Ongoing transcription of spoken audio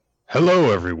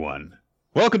Hello, everyone.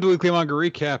 Welcome to Weekly Manga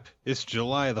Recap. It's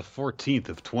July the 14th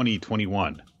of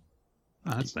 2021.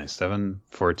 Oh, that's nice.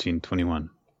 7/14/21.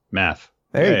 Math.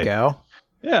 There Hey. you go.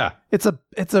 Yeah. It's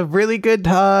a really good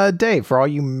day for all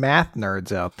you math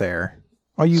nerds out there.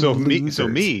 All you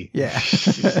losers. Yeah.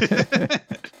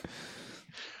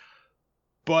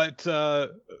 But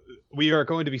we are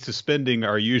going to be suspending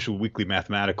our usual weekly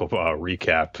mathematical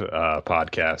recap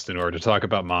podcast in order to talk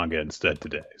about manga instead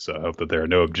today. So I hope that there are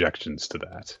no objections to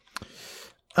that.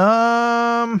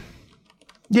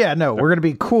 Yeah, no, we're gonna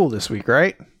be cool this week,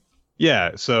 right?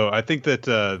 Yeah, so I think that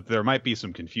there might be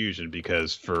some confusion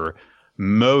because for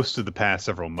most of the past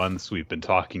several months, we've been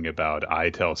talking about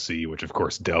ITLC, which of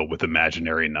course dealt with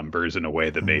imaginary numbers in a way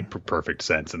that made perfect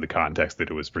sense in the context that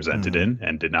it was presented in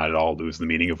and did not at all lose the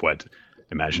meaning of what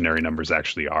imaginary numbers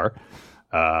actually are.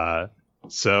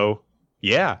 So,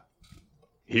 yeah,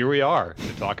 here we are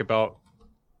to talk about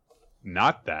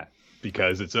not that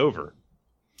because it's over.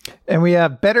 And we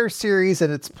have better series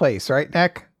in its place, right,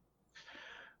 Nick?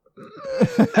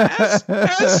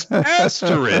 Asterisk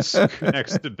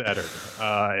next to better,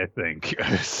 I think.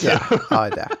 So.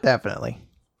 Yeah, definitely.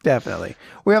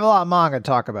 We have a lot of manga to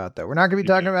talk about, though. We're not going to be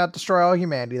talking about Destroy All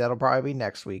Humanity. That'll probably be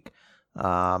next week.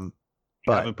 But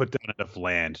haven't put down enough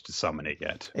land to summon it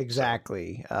yet.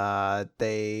 Exactly. So.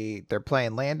 They're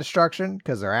playing land destruction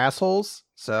because they're assholes.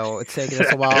 So it's taking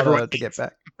us a while to get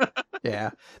back.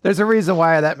 Yeah, there's a reason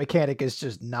why that mechanic is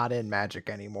just not in Magic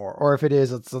anymore, or if it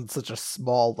is, it's on such a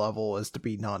small level as to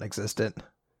be non-existent.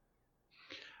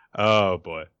 Oh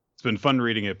boy, it's been fun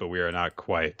reading it, but we are not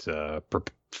quite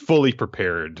fully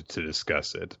prepared to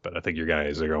discuss it. But I think you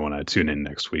guys are going to want to tune in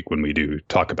next week when we do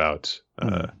talk about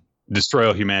Destroy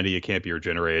All Humanity. It can't be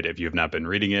regenerated. If you have not been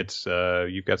reading it,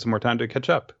 you've got some more time to catch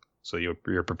up, so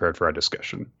you're prepared for our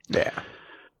discussion. Yeah.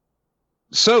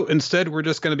 So instead, we're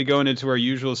just going to be going into our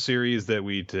usual series that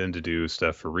we tend to do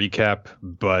stuff for recap,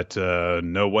 but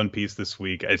no One Piece this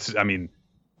week. I think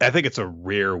it's a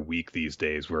rare week these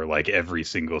days where like every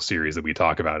single series that we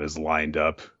talk about is lined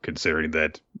up, considering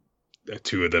that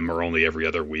two of them are only every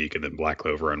other week, and then Black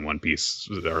Clover and One Piece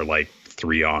are like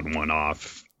 3 on, 1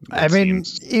 off. I mean,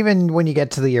 even when you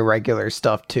get to the irregular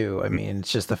stuff too, I mean,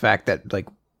 it's just the fact that like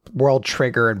World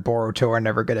Trigger and Boruto are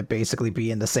never going to basically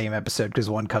be in the same episode because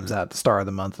one comes out at the start of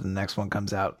the month and the next one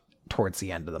comes out towards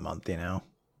the end of the month, you know?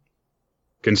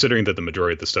 Considering that the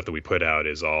majority of the stuff that we put out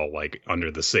is all like under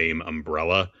the same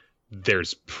umbrella,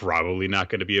 there's probably not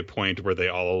going to be a point where they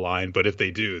all align. But if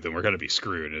they do, then we're going to be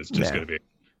screwed. It's just going to be,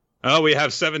 oh, we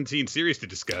have 17 series to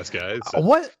discuss, guys. So.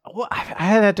 What? I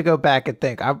had to go back and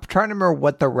think. I'm trying to remember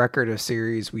what the record of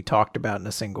series we talked about in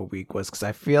a single week was, because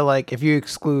I feel like if you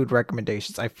exclude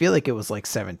recommendations, I feel like it was like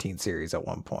 17 series at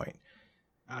one point.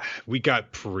 We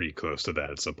got pretty close to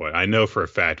that at some point. I know for a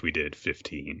fact we did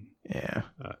 15. Yeah.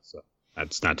 So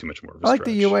that's not too much more of a I like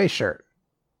stretch. the UA shirt.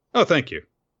 Oh, thank you.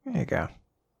 There you go.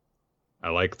 I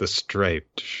like the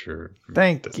striped shirt.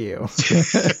 Thank you.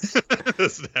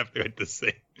 Doesn't have to be the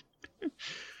same.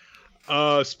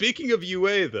 Speaking of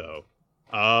UA, though,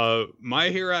 My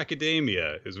Hero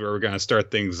Academia is where we're going to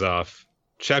start things off.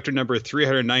 Chapter number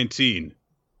 319,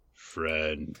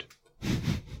 Friend.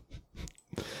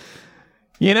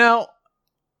 You know,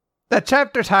 that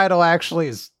chapter title actually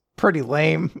is pretty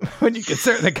lame when you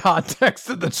consider the context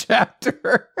of the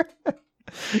chapter.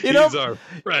 He's our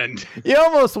friend. You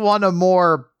almost want a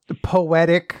more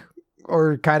poetic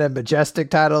or kind of majestic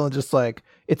title and just like,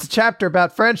 it's a chapter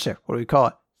about friendship. What do we call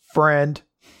it? Friend.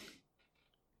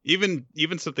 Even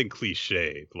something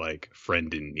cliche like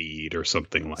Friend in Need or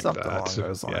something like something that. Along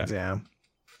those lines, yeah.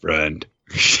 Friend.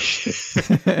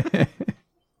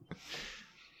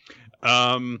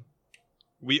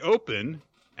 We open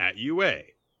at UA,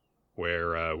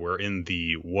 where we're in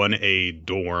the 1A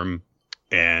dorm,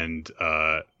 and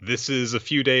this is a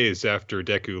few days after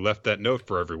Deku left that note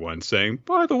for everyone saying,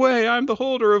 by the way, I'm the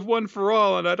holder of One for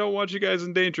All, and I don't want you guys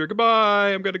in danger.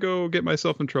 Goodbye. I'm going to go get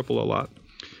myself in trouble a lot.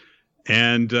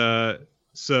 And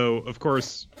so, of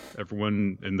course,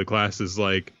 everyone in the class is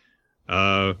like,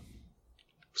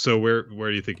 so where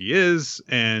do you think he is?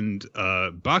 And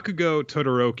Bakugo,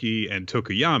 Todoroki, and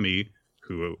Tokuyami,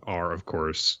 who are, of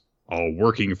course, all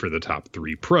working for the top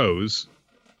 3 pros,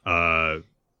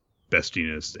 Best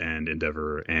Jeanist and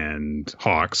Endeavor and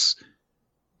Hawks,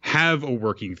 have a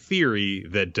working theory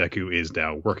that Deku is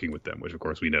now working with them, which, of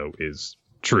course, we know is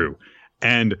true.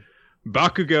 And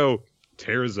Bakugo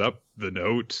tears up the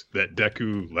note that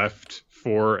Deku left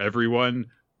for everyone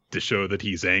to show that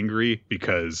he's angry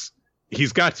because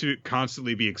he's got to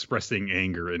constantly be expressing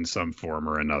anger in some form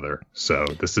or another. So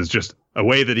this is just a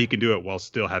way that he can do it while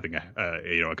still having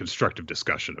a constructive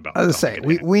discussion about. I was say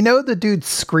we know the dude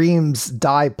screams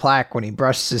 "die plaque" when he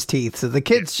brushes his teeth, so the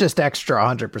kid's just extra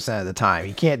 100% of the time.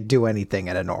 He can't do anything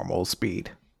at a normal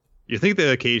speed. You think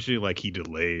that occasionally, like, he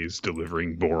delays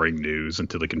delivering boring news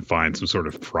until he can find some sort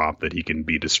of prop that he can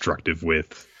be destructive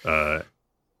with?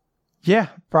 Yeah,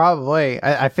 probably.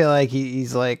 I feel like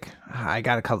he's like, I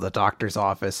gotta call the doctor's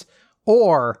office.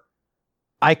 Or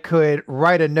I could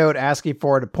write a note asking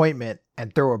for an appointment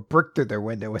and throw a brick through their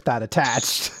window with that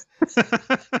attached.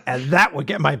 And that would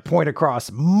get my point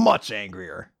across much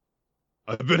angrier.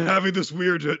 I've been having this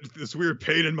weird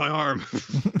pain in my arm.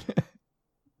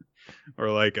 Or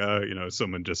like,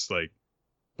 someone just like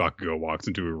Bakugo walks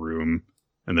into a room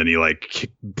and then he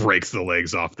like breaks the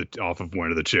legs off of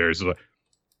one of the chairs. Like,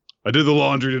 I did the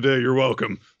laundry today. You're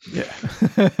welcome. Yeah.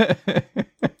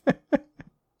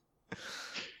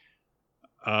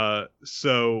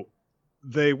 So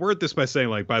they word this by saying,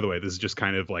 like, by the way, this is just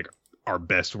kind of like our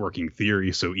best working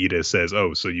theory. So Ida says,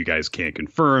 oh, so you guys can't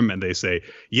confirm. And they say,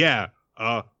 yeah,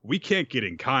 we can't get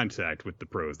in contact with the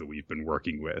pros that we've been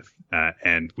working with.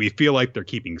 And we feel like they're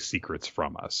keeping secrets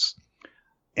from us.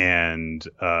 And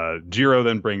Jiro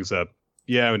then brings up,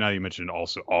 yeah, now you mentioned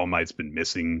also All Might's been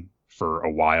missing for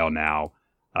a while now.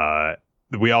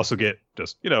 We also get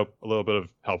just, a little bit of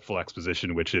helpful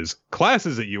exposition, which is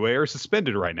classes at UA are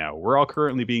suspended right now. We're all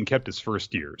currently being kept as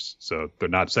first years. So they're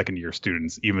not second year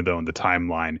students, even though in the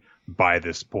timeline by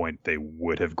this point they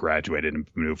would have graduated and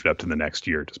moved up to the next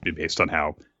year, just based on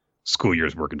how school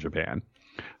years work in Japan.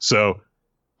 So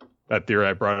that theory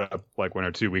I brought up like 1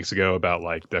 or 2 weeks ago about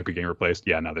like Deku getting replaced.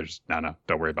 Yeah, no,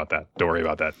 don't worry about that. Don't worry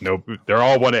about that. Nope. They're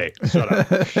all 1A. Shut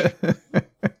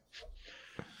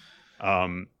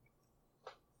up.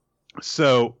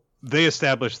 So they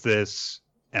established this.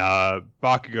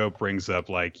 Bakugo brings up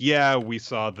like, yeah, we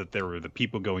saw that there were the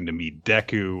people going to meet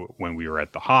Deku when we were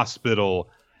at the hospital.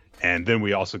 And then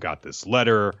we also got this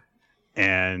letter.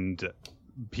 And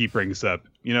he brings up,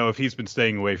 if he's been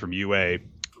staying away from UA,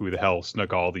 who the hell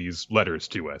snuck all these letters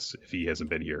to us if he hasn't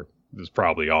been here? It was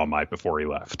probably All Might before he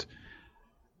left.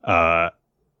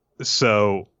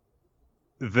 So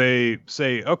they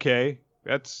say, okay,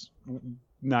 that's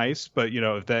nice, but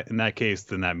if that in that case,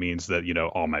 then that means that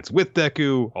All Might's with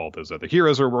Deku, all those other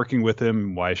heroes are working with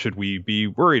him. Why should we be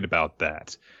worried about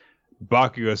that?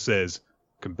 Bakugo says,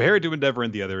 compared to Endeavor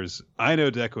and the others, I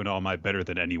know Deku and All Might better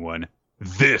than anyone.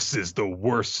 This is the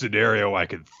worst scenario I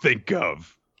could think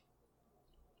of,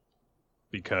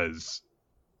 because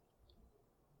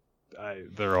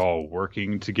they're all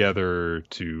working together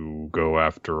to go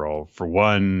after All for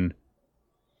One,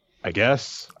 I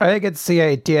guess. I think it's the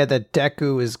idea that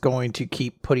Deku is going to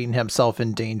keep putting himself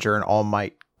in danger and All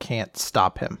Might can't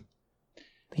stop him.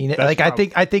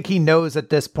 I think he knows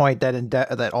at this point that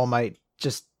that All Might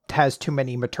just has too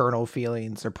many maternal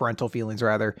feelings, or parental feelings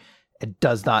rather, and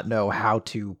does not know how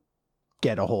to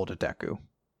get a hold of Deku.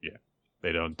 Yeah.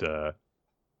 They don't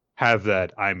have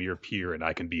that I'm your peer and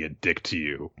I can be a dick to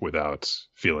you without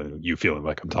feeling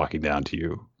like I'm talking down to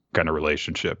you kind of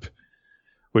relationship.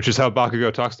 Which is how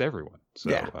Bakugo talks to everyone. So,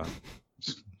 yeah.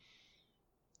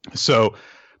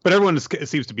 But everyone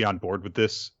seems to be on board with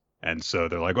this. And so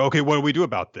they're like, okay, what do we do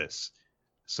about this?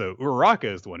 So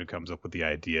Uraraka is the one who comes up with the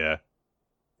idea.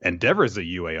 Endeavor is a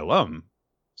UA alum.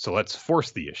 So let's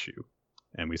force the issue.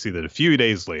 And we see that a few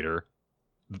days later,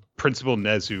 Principal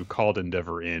Nezu called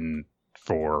Endeavor in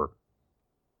for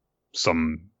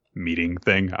some meeting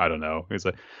thing. I don't know. He's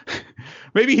like,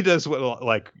 maybe he does what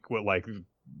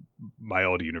my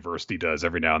old university does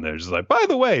every now and then. It's just like, by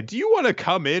the way, do you want to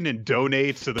come in and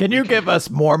donate so that can you give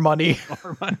us more money?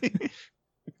 More money?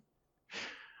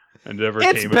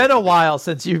 It's been a while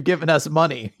since you've given us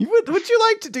money. Would you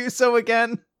like to do so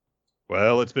again?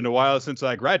 Well, it's been a while since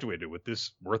I graduated with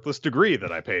this worthless degree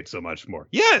that I paid so much for.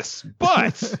 Yes,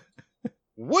 but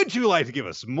would you like to give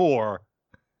us more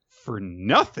for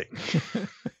nothing?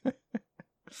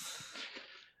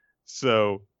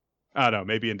 So I don't know.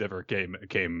 Maybe Endeavor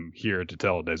came here to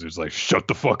tell Nezu's like, shut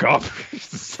the fuck up.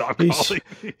 Stop calling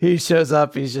me. He shows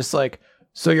up. He's just like,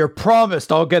 so you're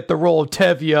promised I'll get the role of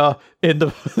Tevye in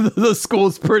the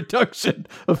school's production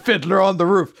of Fiddler on the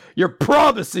Roof. You're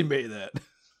promising me that.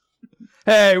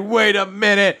 Hey, wait a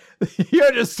minute.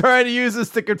 You're just trying to use this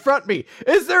to confront me.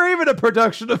 Is there even a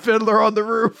production of Fiddler on the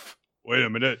Roof? Wait a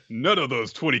minute. None of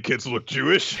those 20 kids look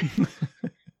Jewish.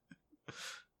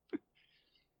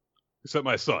 Except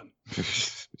my son.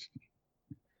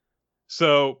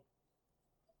 So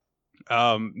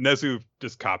Nezu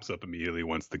just cops up immediately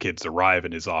once the kids arrive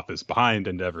in his office behind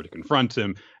Endeavor to confront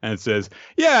him, and says,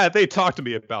 "Yeah, they talked to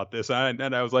me about this," and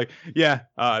I was like, "Yeah,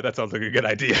 that sounds like a good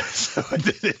idea." So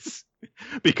it's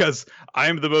because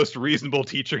I'm the most reasonable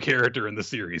teacher character in the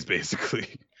series,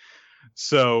 basically.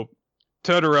 So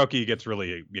Todoroki gets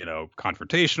really,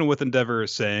 confrontational with Endeavor,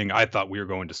 saying, "I thought we were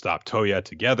going to stop Toya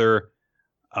together,"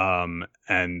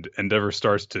 and Endeavor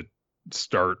starts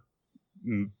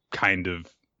kind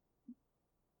of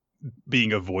being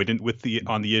avoidant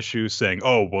on the issue, saying,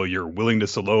 "Oh, well, your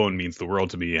willingness alone means the world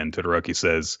to me." And Todoroki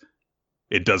says,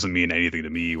 "It doesn't mean anything to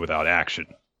me without action."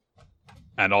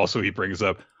 And also he brings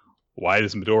up, why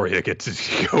does Midoriya get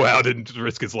to go out and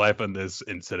risk his life on this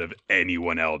instead of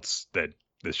anyone else that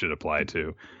this should apply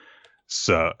to?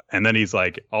 So, and then he's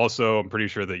like, also, I'm pretty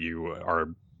sure that you are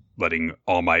letting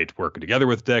All Might work together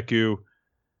with Deku.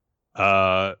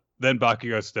 Then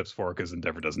Bakugo steps forward because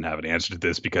Endeavor doesn't have an answer to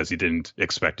this because he didn't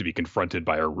expect to be confronted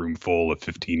by a room full of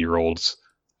 15-year-olds.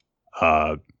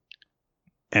 And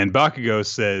Bakugo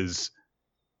says,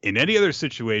 "In any other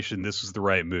situation, this was the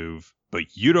right move,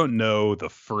 but you don't know the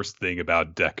first thing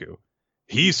about Deku.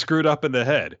 He screwed up in the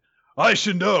head. I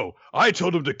should know. I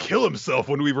told him to kill himself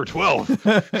when we were 12. Look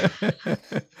at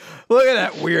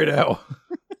that weirdo.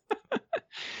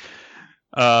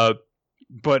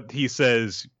 But he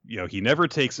says, he never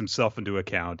takes himself into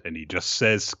account, and he just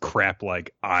says crap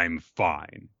like, I'm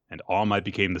fine. And All Might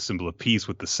became the symbol of peace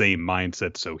with the same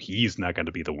mindset, so he's not going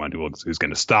to be the one who's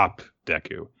going to stop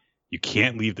Deku. You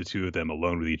can't leave the two of them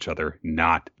alone with each other,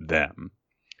 not them."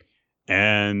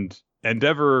 And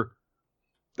Endeavor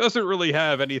doesn't really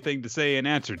have anything to say in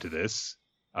answer to this,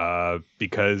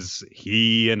 because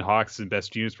he and Hawks and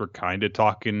Best Jeanist were kind of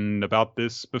talking about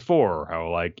this before. How,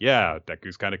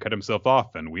 Deku's kind of cut himself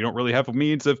off, and we don't really have a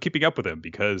means of keeping up with him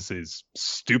because his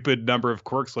stupid number of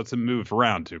quirks lets him move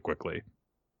around too quickly.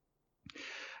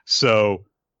 So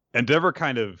Endeavor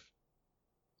kind of,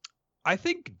 I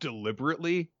think,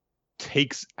 deliberately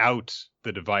takes out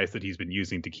the device that he's been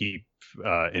using to keep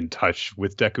in touch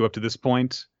with Deku up to this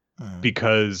point,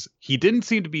 because he didn't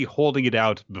seem to be holding it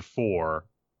out before,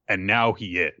 and now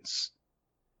he is.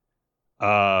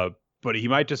 But he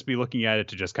might just be looking at it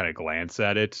to just kind of glance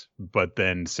at it. But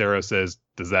then Sarah says,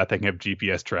 "Does that thing have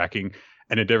GPS tracking?"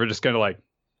 And Endeavor just kind of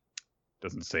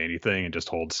doesn't say anything and just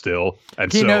holds still.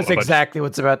 And he knows exactly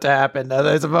what's about to happen.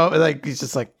 There's a moment he's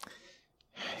just like,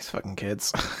 these fucking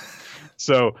kids.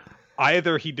 So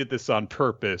either he did this on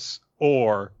purpose,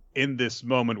 or in this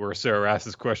moment where Sarah asked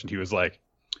this question, he was like,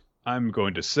 "I'm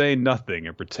going to say nothing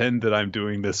and pretend that I'm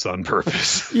doing this on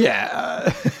purpose."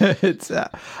 Yeah, it's.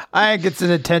 I think it's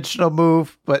an intentional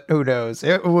move, but who knows?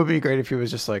 It would be great if he was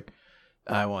just like,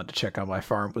 "I wanted to check how my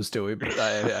farm was doing, but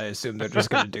I assume they're just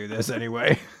going to do this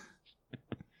anyway."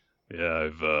 Yeah,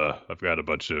 I've got a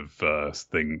bunch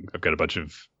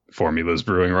of formulas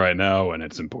brewing right now, and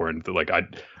it's important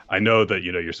that I know that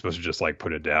you're supposed to just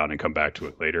put it down and come back to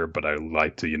it later, but I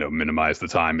like to minimize the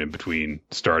time in between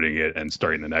starting it and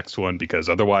starting the next one, because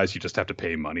otherwise you just have to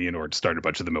pay money in order to start a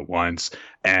bunch of them at once,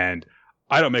 and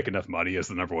I don't make enough money as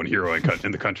the number one hero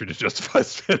in the country to justify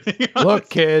spending on Look,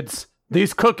 kids,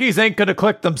 these cookies ain't gonna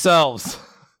click themselves.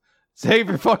 Save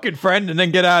your fucking friend and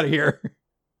then get out of here.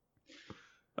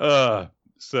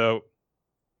 So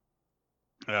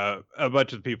a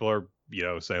bunch of people are,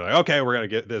 saying okay, we're going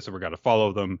to get this and we're going to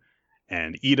follow them.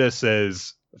 And Ida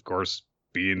says, of course,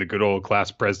 being the good old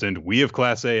class president, we of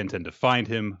Class A intend to find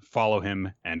him, follow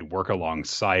him, and work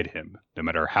alongside him. No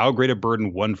matter how great a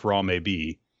burden One for All may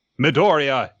be,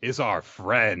 Midoriya is our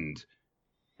friend.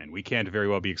 And we can't very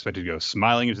well be expected to go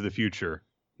smiling into the future,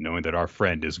 knowing that our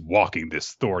friend is walking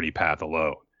this thorny path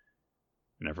alone.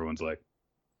 And everyone's like,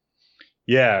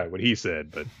 yeah, what he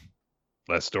said, but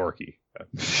less dorky.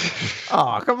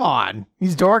 Oh, come on.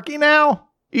 He's dorky now?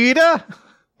 Ida?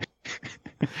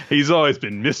 He's always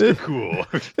been Mr. Cool.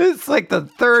 It's like the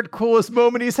third coolest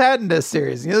moment he's had in this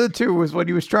series. The other two was when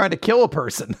he was trying to kill a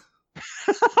person.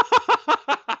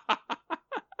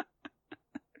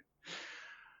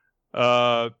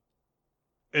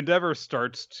 Endeavor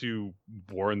starts to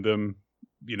warn them,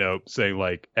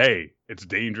 saying hey, it's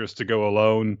dangerous to go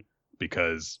alone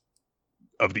because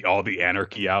of all the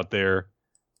anarchy out there.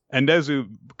 And Nezu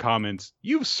comments,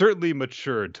 "You've certainly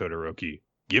matured, Todoroki.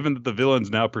 Given that the villains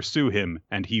now pursue him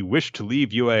and he wished to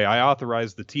leave UA, I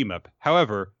authorized the team up.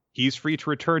 However, he's free to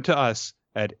return to us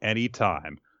at any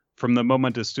time. From the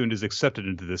moment a student is accepted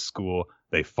into this school,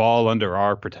 they fall under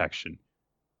our protection.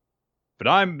 But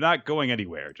I'm not going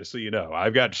anywhere, just so you know.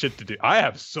 I've got shit to do. I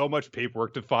have so much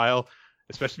paperwork to file,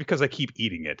 especially because I keep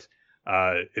eating it.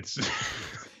 It's..."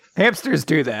 Hamsters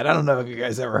do that. I don't know if you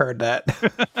guys ever heard that.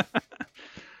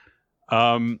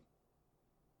 Um,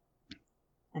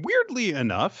 weirdly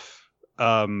enough,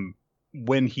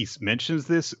 when he mentions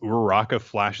this, Uraraka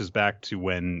flashes back to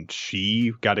when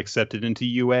she got accepted into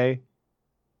UA.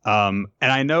 And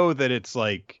I know that it's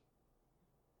like,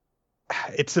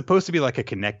 it's supposed to be like a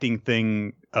connecting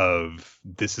thing of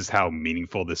this is how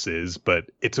meaningful this is, but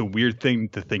it's a weird thing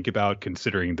to think about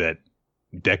considering that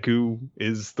Deku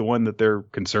is the one that they're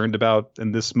concerned about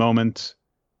in this moment.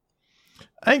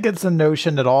 I think it's the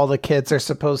notion that all the kids are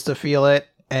supposed to feel it,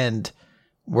 and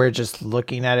we're just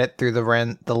looking at it through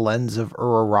the lens of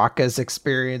Uraraka's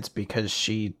experience because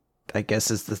she, I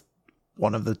guess, is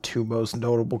one of the two most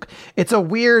notable. It's a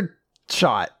weird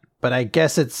shot, but I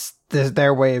guess it's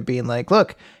their way of being like,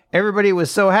 look, everybody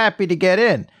was so happy to get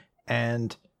in,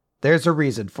 and there's a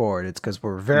reason for it. It's because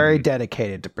we're very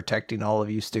dedicated to protecting all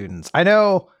of you students. I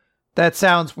know that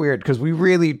sounds weird because we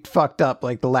really fucked up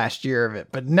like the last year of it,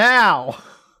 but now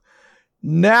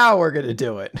we're going to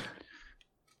do it.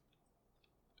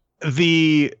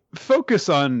 The focus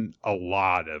on a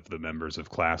lot of the members of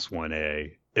Class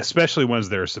 1A, especially ones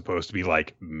that are supposed to be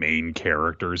like main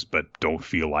characters but don't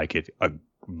feel like it a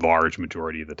large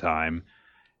majority of the time,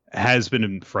 has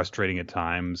been frustrating at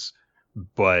times,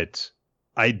 but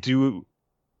I do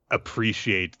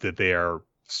appreciate that they are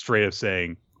straight up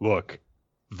saying, look,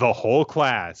 the whole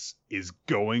class is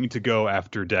going to go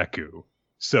after Deku.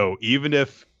 So even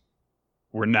if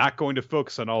we're not going to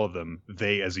focus on all of them,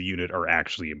 they as a unit are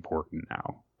actually important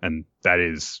now. And that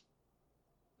is,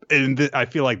 and I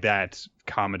feel like that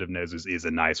comment of Nezu's is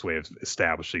a nice way of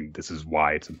establishing this is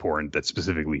why it's important that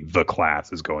specifically the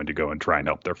class is going to go and try and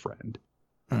help their friend.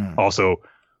 Also,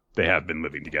 they have been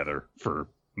living together for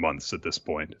months at this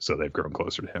point, so they've grown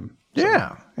closer to him. So.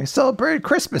 Yeah, they celebrated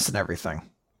Christmas and everything.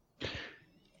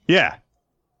 Yeah.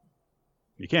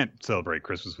 You can't celebrate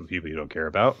Christmas with people you don't care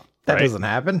about. That right? doesn't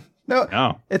happen.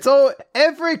 No. It's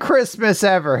every Christmas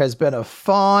ever has been a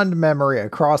fond memory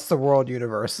across the world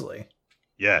universally.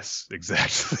 Yes,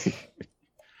 exactly.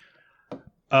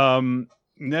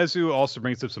 Nezu also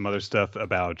brings up some other stuff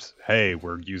about, hey,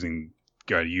 we're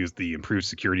got to use the improved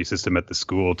security system at the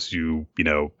school to,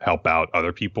 help out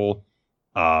other people.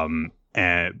 And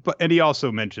he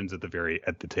also mentions at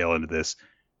the tail end of this,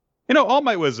 All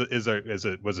Might was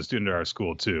a student at our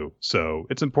school too, so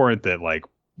it's important that like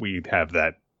we have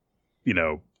that,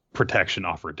 protection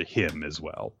offered to him as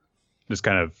well. Just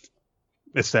kind of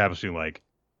establishing like,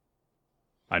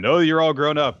 I know you're all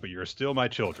grown up, but you're still my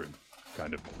children,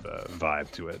 kind of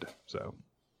vibe to it. So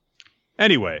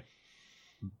anyway,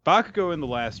 Bakugo in the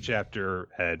last chapter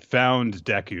had found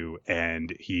Deku,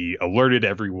 and he alerted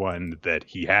everyone that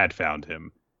he had found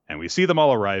him. And we see them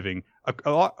all arriving.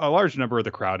 A large number of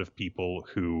the crowd of people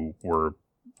who were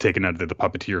taken under the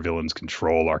puppeteer villain's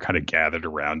control are kind of gathered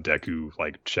around Deku,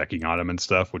 like checking on him and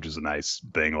stuff, which is a nice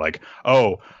thing. Like,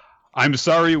 oh, I'm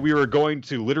sorry, we were going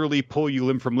to literally pull you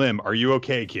limb from limb. Are you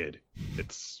okay, kid?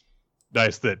 It's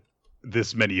nice that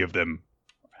this many of them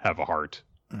have a heart.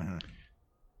 Mm-hmm.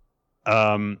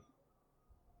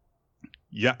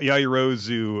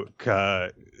 Yaoyorozu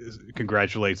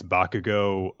congratulates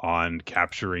Bakugo on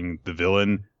capturing the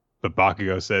villain, but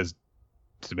Bakugo says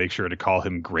to make sure to call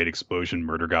him Great Explosion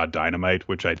Murder God Dynamite,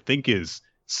 which I think is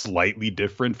slightly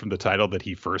different from the title that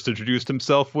he first introduced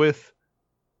himself with.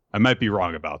 I might be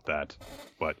wrong about that,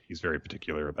 but he's very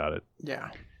particular about it.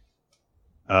 Yeah.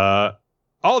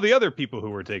 All the other people who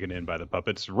were taken in by the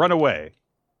puppets run away.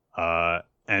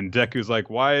 And Deku's like,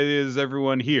 why is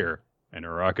everyone here? And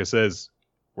Uraraka says,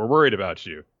 we're worried about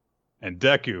you. And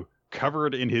Deku,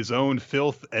 covered in his own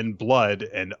filth and blood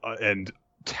and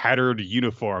tattered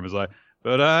uniform, is like,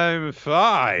 but I'm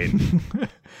fine.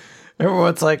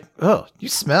 Everyone's like, oh, you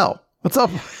smell. What's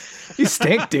up? You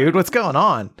stink, dude. What's going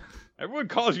on? Everyone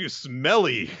calls you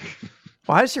smelly.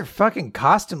 Why does your fucking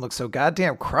costume look so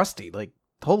goddamn crusty? Like,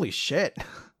 holy shit.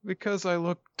 Because I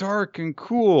look dark and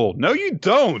cool. No, you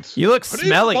don't. You look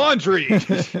smelly. Laundry.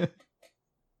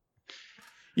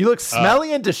 You look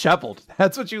smelly and disheveled.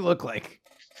 That's what you look like.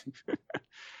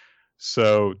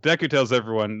 So Deku tells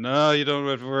everyone, no, you don't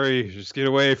have to worry. Just get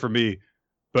away from me.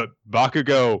 But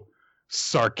Bakugo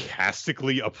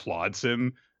sarcastically applauds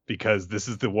him because this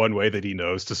is the one way that he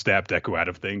knows to snap Deku out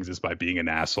of things is by being an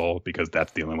asshole, because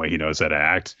that's the only way he knows how to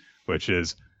act, which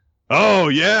is, oh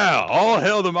yeah, all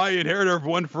hail the mighty inheritor of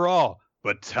One for All.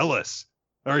 But tell us,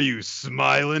 are you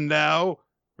smiling now?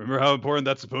 Remember how important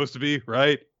that's supposed to be,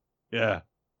 right? Yeah.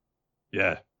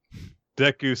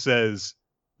 Deku says,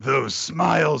 those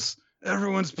smiles,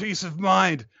 everyone's peace of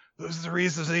mind. Those are the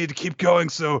reasons I need to keep going,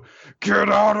 so get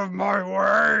out of my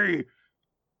way.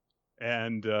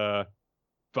 And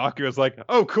Bakugo's like,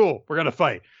 oh, cool, we're going to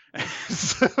fight.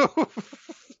 So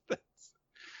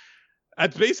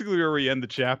that's basically where we end the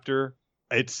chapter.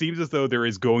 It seems as though there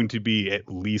is going to be at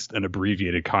least an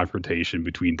abbreviated confrontation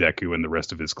between Deku and the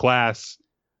rest of his class.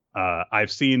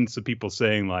 I've seen some people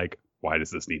saying, like, why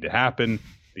does this need to happen?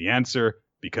 The answer,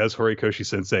 because Horikoshi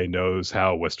Sensei knows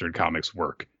how Western comics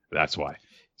work. That's why.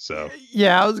 So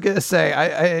yeah, I was gonna say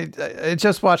I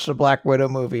just watched a Black Widow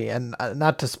movie, and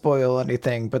not to spoil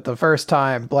anything, but the first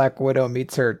time Black Widow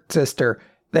meets her sister,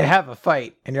 they have a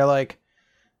fight, and you're like,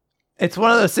 it's one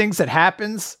of those things that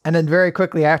happens, and then very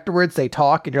quickly afterwards they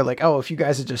talk, and you're like, oh, if you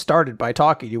guys had just started by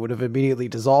talking, you would have immediately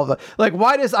dissolved the. Like,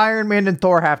 why does Iron Man and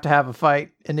Thor have to have a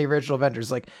fight in the original Avengers?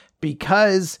 Like,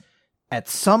 because at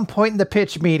some point in the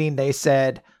pitch meeting they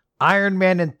said Iron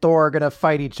Man and Thor are gonna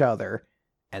fight each other.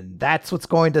 And that's what's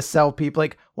going to sell people.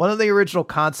 Like, one of the original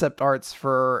concept arts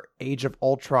for Age of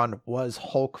Ultron was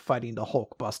Hulk fighting the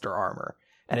Hulkbuster armor.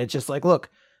 And it's just like, look,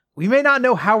 we may not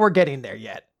know how we're getting there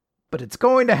yet, but it's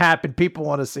going to happen. People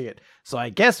want to see it. So I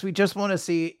guess we just want to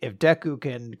see if Deku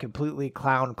can completely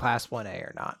clown Class 1A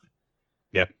or not.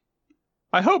 Yep.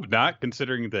 I hope not,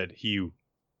 considering that he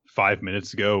 5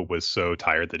 minutes ago was so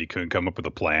tired that he couldn't come up with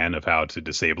a plan of how to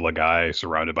disable a guy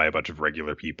surrounded by a bunch of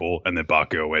regular people, and then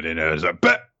Bakugo went in and was like,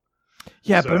 bet.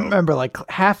 Yeah, so, but remember, like,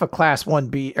 half of Class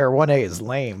 1B or 1A is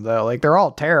lame, though. Like, they're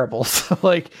all terrible. So,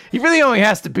 like, he really only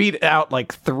has to beat out,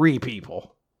 like, 3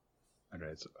 people. Okay,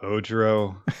 it's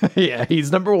Ojiro. Yeah,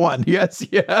 he's number 1. Yes,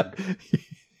 yeah.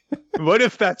 What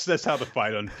if that's how the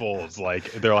fight unfolds? Like,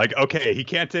 they're like, okay, he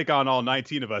can't take on all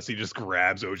 19 of us. He just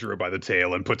grabs Ojiro by the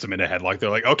tail and puts him in a headlock. They're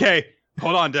like, okay,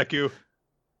 hold on, Deku.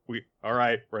 All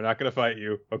right, we're not gonna fight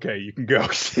you. Okay, you can go.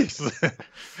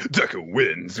 Deku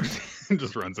wins and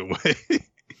just runs away.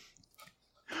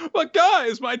 But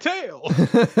guys, my tail.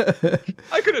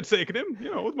 I could have taken him,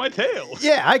 with my tail.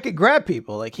 Yeah, I could grab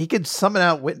people. Like, he could summon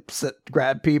out whips that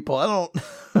grab people. I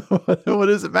don't. What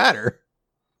does it matter?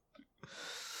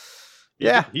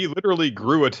 Yeah. He literally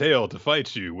grew a tail to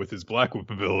fight you with his Black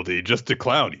Whip ability just to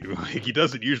clown you. Like, he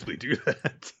doesn't usually do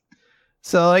that.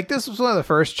 So, like, this was one of the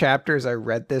first chapters I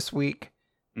read this week.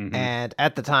 Mm-hmm. And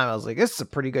at the time, I was like, this is a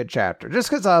pretty good chapter.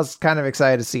 Just because I was kind of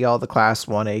excited to see all the Class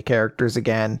 1A characters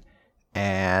again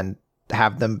and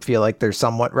have them feel like they're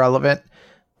somewhat relevant.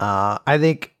 I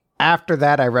think after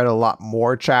that, I read a lot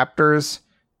more chapters.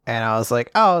 And I was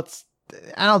like, I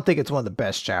don't think it's one of the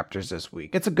best chapters this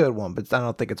week. It's a good one, but I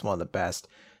don't think it's one of the best.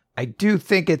 I do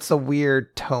think it's a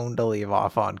weird tone to leave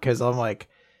off on, because I'm like,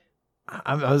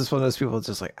 I was one of those people that's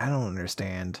just like, I don't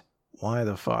understand why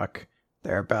the fuck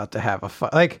they're about to have a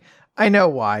fight. Like, I know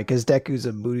why, because Deku's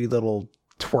a moody little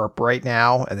twerp right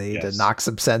now, and they need to knock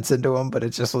some sense into him, but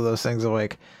it's just one of those things of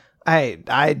like,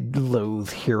 I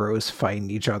loathe heroes fighting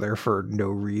each other for no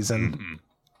reason. Mm-hmm.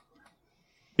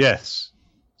 Yes.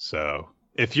 So,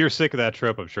 if you're sick of that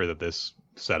trope, I'm sure that this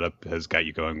setup has got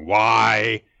you going,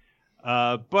 why?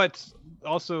 But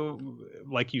also,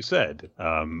 like you said,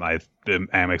 I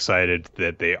am excited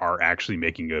that they are actually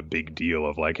making a big deal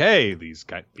of like, hey, these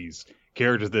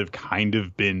characters that have kind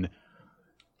of been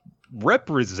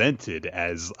represented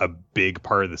as a big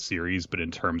part of the series, but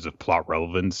in terms of plot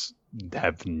relevance,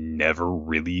 have never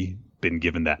really been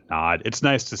given that nod. It's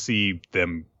nice to see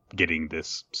them getting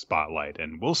this spotlight,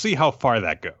 and we'll see how far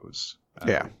that goes.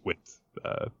 With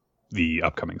the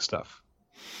upcoming stuff.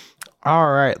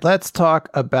 All right, let's talk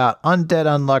about Undead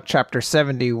Unluck chapter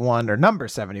 71, or number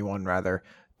 71 rather,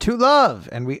 To Love.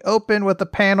 And we open with a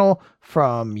panel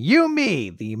from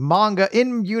Yumi, the manga,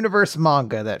 in-universe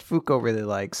manga that Fuko really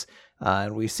likes.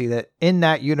 And we see that in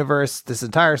that universe, this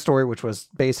entire story, which was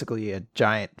basically a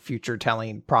giant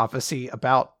future-telling prophecy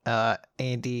about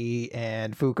Andy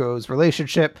and Fuko's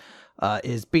relationship,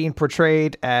 is being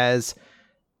portrayed as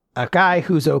a guy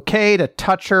who's okay to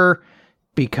touch her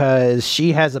because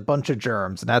she has a bunch of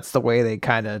germs. And that's the way they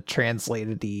kind of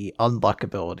translated the unluck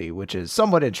ability, which is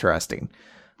somewhat interesting.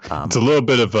 It's a little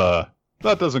bit of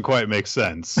that doesn't quite make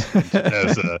sense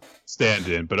as a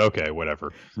stand-in, but okay,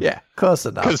 whatever. Yeah, close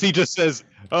enough. Because he just says,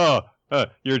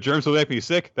 your germs will make me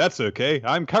sick. That's okay.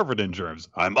 I'm covered in germs.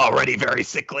 I'm already very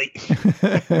sickly.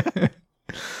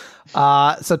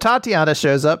 So Tatiana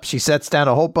shows up. She sets down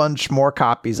a whole bunch more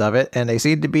copies of it, and they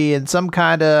seem to be in some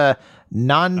kind of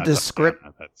nondescript.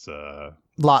 That's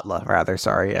Lotla, rather.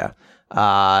 Sorry,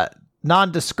 yeah.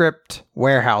 Nondescript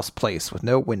warehouse place with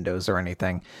no windows or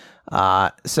anything.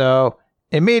 So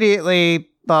immediately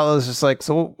Lotla's just like,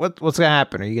 so what's gonna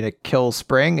happen? Are you gonna kill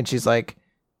Spring? And she's like,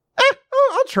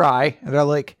 I'll try. And they're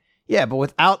like, yeah, but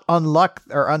without unluck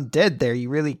or undead there, you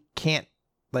really can't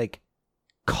like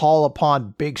call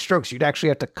upon big strokes. You'd actually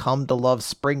have to come to love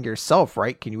Spring yourself,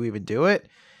 right? Can you even do it?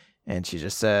 And she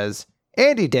just says,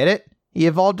 Andy did it. He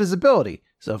evolved his ability.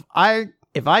 So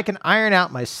if I can iron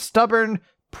out my stubborn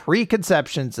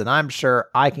preconceptions, then I'm sure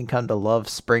I can come to love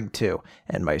spring too,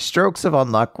 and my strokes of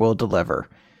unluck will deliver.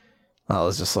 I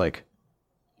was just like,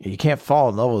 you can't fall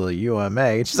in love with a UMA.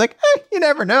 And she's like, you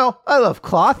never know. I love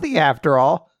Clothy after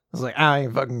all. I was like, I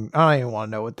don't even want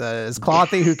to know what that is.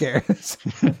 Clothy, who cares?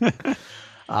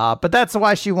 But that's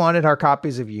why she wanted our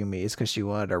copies of Yumi's, because she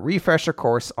wanted a refresher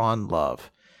course on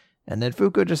love. And then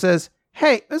Fuko just says,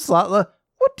 hey, Miss Latla,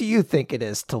 what do you think it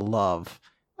is to love?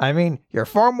 I mean, you're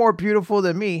far more beautiful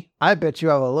than me. I bet you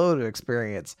have a load of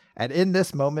experience. And in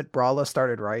this moment, Brawla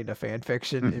started writing a fan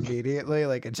fiction immediately.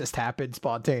 Like, it just happened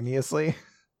spontaneously.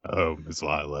 Oh, Miss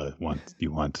Lila,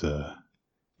 you want to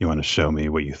show me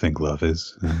what you think love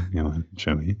is? You want to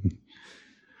show me?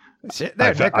 Shit,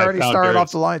 Nick already started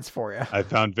off the lines for you. I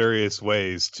found various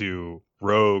ways to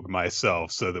rogue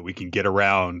myself so that we can get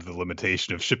around the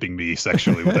limitation of shipping me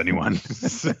sexually with anyone.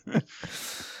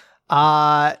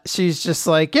 She's just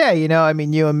like, yeah, I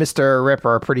mean, you and Mr. Rip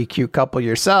are a pretty cute couple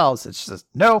yourselves. It's just,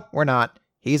 no, we're not.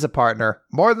 He's a partner,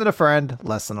 more than a friend,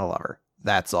 less than a lover.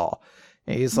 That's all.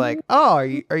 And he's like,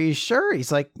 oh, are you sure?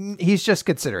 He's like, he's just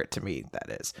considerate to me, that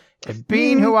is. And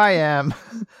being who I am,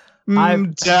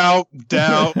 I'm doubt.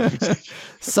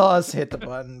 Saw us hit the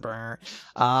button.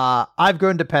 I've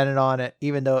grown dependent on it,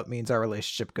 even though it means our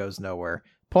relationship goes nowhere.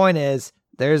 Point is,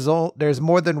 there's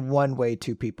more than one way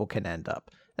two people can end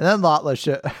up. And then Latla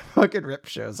fucking Rip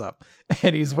shows up,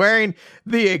 and he's wearing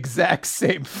the exact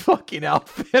same fucking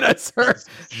outfit as her.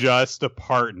 He's just a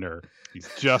partner.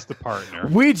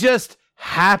 We just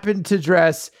happened to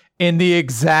dress in the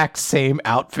exact same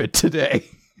outfit today.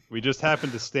 We just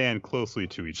happened to stand closely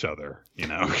to each other,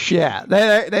 Yeah,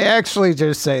 they actually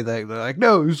just say that. They're like,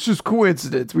 no, it's just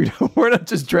coincidence. We're not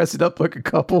just dressing up like a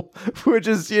couple. We're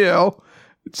just,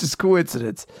 it's just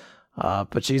coincidence.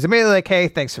 But she's immediately like, hey,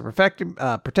 thanks for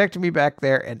protecting me back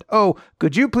there. And, oh,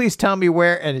 could you please tell me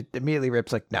where? And it immediately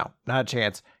Rip's like, no, not a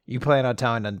chance. You plan on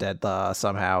telling Undead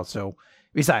somehow. So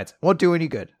besides, won't do any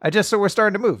good. I just saw we're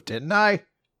starting to move, didn't I?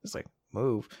 It's like,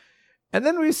 move. And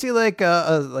then we see like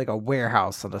a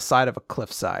warehouse on the side of a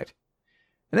cliffside.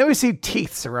 And then we see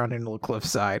teeth surrounding the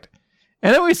cliffside.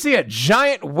 And then we see a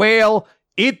giant whale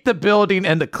eat the building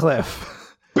and the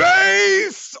cliff.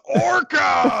 Base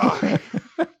Orca!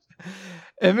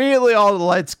 Immediately, all the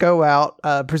lights go out,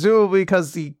 presumably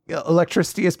because the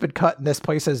electricity has been cut and this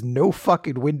place has no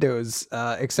fucking windows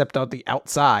except on the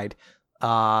outside.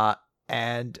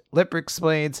 And Lip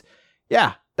explains,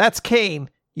 yeah, that's Kane.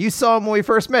 You saw him when we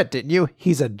first met, didn't you?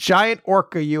 He's a giant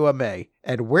orca UMA,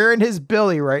 and we're in his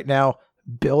billy right now,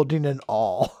 building an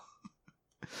all.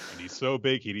 And he's so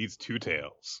big, he needs two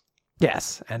tails.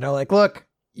 Yes, and they're like, look,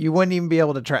 you wouldn't even be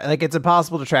able to track, like, it's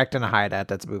impossible to track down a hideout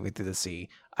that's moving through the sea.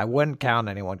 I wouldn't count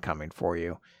anyone coming for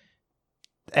you.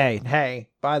 Hey,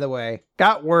 by the way,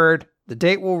 got word, the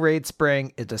date we'll raid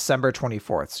spring is December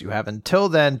 24th, so you have until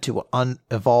then to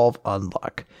evolve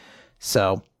Unluck.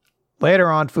 So,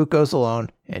 later on, Fuko's alone,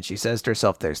 and she says to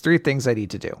herself, there's 3 things I need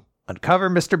to do. Uncover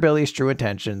Mr. Billy's true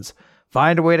intentions,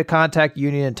 find a way to contact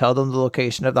Union and tell them the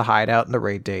location of the hideout and the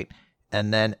raid date,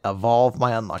 and then evolve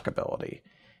my Unluck ability.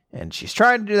 And she's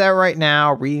trying to do that right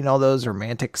now, reading all those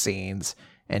romantic scenes,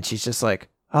 and she's just like,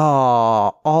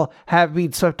 oh, all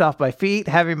having swept off my feet,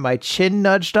 having my chin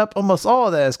nudged up, almost all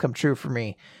of that has come true for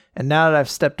me. And now that I've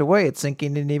stepped away, it's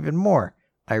sinking in even more.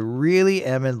 I really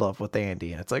am in love with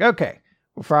Andy. And it's like, okay,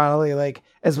 we're finally, like,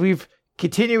 as we've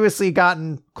continuously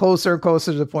gotten closer and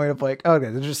closer to the point of like, okay,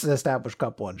 they're just an established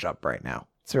couple and jump right now.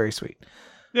 It's very sweet.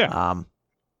 Yeah.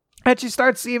 And she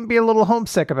starts to even be a little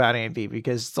homesick about Andy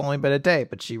because it's only been a day,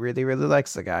 but she really, really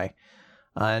likes the guy.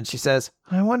 And she says,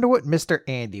 I wonder what Mr.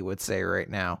 Andy would say right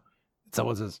now. And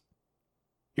someone says,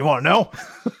 you want to know?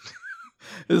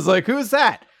 It's like, who's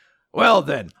that? Well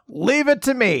then, leave it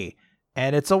to me.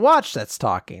 And it's a watch that's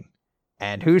talking.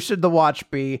 And who should the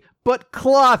watch be but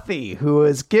Clothy, who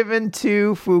is given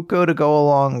to Fuko to go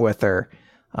along with her.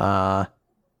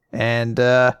 And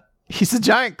he's a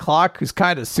giant clock who's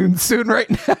kind of soon right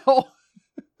now.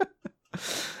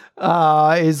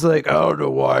 He's like, I don't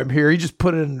know why I'm here. He just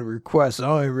put it in the request.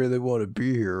 I don't really want to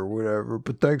be here or whatever,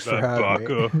 but thanks for having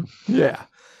me. Yeah.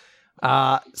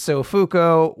 So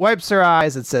Fuko wipes her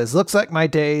eyes and says, looks like my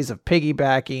days of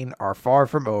piggybacking are far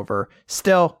from over.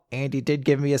 Still, Andy did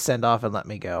give me a send-off and let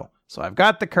me go. So I've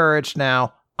got the courage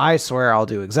now. I swear I'll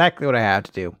do exactly what I have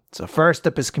to do. So first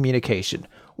up is communication.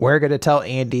 We're going to tell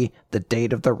Andy the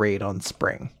date of the raid on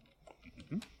spring.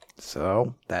 Mm-hmm.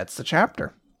 So that's the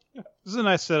chapter. Yeah, this is a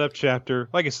nice setup chapter.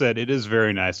 Like I said, it is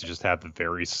very nice to just have the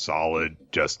very solid,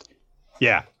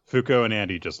 Fuko and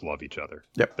Andy just love each other.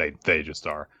 Yep. They just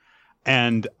are.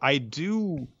 And I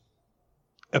do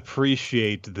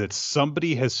appreciate that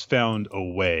somebody has found a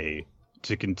way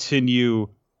to continue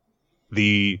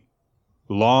the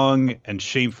long and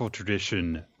shameful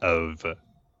tradition of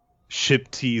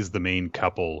ship tease the main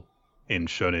couple in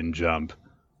Shonen Jump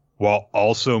while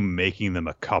also making them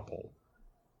a couple.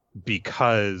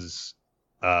 Because,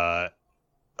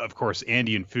 of course,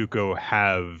 Andy and Fuko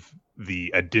have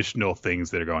the additional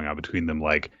things that are going on between them,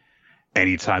 like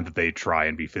anytime that they try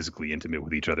and be physically intimate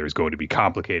with each other is going to be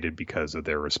complicated because of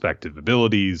their respective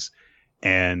abilities.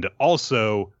 And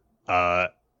also, the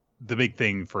big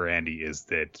thing for Andy is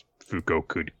that Fuko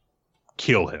could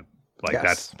kill him. Like, Yes.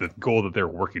 that's the goal that they're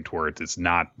working towards. It's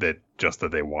not that just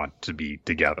that they want to be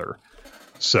together.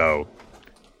 So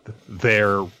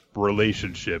their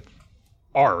relationship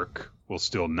arc will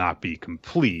still not be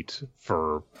complete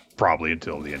for probably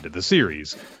until the end of the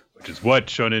series, which is what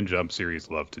Shonen Jump series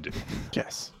love to do.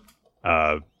 Yes.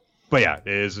 But yeah, it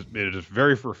is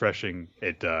very refreshing.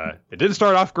 It didn't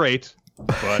start off great,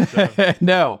 but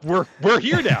No. we're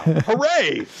here now.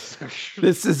 Hooray!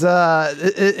 This is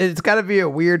it's got to be a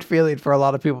weird feeling for a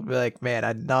lot of people to be like, man,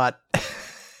 I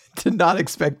did not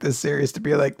expect this series to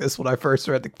be like this when I first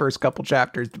read the first couple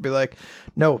chapters, to be like,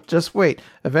 no, just wait.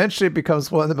 Eventually it becomes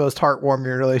one of the most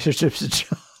heartwarming relationships in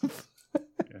Jump.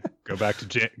 Go back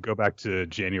to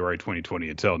January 2020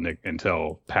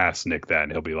 until past Nick that,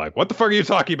 and he'll be like, "What the fuck are you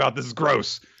talking about? This is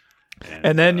gross."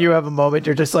 And then you have a moment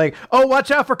you're just like, "Oh,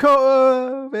 watch out for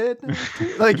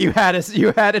COVID!" Like you had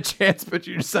a chance, but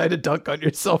you decided to dunk on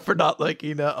yourself for not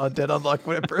liking Undead Unluck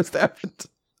when it first happened.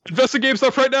 Invest in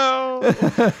GameStop right now.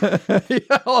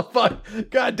 Yeah, oh fuck!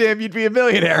 God damn, you'd be a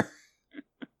millionaire.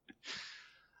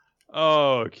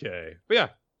 Okay, but yeah,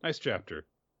 nice chapter.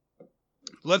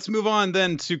 Let's move on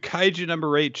then to Kaiju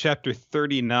number 8, chapter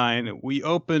 39. We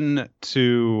open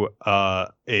to a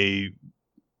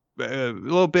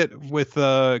little bit with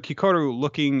Kikoru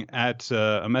looking at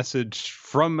a message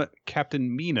from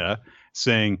Captain Mina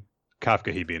saying,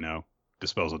 "Kafka Hibino,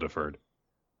 disposal deferred,"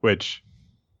 which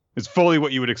is fully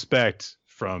what you would expect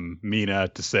from Mina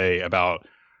to say about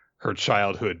her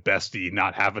childhood bestie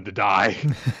not having to die.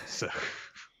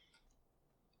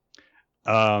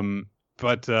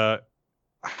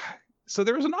 So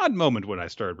there was an odd moment when I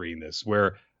started reading this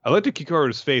where I looked at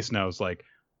Kikoru's face and I was like,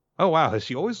 oh wow, has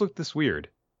she always looked this weird?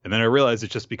 And then I realized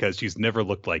it's just because she's never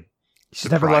looked like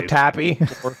She's never looked happy.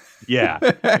 Yeah.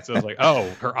 And so I was like, oh,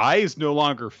 her eyes no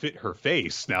longer fit her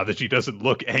face now that she doesn't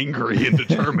look angry and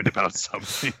determined about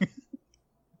something.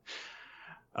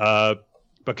 But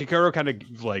Kikoru kind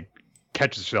of like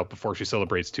catches herself before she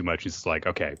celebrates too much. She's like,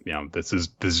 okay, this is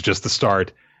just the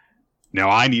start. Now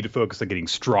I need to focus on getting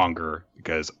stronger,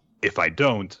 because if I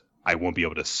don't, I won't be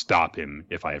able to stop him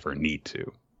if I ever need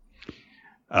to.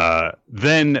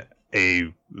 Then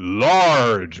a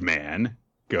large man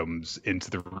comes into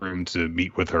the room to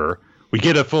meet with her. We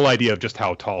get a full idea of just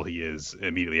how tall he is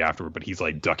immediately afterward, but he's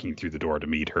like ducking through the door to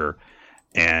meet her.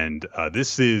 And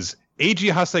this is Eiji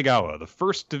Hasegawa, the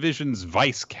 1st Division's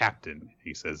vice captain.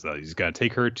 He says he's going to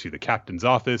take her to the captain's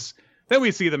office. Then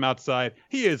we see them outside.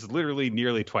 He is literally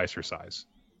nearly twice her size.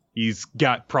 He's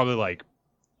got probably like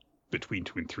between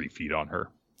 2 and 3 feet on her.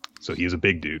 So he is a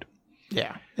big dude.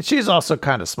 Yeah. And she's also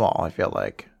kind of small, I feel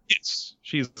like. Yes.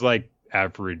 She's like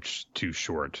average too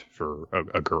short for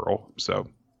a girl. So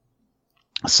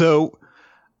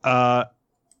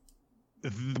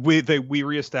we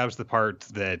reestablished the part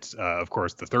that, of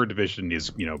course, the 3rd Division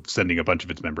is, sending a bunch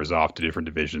of its members off to different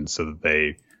divisions so that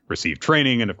they receive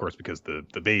training. And of course, because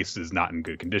the base is not in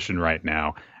good condition right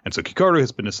now. And so Kikoru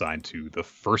has been assigned to the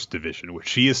 1st Division, which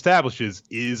she establishes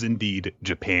is indeed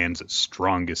Japan's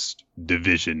strongest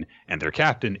division. And their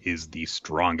captain is the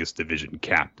strongest division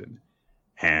captain.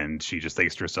 And she just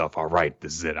thinks to herself, all right,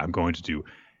 this is it. I'm going to do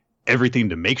everything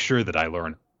to make sure that I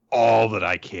learn all that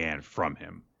I can from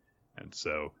him. And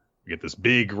so we get this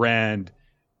big grand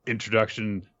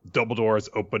introduction, double doors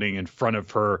opening in front of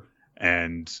her,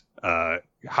 and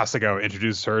Hasegawa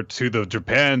introduces her to the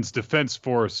Japan's Defense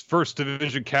Force 1st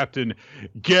Division Captain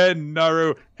Gen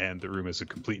Naru, and the room is a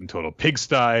complete and total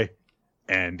pigsty,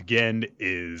 and Gen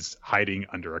is hiding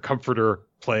under a comforter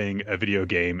playing a video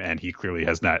game, and he clearly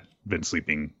has not been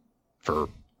sleeping for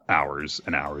hours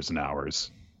and hours and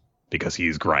hours because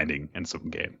he's grinding in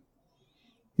some game.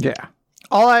 Yeah.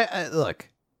 Look,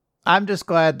 I'm just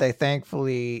glad they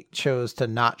thankfully chose to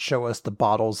not show us the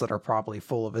bottles that are probably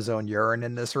full of his own urine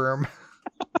in this room.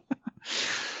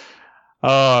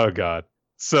 Oh, God.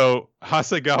 So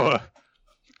Hasegawa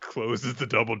closes the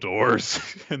double doors,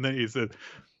 and then he says,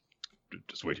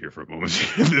 just wait here for a moment.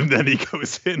 And then he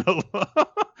goes in alone,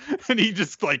 and he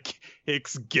just, like,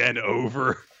 kicks Gen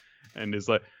over and is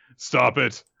like, "Stop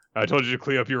it! I told you to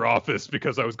clean up your office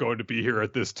because I was going to be here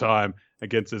at this time."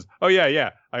 Again says, "Oh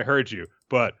yeah, I heard you,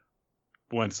 but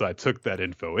once I took that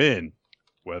info in,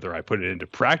 whether I put it into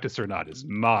practice or not is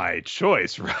my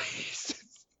choice, right?"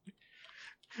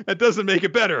 That doesn't make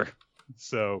it better.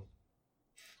 So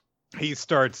he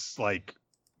starts like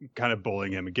kind of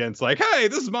bullying him again. It's like, "Hey,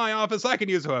 this is my office. I can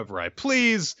use however I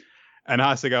please." And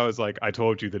Hasegawa was like, "I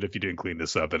told you that if you didn't clean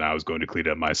this up, then I was going to clean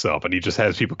it up myself." And he just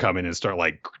has people come in and start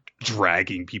like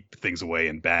dragging things away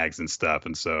in bags and stuff.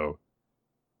 And so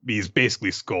he's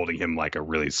basically scolding him like a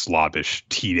really slobbish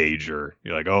teenager.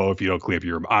 You're like, "Oh, if you don't clean up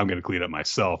your room, I'm going to clean it up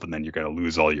myself. And then you're going to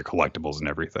lose all your collectibles and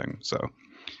everything." So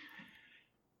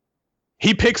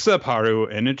he picks up Haru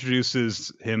and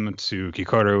introduces him to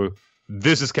Kikoru.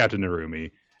 "This is Captain Narumi."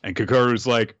 And Kikoru's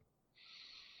like,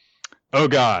 "Oh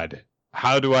God,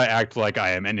 how do I act like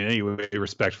I am in any way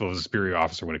respectful of a superior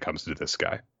officer when it comes to this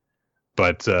guy?"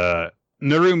 But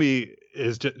Narumi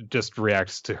is just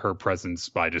reacts to her presence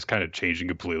by just kind of changing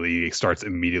completely. He starts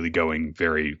immediately going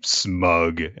very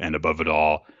smug and above it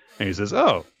all. And he says,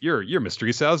 "Oh, you're Mr.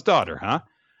 Isao's daughter,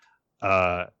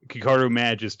 huh?" Kikoru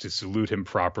manages to salute him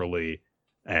properly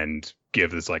and give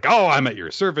this like, "Oh, I'm at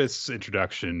your service"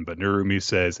 introduction. But Narumi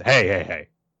says, Hey,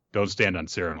 don't stand on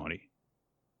ceremony.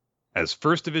 As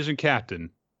First Division captain,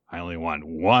 I only want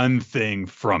one thing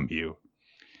from you."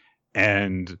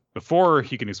 And before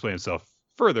he can explain himself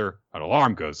further, an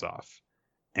alarm goes off.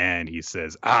 And he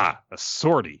says, "A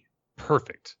sortie.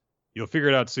 Perfect. You'll figure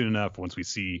it out soon enough once you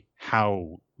see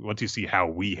how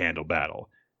we handle battle.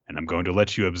 And I'm going to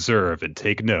let you observe and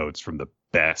take notes from the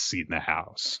best seat in the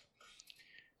house."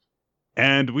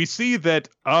 And we see that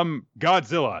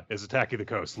Godzilla is attacking the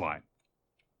coastline.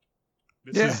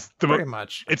 This is pretty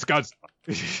much. It's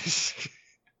Godzilla.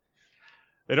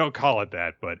 They don't call it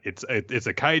that, but it's a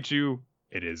kaiju.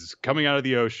 It is coming out of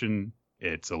the ocean.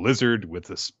 It's a lizard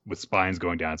with spines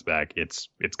going down its back. It's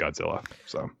Godzilla.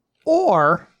 So,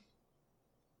 or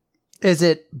is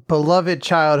it beloved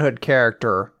childhood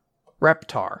character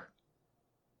Reptar,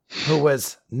 who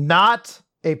was not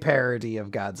a parody of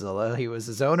Godzilla? He was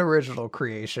his own original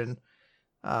creation.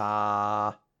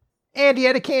 And he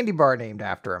had a candy bar named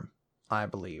after him, I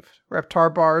believe.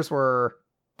 Reptar bars were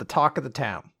the talk of the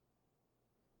town.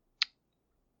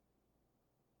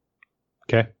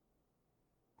 Okay.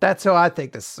 That's who I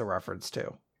think this is a reference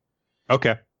to.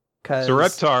 Okay. So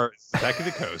Reptar is attacking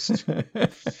the coast.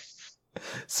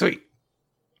 Sweet.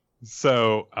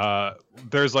 So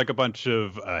there's like a bunch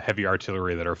of heavy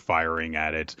artillery that are firing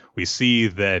at it. We see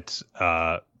that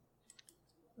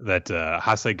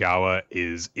Hasegawa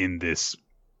is in this.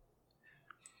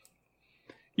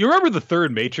 You remember the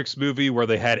third Matrix movie where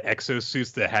they had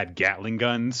exosuits that had Gatling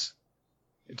guns?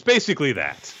 It's basically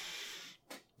that.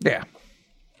 Yeah.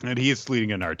 And he is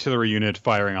leading an artillery unit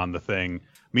firing on the thing.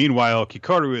 Meanwhile,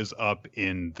 Kikoru is up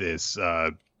in this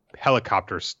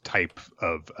helicopter type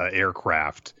of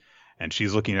aircraft. And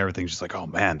she's looking at everything. She's like, "Oh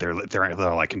man, they're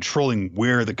like controlling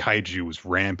where the kaiju's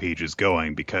rampage is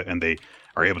going and they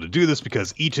are able to do this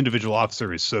because each individual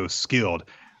officer is so skilled.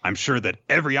 I'm sure that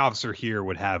every officer here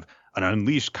would have an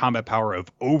unleashed combat power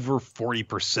of over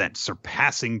 40%,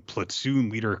 surpassing platoon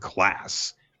leader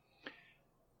class."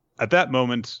 At that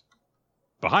moment,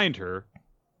 behind her,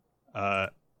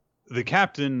 the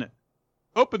captain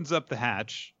opens up the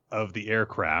hatch of the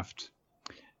aircraft,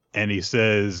 and he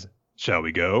says, "Shall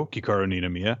we go, Kikoru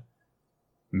Ninomiya?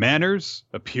 Manners,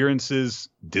 appearances,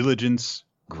 diligence,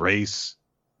 grace,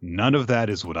 none of that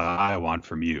is what I want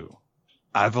from you.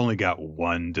 I've only got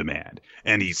one demand."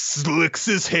 And he slicks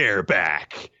his hair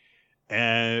back,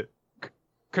 and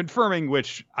confirming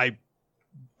which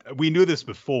we knew this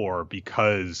before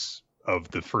because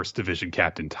of the First Division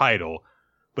captain title,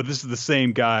 but this is the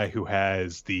same guy who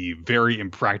has the very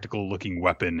impractical looking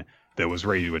weapon that was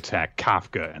ready to attack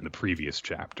Kafka in the previous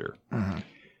chapter. Mm-hmm.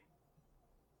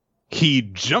 He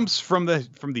jumps from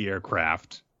the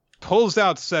aircraft, pulls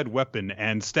out said weapon,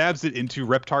 and stabs it into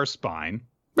Reptar's spine.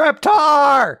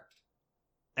 Reptar!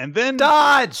 And then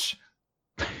dodge!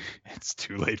 It's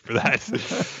too late for that.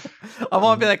 I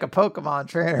want to be like a Pokemon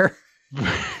trainer.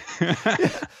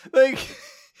 Like,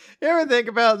 you ever think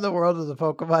about in the world of the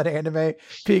Pokemon anime,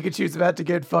 Pikachu's about to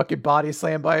get fucking body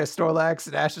slammed by a Snorlax,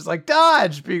 and Ash is like,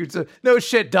 "Dodge!" Pikachu, "No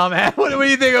shit, dumbass. What do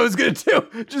you think I was gonna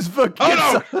do? Just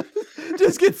fucking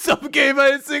just get suffocated by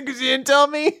this thing because you didn't tell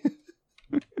me?"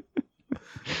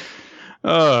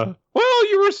 Well,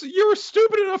 you were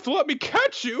stupid enough to let me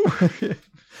catch you.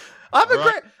 I'm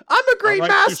a great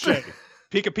master.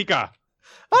 Touché. Pika.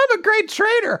 I'm a great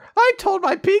trainer. I told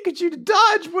my Pikachu to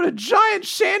dodge when a giant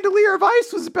chandelier of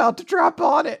ice was about to drop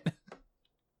on it.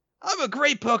 I'm a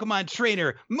great Pokemon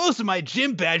trainer. Most of my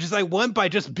gym badges I won by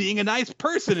just being a nice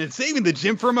person and saving the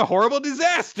gym from a horrible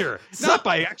disaster, not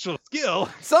by actual skill.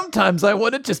 Sometimes I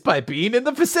won it just by being in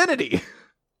the vicinity.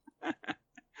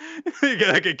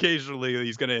 Like occasionally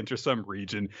he's going to enter some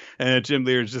region and a gym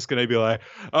leader is just going to be like,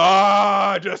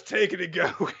 just take it and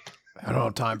go. I don't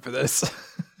have time for this.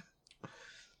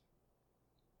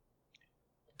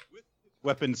 With his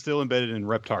weapon still embedded in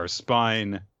Reptar's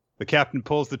spine, the captain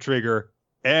pulls the trigger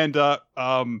and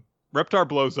Reptar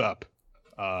blows up.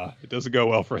 It doesn't go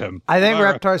well for him. I think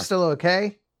Reptar's still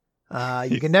okay.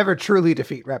 You can never truly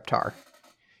defeat Reptar.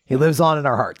 He lives on in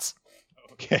our hearts.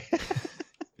 Okay.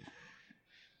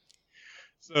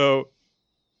 So,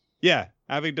 yeah,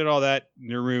 having done all that,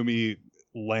 Narumi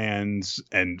lands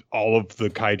and all of the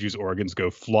kaiju's organs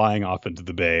go flying off into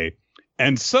the bay.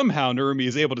 And somehow Narumi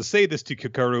is able to say this to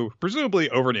Kikoru, presumably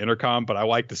over an intercom, but I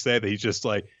like to say that he's just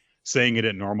like saying it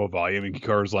at normal volume. And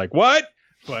Kikoru's like, what?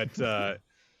 But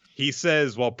he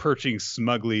says while perching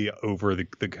smugly over the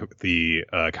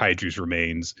kaiju's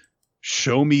remains,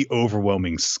 show me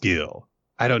overwhelming skill.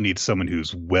 I don't need someone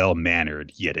who's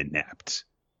well-mannered yet inept.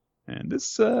 And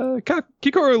this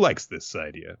Kikoru likes this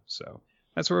idea, so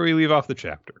that's where we leave off the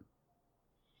chapter.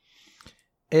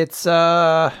 It's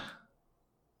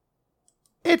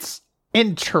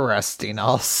interesting,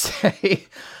 I'll say.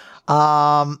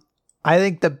 I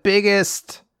think the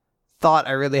biggest thought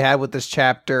I really had with this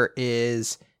chapter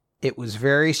is it was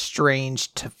very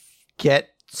strange to get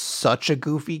such a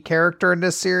goofy character in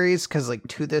this series, because like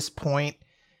to this point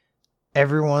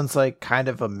everyone's like kind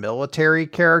of a military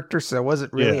character, so there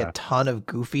wasn't really a ton of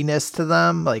goofiness to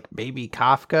them, like maybe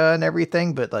Kafka and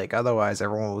everything, but like otherwise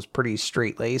everyone was pretty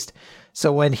straight-laced.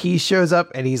 So when he shows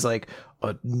up and he's like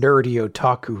a nerdy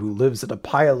otaku who lives in a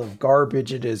pile of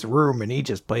garbage in his room and he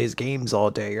just plays games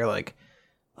all day, you're like,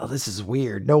 oh, this is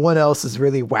weird. No one else is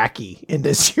really wacky in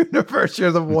this universe.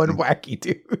 You're the one wacky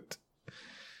dude.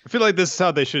 I feel like this is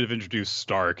how they should have introduced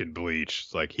Stark in Bleach.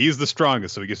 It's like, he's the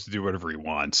strongest, so he gets to do whatever he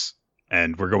wants.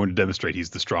 And we're going to demonstrate he's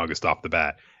the strongest off the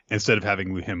bat, instead of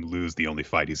having him lose the only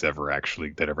fight that ever actually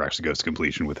goes to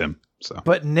completion with him. So,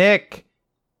 but Nick,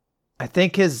 I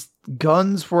think his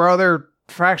guns were other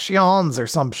fractions or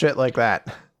some shit like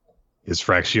that. His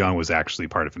fraction was actually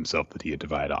part of himself that he had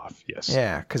divided off. Yes.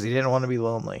 Yeah, because he didn't want to be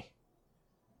lonely.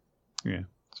 Yeah,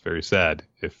 it's very sad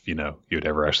if you had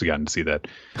ever actually gotten to see that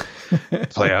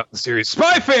play out in the series.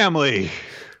 Spy Family.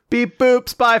 Beep boop,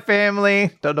 Spy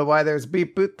Family. Don't know why there's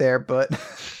beep boop there, but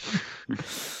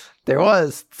there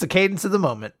was. It's the cadence of the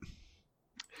moment.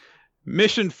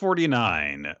 Mission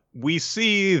 49. We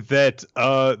see that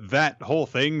that whole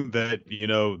thing that,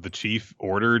 the chief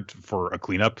ordered for a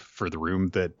cleanup for the room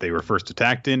that they were first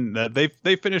attacked in, that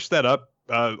they finished that up.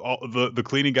 All the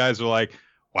cleaning guys are like,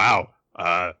 wow,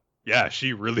 yeah,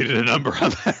 she really did a number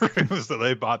on that room, so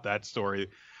they bought that story.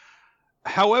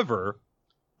 However,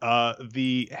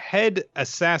 the head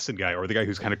assassin guy, or the guy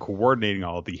who's kind of coordinating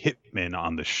all the hitmen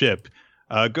on the ship,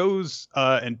 goes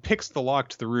and picks the lock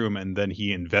to the room, and then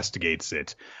he investigates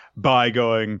it by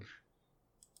going,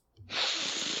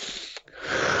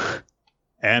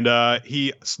 and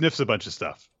he sniffs a bunch of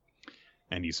stuff,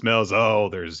 and he smells.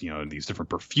 There's these different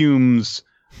perfumes,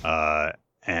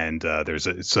 and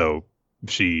the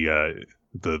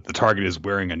target is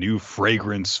wearing a new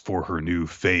fragrance for her new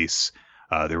face.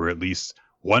 There were at least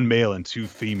one male and two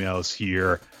females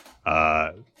here,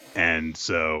 and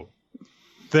so.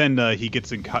 Then he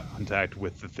gets in contact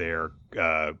with their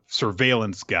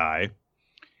surveillance guy,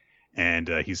 and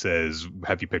he says,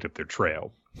 "Have you picked up their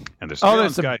trail?" And there's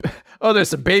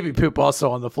some baby poop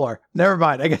also on the floor. Never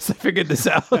mind. I guess I figured this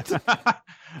out.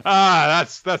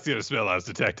 That's the other smell I was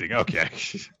detecting. Okay,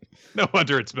 no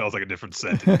wonder it smells like a different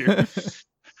scent in here.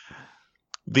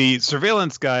 The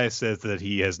surveillance guy says that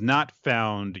he has not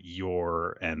found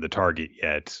Yor and the target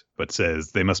yet, but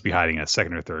says they must be hiding in a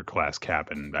second or third class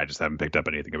cabin. I just haven't picked up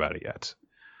anything about it yet.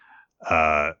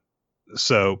 But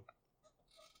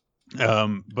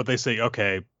they say,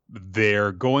 okay,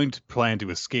 they're going to plan to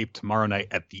escape tomorrow night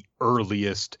at the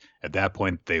earliest. At that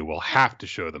point, they will have to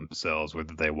show themselves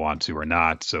whether they want to or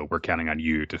not. So we're counting on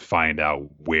you to find out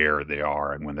where they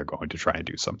are and when they're going to try and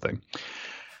do something.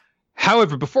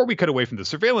 However, before we cut away from the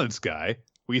surveillance guy,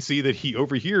 we see that he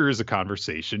overhears a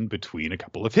conversation between a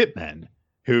couple of hitmen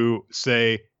who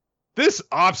say, "This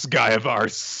ops guy of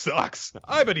ours sucks.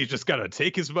 I bet he's just got to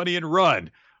take his money and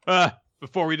run.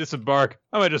 Before we disembark,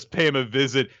 I might just pay him a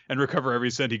visit and recover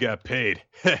every cent he got paid."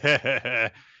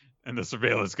 And the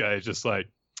surveillance guy is just like,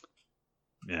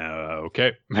 "Yeah,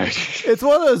 okay." It's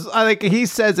one of those, he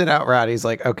says it outright. He's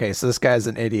like, okay, so this guy's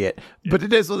an idiot. Yeah. But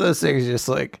it is one of those things just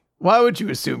like, Why would you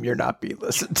assume you're not being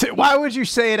listened to? Why would you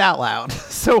say it out loud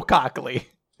so cockily?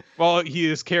 Well, he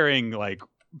is carrying, like,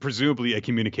 presumably a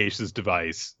communications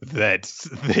device that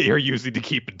they are using to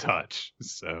keep in touch.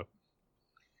 So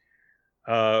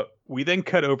we then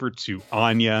cut over to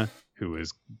Anya, who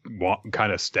is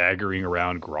kind of staggering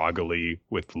around groggily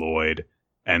with Lloyd.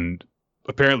 And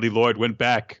apparently Lloyd went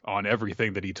back on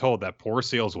everything that he told that poor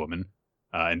saleswoman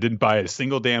and didn't buy a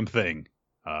single damn thing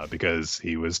because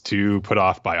he was too put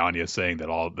off by Anya saying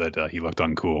that he looked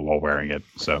uncool while wearing it.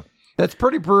 So that's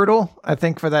pretty brutal, I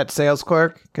think, for that sales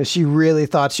clerk, because she really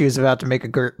thought she was about to make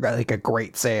a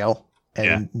great sale,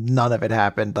 and none of it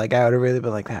happened. Like, I would have really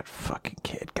been like, that fucking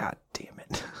kid, god damn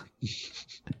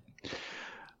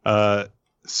it.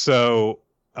 So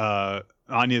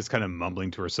Anya's kind of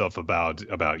mumbling to herself about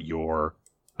Yor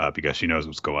because she knows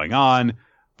what's going on.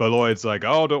 But Lloyd's like,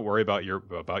 oh, don't worry about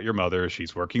your mother.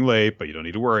 She's working late, but you don't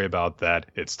need to worry about that.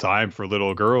 It's time for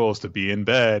little girls to be in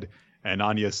bed. And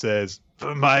Anya says,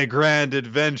 my grand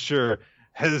adventure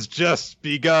has just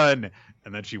begun.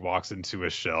 And then she walks into a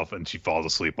shelf and she falls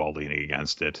asleep while leaning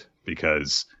against it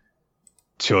because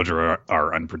children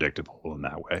are unpredictable in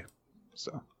that way.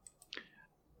 So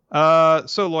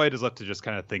Lloyd is left to just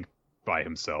kind of think by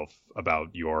himself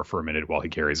about Yor for a minute while he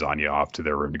carries Anya off to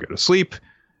their room to go to sleep.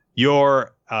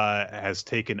 Yor has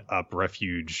taken up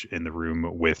refuge in the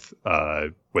room with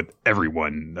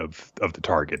everyone of the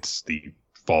targets, the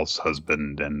false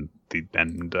husband and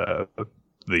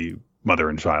the mother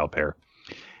and child pair,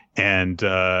 and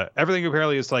everything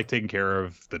apparently is like taken care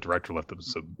of. The director left them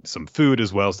some food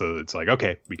as well, so it's like,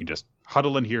 okay, we can just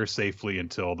huddle in here safely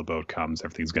until the boat comes.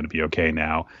 Everything's going to be okay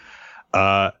now.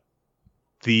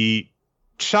 The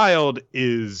child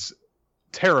is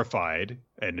terrified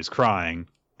and is crying,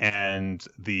 and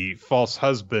the false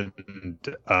husband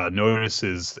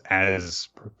notices as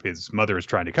his mother is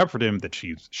trying to comfort him that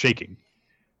she's shaking.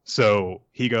 So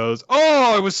he goes,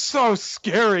 oh, it was so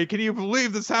scary. Can you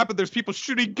believe this happened? There's people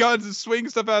shooting guns and swinging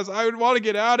stuff at us. I would want to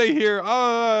get out of here.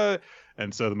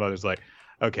 And so the mother's like,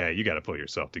 okay, you got to pull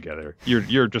yourself together.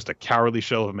 You're just a cowardly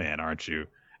shell of a man, aren't you?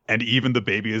 And even the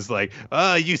baby is like,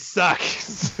 oh, you suck.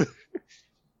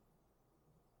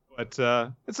 But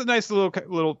it's a nice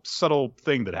little subtle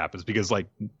thing that happens because, like,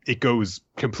 it goes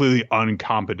completely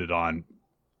uncommented on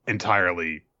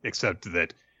entirely, except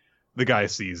that the guy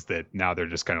sees that now they're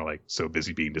just kind of like so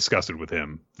busy being disgusted with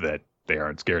him that they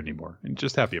aren't scared anymore and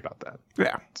just happy about that.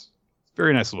 Yeah. It's a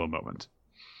very nice little moment.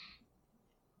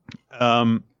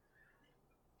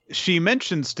 She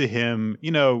mentions to him,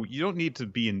 you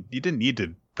didn't need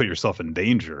to put yourself in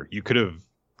danger. You could have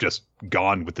just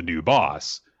gone with the new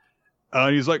boss.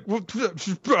 And he's like, but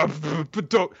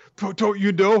don't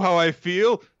you know how I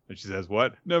feel? And she says,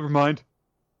 what? Never mind.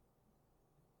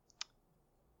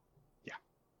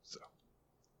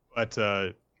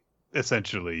 But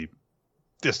essentially,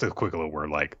 just a quick little word,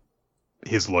 like,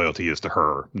 his loyalty is to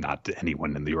her, not to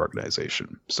anyone in the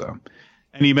organization. So,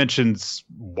 and he mentions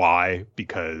why,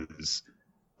 because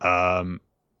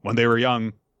when they were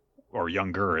young, or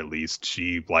younger at least,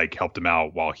 she, like, helped him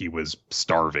out while he was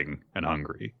starving and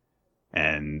hungry.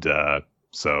 And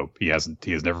so he has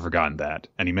never forgotten that.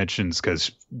 And he mentions,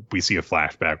 because we see a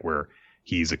flashback where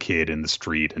he's a kid in the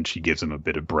street and she gives him a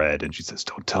bit of bread and she says,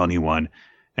 don't tell anyone.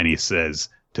 And he says,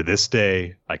 to this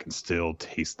day, I can still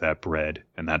taste that bread.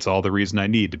 And that's all the reason I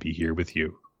need to be here with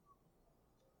you.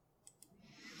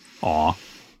 Aw.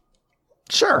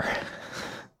 Sure.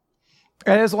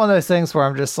 It is one of those things where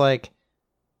I'm just like,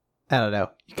 I don't know.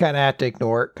 You kind of have to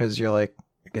ignore it because you're like,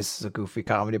 I guess it's a goofy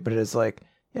comedy, but it is like,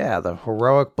 yeah, the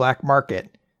heroic black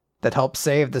market that helped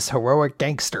save this heroic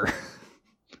gangster.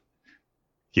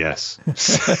 Yes.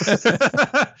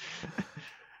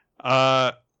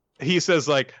 He says,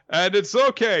 like, and it's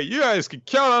okay. You guys can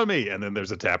count on me. And then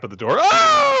there's a tap at the door.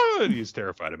 Oh! And he's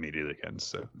terrified immediately again.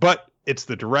 So, but it's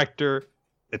the director.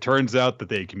 It turns out that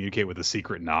they communicate with a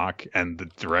secret knock, and the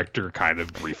director kind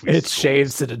of briefly. It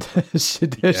shaves it,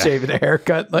 shave it a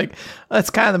haircut. Like, that's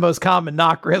kind of the most common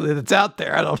knock, really, that's out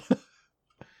there. I don't.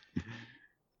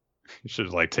 You should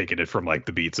have, like, taken it from, like,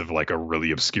 the beats of, like, a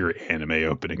really obscure anime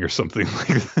opening or something like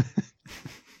that.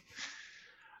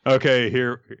 Okay,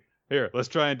 here, let's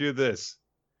try and do this.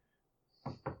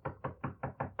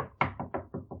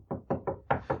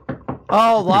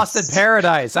 Oh, Lost in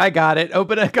Paradise. I got it.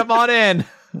 Open it. Come on in.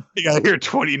 You gotta hear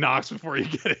 20 knocks before you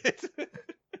get it.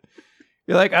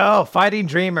 You're like, oh, Fighting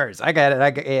Dreamers. I got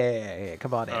it. Yeah.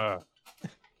 Come on in.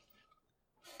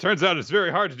 Turns out it's very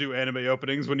hard to do anime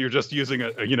openings when you're just using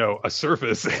a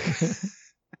surface.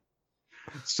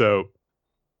 So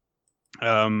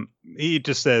He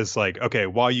just says like, okay,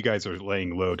 while you guys are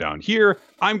laying low down here,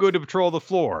 I'm going to patrol the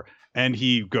floor. And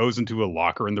he goes into a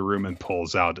locker in the room and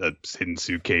pulls out a hidden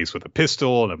suitcase with a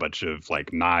pistol and a bunch of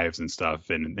like knives and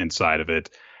stuff inside of it.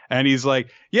 And he's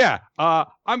like, yeah,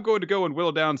 I'm going to go and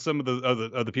whittle down some of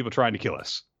the other people trying to kill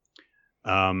us.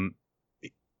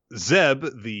 Zeb,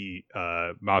 the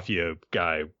mafia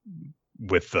guy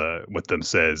with them,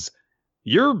 says,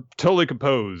 "You're totally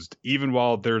composed, even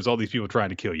while there's all these people trying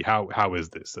to kill you. How is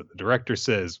this?" So the director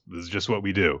says, "This is just what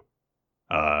we do.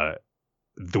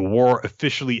 The war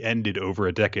officially ended over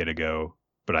a decade ago,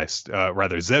 but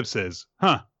Zeb says,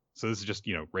 huh? So this is just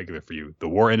regular for you. The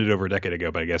war ended over a decade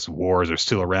ago, but I guess wars are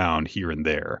still around here and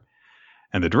there."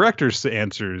 And the director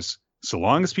answers, "So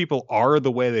long as people are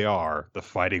the way they are, the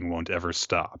fighting won't ever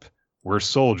stop. We're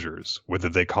soldiers. Whether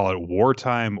they call it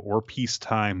wartime or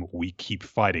peacetime, we keep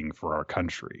fighting for our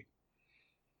country."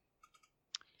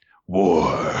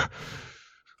 War.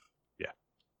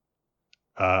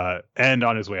 Yeah. And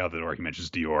on his way out the door, he mentions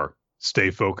Dior.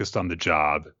 "Stay focused on the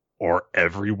job, or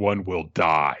everyone will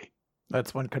die."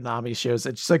 That's when Konami shows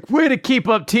it. She's like, "Way to keep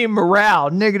up team morale.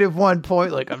 -1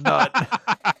 point." Like, I'm not.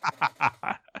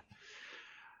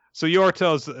 So Yor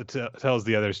tells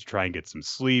the others to try and get some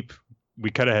sleep.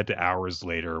 We cut ahead to hours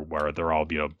later where they're all,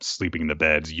 sleeping in the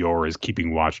beds. Yor is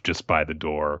keeping watch just by the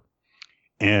door.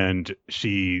 And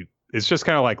she is just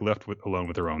kind of like left alone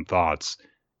with her own thoughts.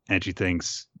 And she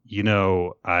thinks,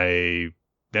 I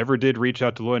never did reach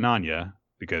out to Loinanya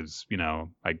because,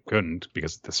 I couldn't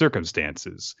because of the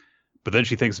circumstances. But then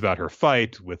she thinks about her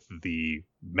fight with the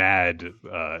mad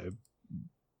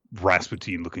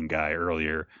Rasputin-looking guy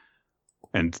earlier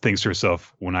and thinks to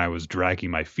herself, when I was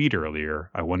dragging my feet earlier,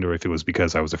 I wonder if it was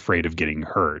because I was afraid of getting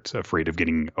hurt, afraid of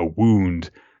getting a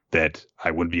wound that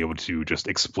I wouldn't be able to just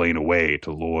explain away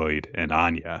to Lloyd and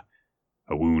Anya,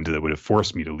 a wound that would have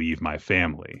forced me to leave my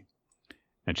family.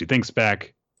 And she thinks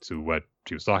back to what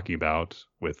she was talking about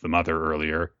with the mother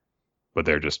earlier, but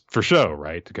they're just for show,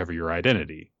 right? To cover your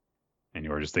identity. And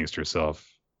Yor just thinks to herself,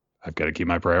 I've got to keep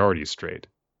my priorities straight.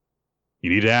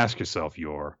 You need to ask yourself,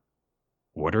 Yor,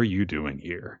 what are you doing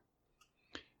here?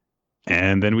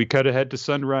 And then we cut ahead to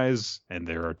sunrise, and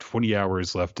there are 20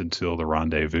 hours left until the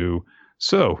rendezvous.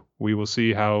 So we will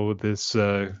see how this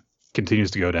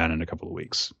continues to go down in a couple of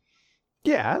weeks.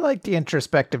 Yeah, I like the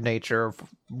introspective nature of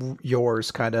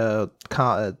Yor's kind of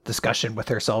discussion with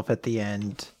herself at the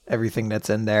end. Everything that's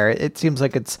in there. It seems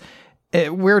like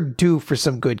we're due for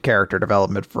some good character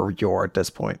development for Yor at this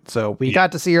point. So we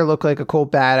got to see her look like a cool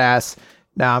badass.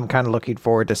 Now I'm kind of looking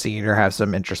forward to seeing her have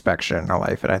some introspection in her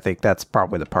life, and I think that's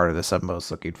probably the part of this I'm most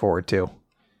looking forward to.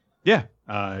 Yeah,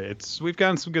 we've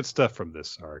gotten some good stuff from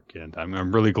this arc, and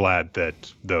I'm really glad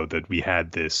that we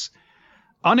had this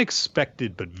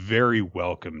unexpected but very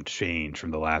welcome change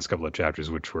from the last couple of chapters,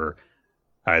 which were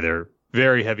either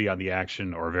very heavy on the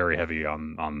action or very heavy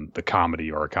on the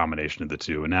comedy, or a combination of the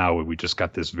two. And now we just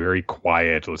got this very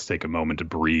quiet, let's take a moment to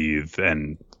breathe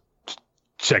and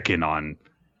check in on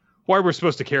why we're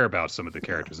supposed to care about some of the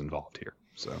characters involved here.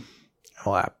 So,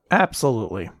 well,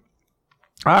 absolutely.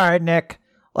 All right, Nick,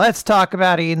 let's talk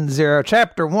about Eden Zero,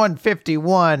 chapter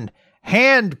 151,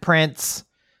 Handprints.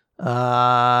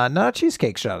 Not a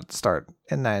cheesecake shot at the start.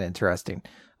 Isn't that interesting?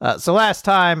 So last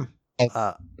time,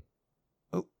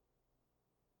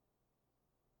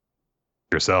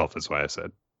 yourself is why I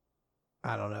said.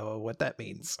 I don't know what that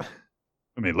means.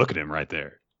 I mean, look at him right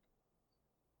there.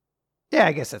 Yeah,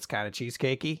 I guess that's kind of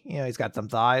cheesecakey. He's got some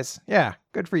thighs. Yeah,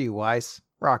 good for you, Weiss.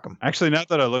 Rock them. Actually, now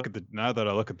that I look at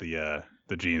the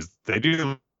jeans, they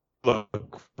do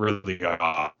look really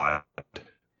odd.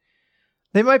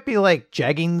 They might be like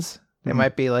jeggings. They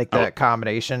might be like that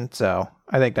combination. So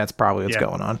I think that's probably what's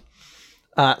going on.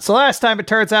 So last time it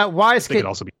turns out Weiss could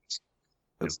also be.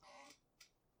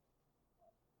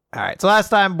 All right. So last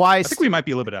time Weiss, I think we might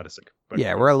be a little bit out of sync.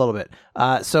 Yeah, we're a little bit.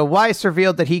 So Weiss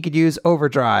revealed that he could use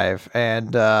overdrive,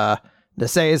 and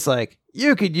Nisei is like,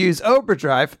 "You could use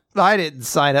overdrive. I didn't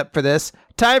sign up for this.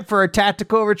 Time for a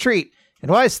tactical retreat."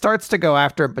 And Weiss starts to go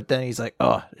after him, but then he's like,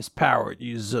 "Oh, this power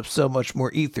uses up so much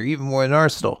more ether, even more than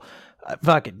Arsenal.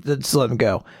 Fuck it, just let him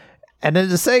go." And then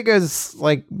Nisei goes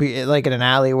like in an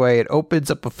alleyway and opens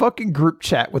up a fucking group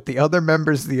chat with the other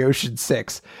members of the Ocean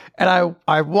Six. And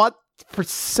I want for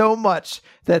so much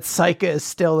that Saika is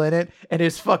still in it, and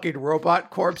his fucking robot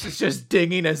corpse is just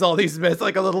dinging as all these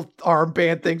like a little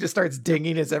armband thing just starts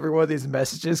dinging as every one of these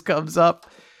messages comes up.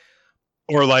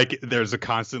 Or like there's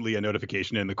constantly a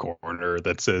notification in the corner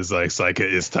that says like Saika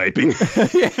is typing.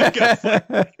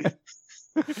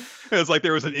 It's like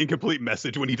there was an incomplete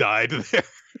message when he died there.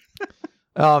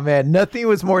 Oh man, nothing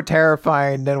was more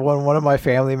terrifying than when one of my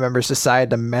family members decided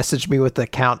to message me with the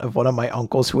account of one of my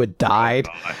uncles who had died,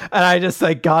 and I just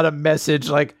like got a message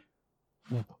like,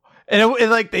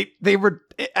 like they were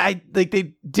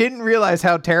they didn't realize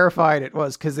how terrifying it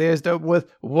was because they just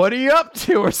with what are you up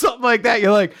to or something like that.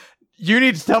 You're like, you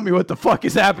need to tell me what the fuck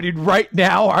is happening right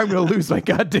now, or I'm gonna lose my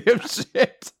goddamn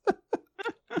shit.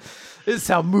 This is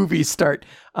how movies start.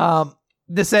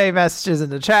 The same messages in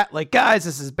the chat like, guys,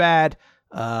 this is bad.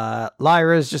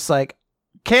 Lyra's just like,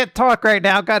 can't talk right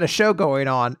now, got a show going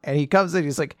on, and he comes in,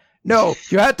 he's like, no,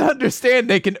 you have to understand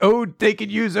they can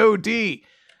use OD.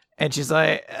 And she's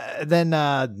like, then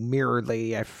Mirror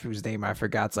Lady, whose name I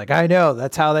forgot, it's like, I know,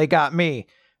 that's how they got me.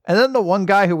 And then the one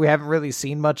guy who we haven't really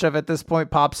seen much of at this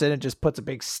point pops in and just puts a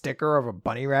big sticker of a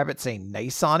bunny rabbit saying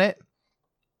nice on it.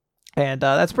 And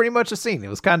that's pretty much the scene. It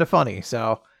was kind of funny.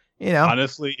 So, you know.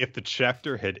 Honestly, if the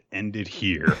chapter had ended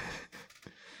here,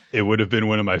 it would have been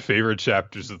one of my favorite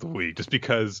chapters of the week, just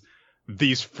because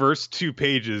these first 2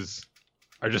 pages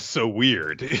are just so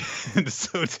weird and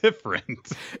so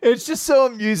different. It's just so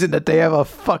amusing that they have a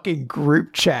fucking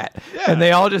group chat and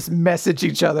they all just message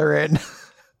each other in.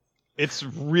 It's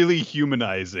really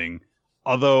humanizing,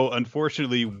 although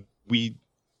unfortunately we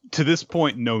to this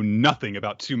point know nothing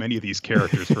about too many of these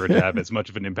characters for it to have as much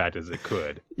of an impact as it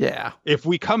could. Yeah. If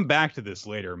we come back to this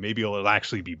later, maybe it'll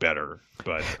actually be better.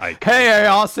 But I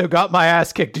also got my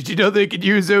ass kicked. Did you know they could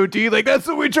use OD? Like, that's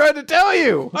what we tried to tell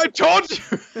you. I told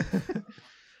you.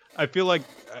 I feel like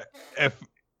if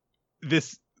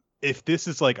this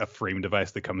is like a frame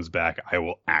device that comes back, I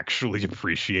will actually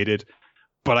appreciate it.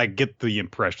 But I get the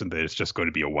impression that it's just going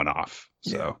to be a one-off.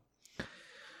 So. Yeah.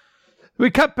 We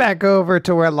cut back over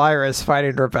to where Lyra is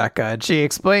fighting Rebecca, and she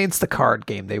explains the card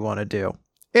game they want to do.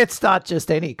 It's not just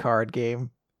any card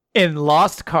game. In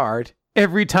Lost Card,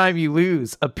 every time you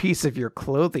lose, a piece of your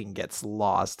clothing gets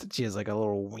lost. She has like a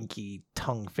little winky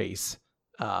tongue face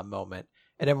moment.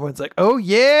 And everyone's like, oh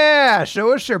yeah,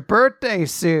 show us your birthday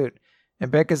suit. And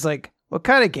Becca's like, what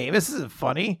kind of game? This isn't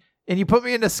funny. And you put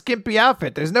me in a skimpy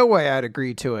outfit. There's no way I'd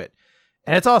agree to it.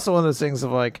 And it's also one of those things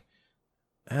of like,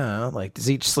 I don't know, like, does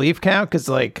each sleeve count? Because,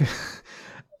 like,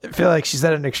 I feel like she's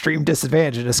at an extreme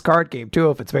disadvantage in this card game, too.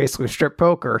 If it's basically strip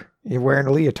poker, you're wearing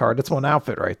a leotard. That's one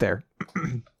outfit right there.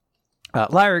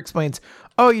 Lyra explains,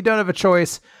 oh, you don't have a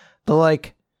choice. The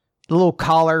little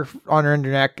collar on her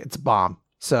neck, it's a bomb.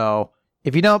 So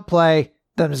if you don't play,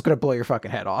 then I'm just going to blow your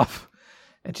fucking head off.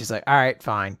 And she's like, all right,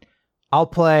 fine. I'll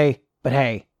play, but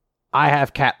hey, I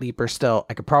have Cat Leaper still.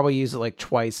 I could probably use it like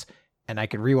twice, and I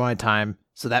can rewind time.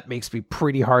 So that makes me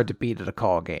pretty hard to beat at a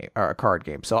card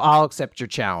game. So I'll accept your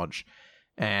challenge.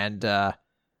 And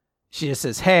she just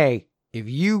says, hey, if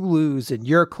you lose and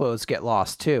your clothes get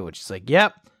lost too. And she's like,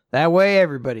 yep, that way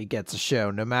everybody gets a show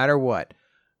no matter what.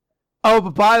 Oh,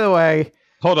 but by the way.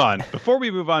 Hold on. Before we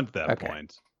move on to that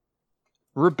point,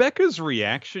 Rebecca's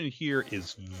reaction here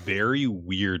is very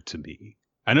weird to me.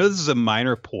 I know this is a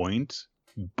minor point,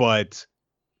 but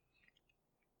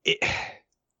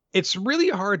it's really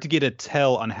hard to get a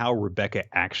tell on how Rebecca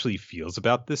actually feels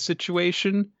about this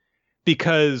situation,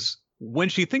 because when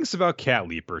she thinks about Cat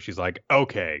Leaper, she's like,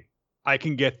 okay, I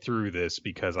can get through this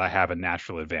because I have a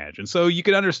natural advantage. And so you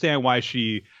can understand why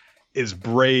she is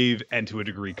brave and to a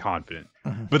degree confident.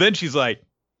 Mm-hmm. But then she's like,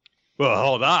 well,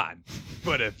 hold on.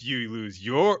 But if you lose,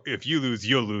 you'll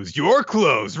lose your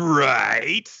clothes,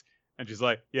 right? And she's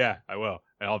like, yeah, I will.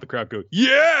 And all the crowd go,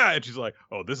 yeah. And she's like,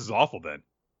 oh, this is awful then.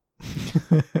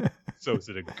 So is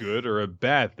it a good or a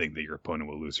bad thing that your opponent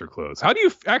will lose her clothes? How do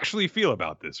you actually feel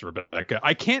about this, Rebecca?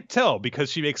 I can't tell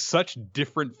because she makes such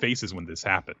different faces when this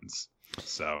happens.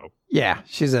 So yeah,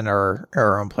 she's in her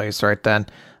own place right then.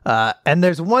 And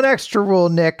there's one extra rule,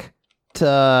 Nick,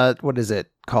 to what is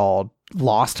it called?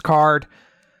 Lost Card.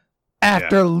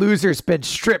 After a loser's been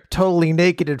stripped totally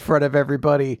naked in front of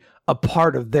everybody, a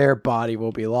part of their body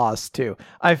will be lost too.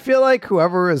 I feel like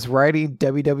whoever is writing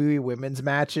WWE women's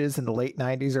matches in the late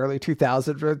 90s, early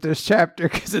 2000s wrote this chapter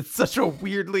because it's such a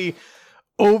weirdly,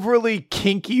 overly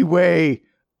kinky way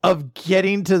of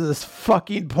getting to this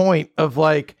fucking point of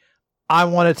like, I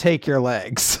want to take your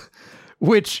legs,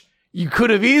 which you could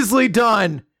have easily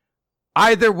done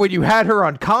either when you had her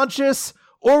unconscious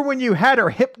or when you had her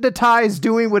hypnotized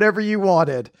doing whatever you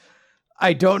wanted.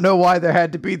 I don't know why there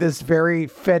had to be this very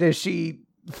fetishy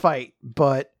fight,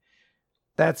 but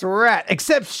that's where we're at.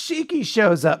 Except Shiki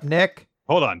shows up, Nick.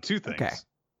 Hold on, 2 things. Okay.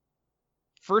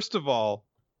 First of all,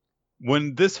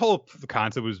 when this whole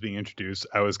concept was being introduced,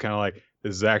 I was kind of like,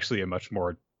 this is actually a much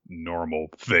more normal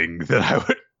thing that I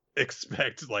would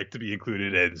expect to be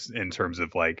included in terms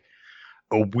of like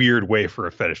a weird way for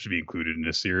a fetish to be included in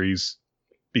a series.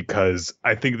 because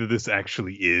I think that this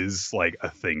actually is like a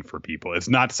thing for people. It's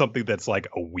not something that's like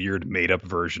a weird made up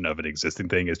version of an existing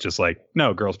thing. It's just like,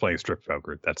 no, girls playing strip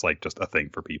poker. That's like just a thing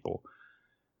for people.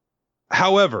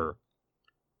 However,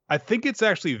 I think it's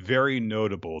actually very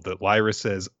notable that Lyra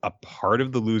says a part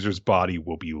of the loser's body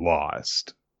will be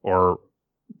lost, or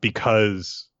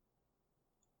because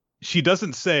she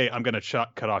doesn't say, I'm going to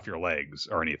cut off your legs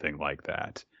or anything like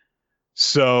that.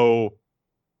 So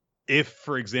if,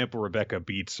 for example, Rebecca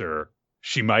beats her,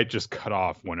 she might just cut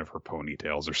off one of her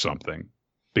ponytails or something,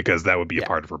 because that would be a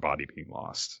part of her body being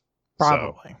lost.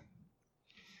 Probably. So,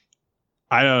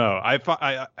 I don't know.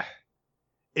 I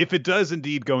if it does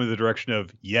indeed go in the direction of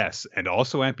yes, and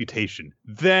also amputation,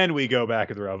 then we go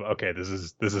back in the realm of, okay, this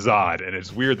is odd, and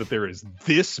it's weird that there is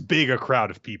this big a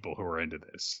crowd of people who are into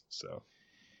this. So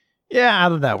yeah, I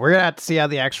don't know. We're gonna have to see how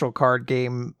the actual card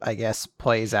game, I guess,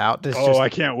 plays out. I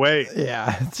can't wait.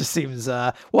 Yeah, it just seems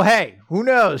well, hey, who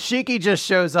knows? Shiki just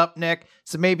shows up, Nick,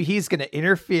 so maybe he's gonna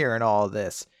interfere in all of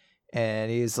this. And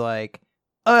he's like,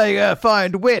 I gotta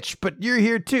find Witch, but you're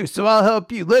here too, so I'll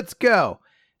help you. Let's go.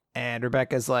 And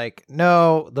Rebecca's like,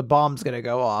 no, the bomb's going to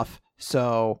go off,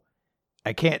 so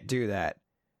I can't do that.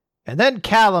 And then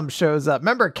Callum shows up.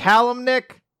 Remember Callum,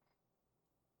 Nick?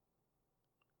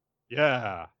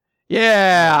 Yeah.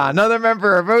 Yeah, another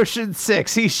member of Ocean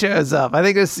 6. He shows up. I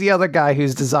think it's the other guy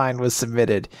whose design was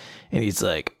submitted. And he's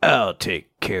like, I'll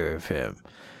take care of him.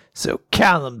 So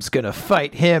Callum's going to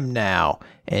fight him now.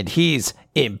 And he's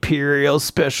Imperial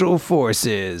Special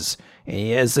Forces. And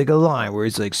he has like a line where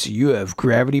he's like, so you have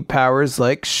gravity powers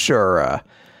like Shura.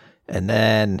 And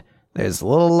then there's a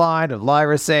little line of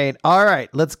Lyra saying, all right,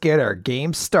 let's get our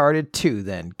game started too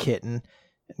then, kitten.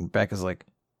 And Becca's like,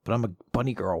 but I'm a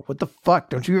bunny girl. What the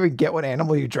fuck? Don't you even get what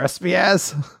animal you dressed me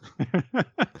as?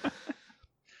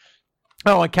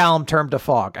 Oh, and Callum turned to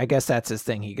fog. I guess that's his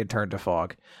thing. He could turn to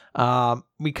fog.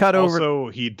 We cut over. Also,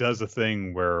 he does a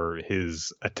thing where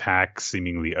his attack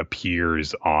seemingly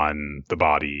appears on the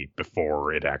body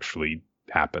before it actually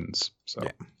happens. So,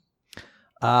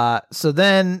 yeah. So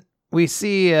then we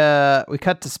see, we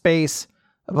cut to space.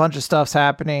 A bunch of stuff's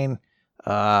happening.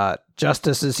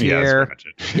 Justice is here.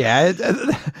 Yeah,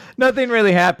 nothing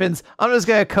really happens. I'm just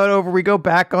gonna cut over. We go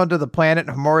back onto the planet.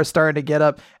 Homura's starting to get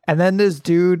up, and then this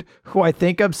dude who I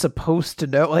think I'm supposed to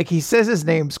know, like he says his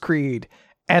name's Creed,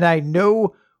 and I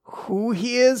know who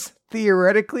he is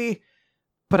theoretically,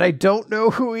 but I don't know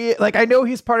who he is. Like I know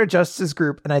he's part of Justice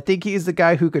Group, and I think he's the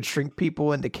guy who could shrink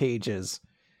people into cages.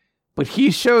 But he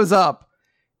shows up,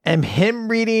 and him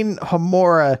reading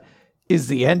Homura is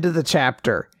the end of the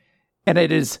chapter. And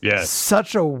it is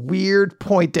such a weird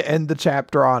point to end the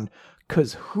chapter on,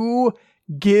 because who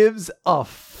gives a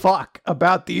fuck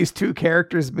about these two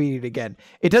characters meeting again?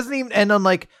 It doesn't even end on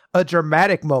like a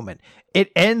dramatic moment.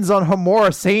 It ends on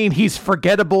Homura saying he's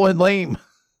forgettable and lame.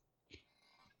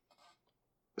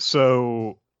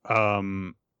 So,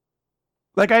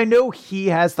 like I know he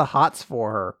has the hots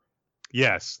for her.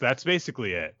 Yes, that's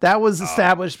basically it. That was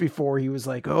established before. He was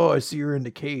like, oh, I see her in the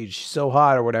cage. She's so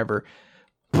hot or whatever.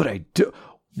 But I do.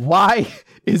 Why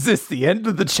is this the end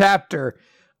of the chapter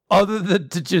other than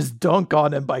to just dunk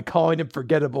on him by calling him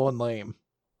forgettable and lame?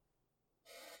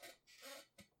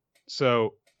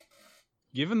 So,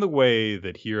 given the way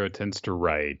that Hiro tends to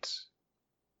write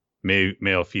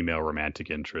male-female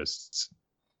romantic interests,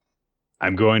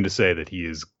 I'm going to say that he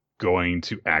is going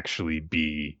to actually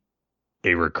be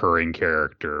a recurring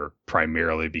character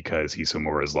primarily because he's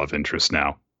Homura's love interest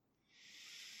now.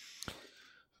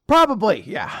 Probably,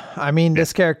 yeah. I mean,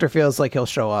 this character feels like he'll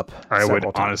show up. I would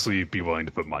honestly be willing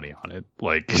to put money on it.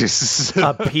 Like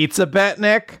a pizza bet,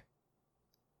 Nick?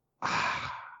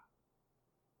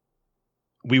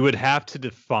 We would have to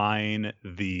define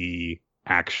the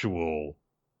actual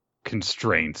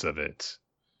constraints of it.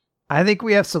 I think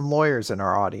we have some lawyers in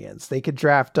our audience. They could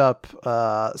draft up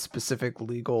specific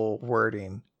legal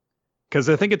wording. Because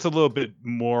I think it's a little bit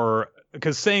more...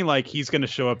 Because saying like he's going to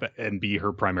show up and be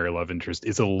her primary love interest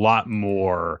is a lot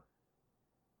more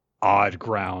odd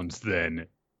grounds than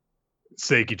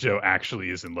Seikicho actually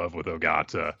is in love with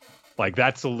Ogata. Like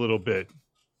that's a little bit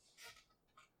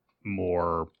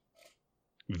more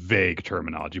vague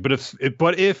terminology.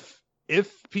 But if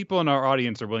people in our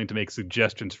audience are willing to make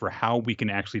suggestions for how we can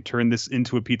actually turn this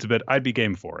into a pizza bet, I'd be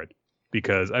game for it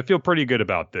because I feel pretty good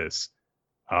about this.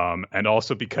 And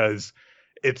also because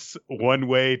it's one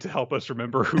way to help us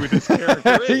remember who this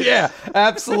character is. Yeah,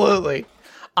 absolutely.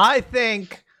 I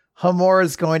think Homura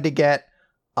is going to get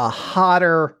a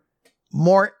hotter,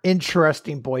 more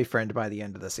interesting boyfriend by the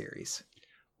end of the series.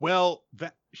 Well,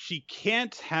 she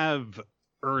can't have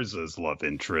Urza's love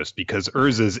interest because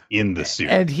Urza's in the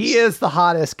series. And he is the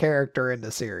hottest character in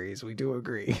the series. We do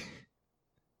agree.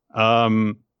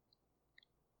 Who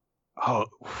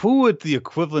would the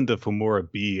equivalent of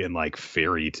Homura be in like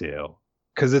Fairy Tail?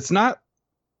 Because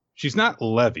she's not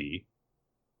Levi.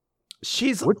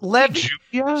 She's Levi.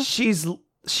 Julia?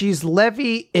 She's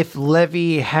Levi if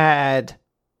Levi had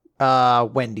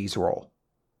Wendy's role.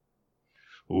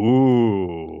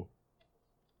 Ooh.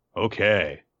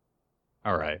 Okay.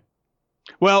 All right.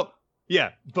 Well,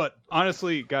 yeah, but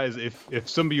honestly, guys, if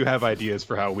some of you have ideas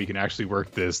for how we can actually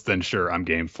work this, then sure, I'm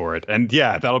game for it. And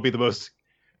yeah, that'll be the most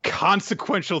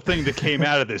consequential thing that came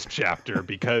out of this chapter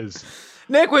because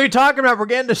Nick, what are you talking about? We're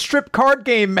getting a strip card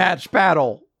game match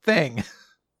battle thing.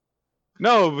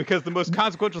 No, because the most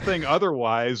consequential thing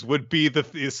otherwise would be the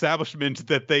establishment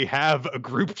that they have a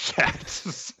group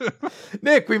chat.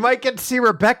 Nick, we might get to see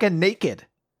Rebecca naked.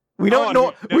 We don't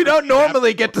know. We don't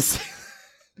normally get to see.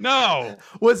 No.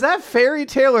 Was that Fairy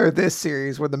Tail or this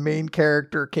series where the main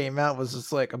character came out was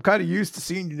just like, I'm kind of used to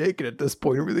seeing you naked at this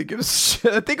point. It really gives a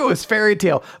shit. I think it was Fairy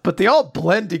Tail, but they all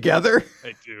blend together.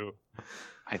 They do.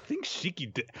 I think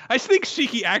Shiki did. I think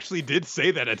Shiki actually did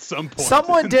say that at some point.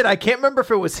 Someone did. I can't remember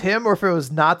if it was him or if it was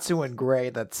Natsu and Gray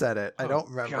that said it. I don't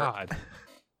remember. God.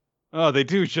 Oh, they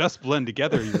do just blend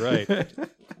together. You're right.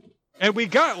 And we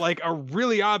got like a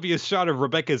really obvious shot of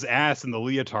Rebecca's ass in the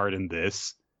leotard in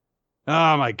this.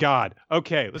 Oh my God.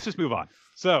 Okay, let's just move on.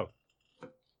 So,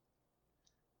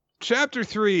 Chapter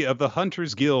 3 of the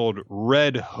Hunters Guild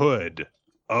Red Hood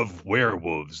of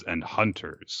Werewolves and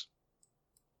Hunters.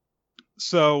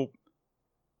 So,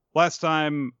 last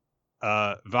time,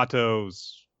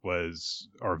 Vatos was,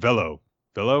 or Velo,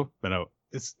 no,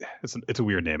 it's a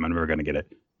weird name. I'm never going to get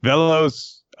it.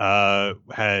 Velos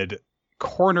had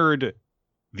cornered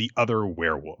the other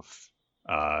werewolf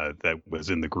that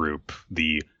was in the group,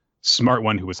 the smart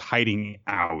one who was hiding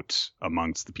out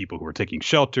amongst the people who were taking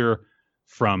shelter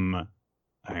from.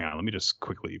 Hang on, let me just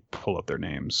quickly pull up their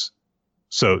names.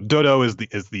 So Dodo is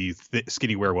the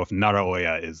skinny werewolf.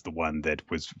 Naraoya is the one that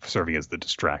was serving as the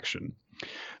distraction.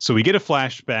 So we get a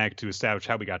flashback to establish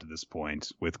how we got to this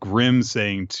point, with Grim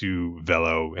saying to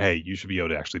Velo, "Hey, you should be able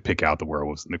to actually pick out the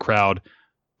werewolves in the crowd.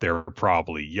 They're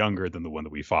probably younger than the one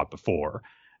that we fought before."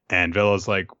 And Velo's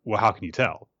like, "Well, how can you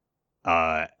tell?"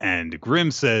 And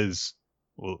Grim says,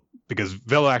 well, because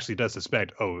Velo actually does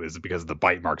suspect, is it because of the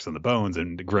bite marks on the bones?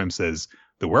 And Grim says,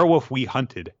 the werewolf we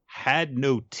hunted had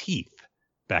no teeth.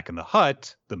 Back in the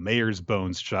hut, the mayor's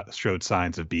bones showed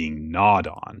signs of being gnawed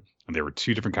on. And there were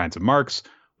 2 different kinds of marks,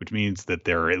 which means that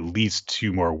there are at least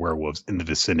 2 more werewolves in the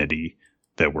vicinity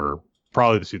that were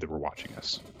probably the 2 that were watching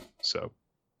us. So,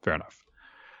 fair enough.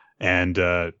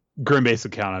 And Grim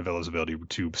basically counted on Velo's ability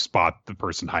to spot the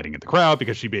person hiding in the crowd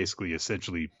because she basically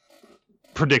essentially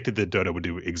predicted that Dodo would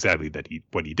do exactly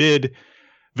what he did.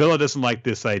 Velo doesn't like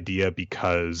this idea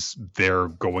because they're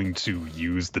going to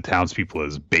use the townspeople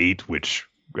as bait, which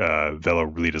Velo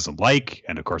really doesn't like.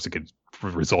 And of course, it could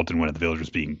result in one of the villagers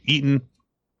being eaten.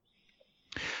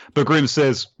 But Grim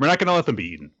says, we're not going to let them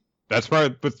be eaten. That's part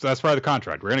of the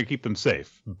contract. We're going to keep them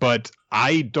safe. But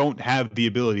I don't have the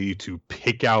ability to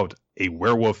pick out a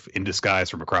werewolf in disguise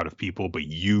from a crowd of people, but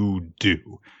you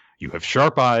do. You have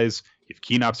sharp eyes, you have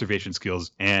keen observation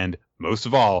skills, and most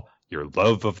of all, your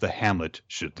love of the hamlet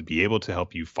should be able to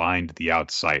help you find the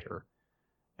outsider.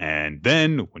 And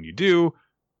then, when you do,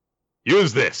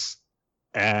 use this.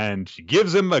 And she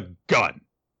gives him a gun.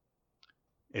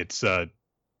 It's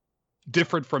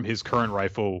different from his current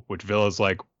rifle, which Villa's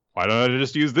like, why don't I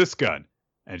just use this gun?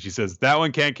 And she says, that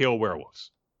one can't kill werewolves.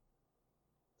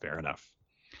 Fair enough.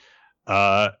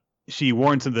 She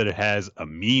warns him that it has a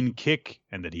mean kick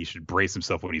and that he should brace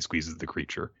himself when he squeezes the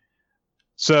creature.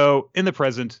 So, in the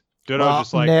present, Dodo's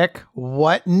just like... Nick,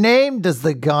 what name does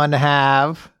the gun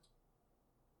have?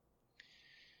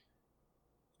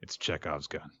 It's Chekhov's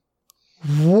gun.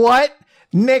 What?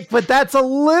 Nick, but that's a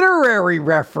literary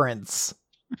reference.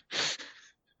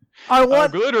 I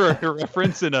want a literary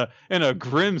reference in a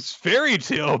Grimm's fairy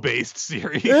tale based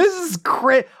series. This is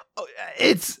great.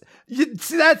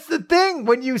 See, that's the thing.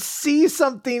 When you see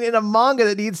something in a manga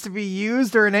that needs to be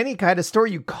used or in any kind of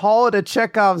story, you call it a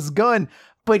Chekhov's gun.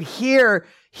 But here,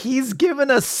 he's given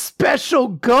a special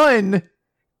gun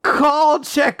called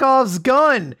Chekhov's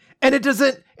gun. And it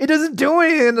doesn't do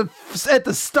anything at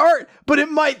the start, but it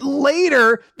might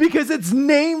later because it's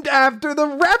named after the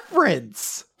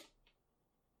reference.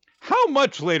 How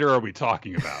much later are we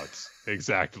talking about?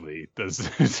 Exactly. Does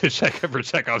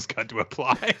Chekhov's gun to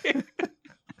apply?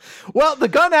 Well, the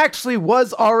gun actually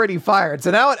was already fired,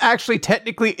 so now it actually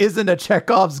technically isn't a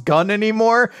Chekhov's gun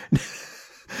anymore.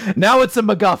 Now it's a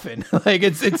MacGuffin. Like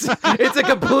it's a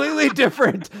completely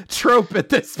different trope at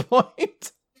this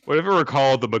point. Whatever we're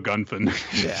called, the MacGuffin.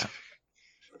 Yeah.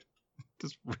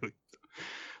 Just really.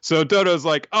 So Dodo's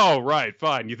like, "Oh, right,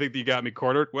 fine. You think that you got me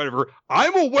cornered? Whatever.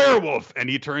 I'm a werewolf." And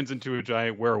he turns into a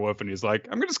giant werewolf, and he's like,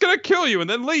 "I'm just gonna kill you and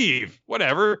then leave.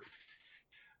 Whatever."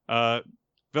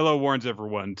 Velo warns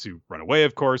everyone to run away,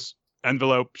 of course, and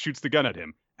Velo shoots the gun at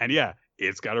him. And yeah,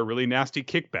 it's got a really nasty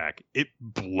kickback. It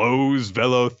blows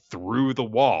Velo through the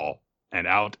wall and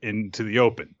out into the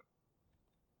open.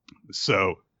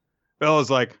 So Velo's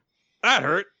like, "That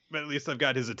hurt, but at least I've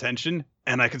got his attention,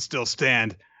 and I can still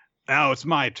stand. Now it's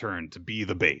my turn to be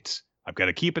the bait. I've got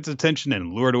to keep its attention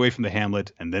and lure it away from the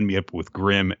hamlet, and then meet up with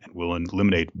Grim, and we'll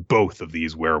eliminate both of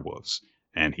these werewolves."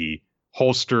 And he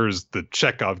holsters the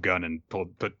Chekhov gun and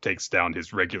takes down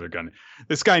his regular gun.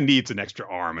 This guy needs an extra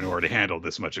arm in order to handle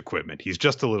this much equipment. He's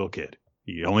just a little kid.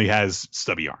 He only has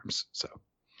stubby arms. So,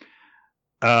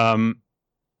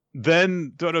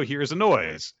 then Dodo hears a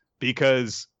noise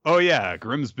because, oh yeah,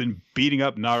 Grim's been beating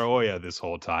up Naroya this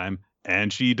whole time,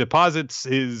 and she deposits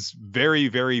his very,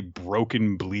 very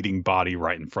broken, bleeding body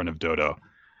right in front of Dodo.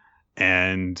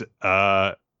 And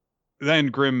then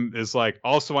Grim is like,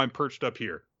 "Also, I'm perched up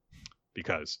here."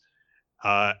 Because,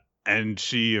 and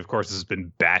she, of course, has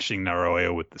been bashing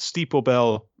Naroya with the steeple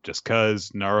bell just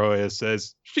because Naroya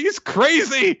says, "She's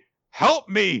crazy! Help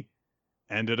me!"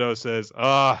 And Dodo says,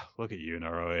 "Look at you,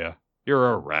 Naroya.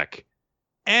 You're a wreck."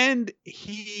 And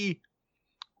he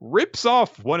rips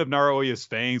off one of Naroya's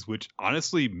fangs, which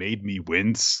honestly made me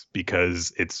wince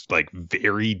because it's like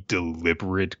very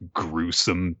deliberate,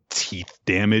 gruesome teeth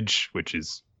damage, which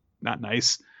is not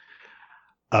nice.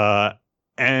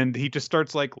 And he just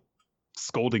starts like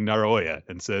scolding Naroya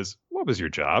and says, "What was your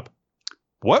job?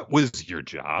 What was your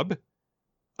job?"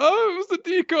 "Oh, it was the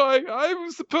decoy. I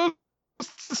was supposed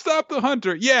to stop the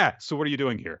hunter." "Yeah, so what are you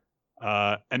doing here?"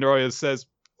 And Naroya says,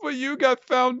 "Well, you got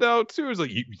found out too." It's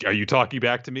like, "Are you talking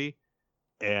back to me?"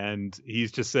 And he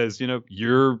just says,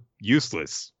 "You're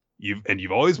useless.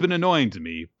 You've always been annoying to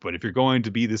me, but if you're going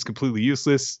to be this completely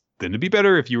useless, then it'd be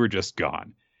better if you were just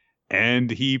gone."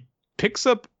 And he picks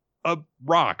up a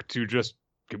rock to just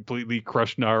completely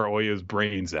crush Naroya's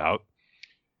brains out.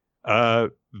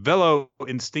 Velo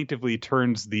instinctively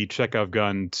turns the Chekhov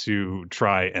gun to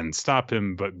try and stop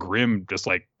him, but Grim just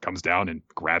like comes down and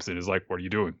grabs it and is like, "What are you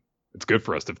doing? It's good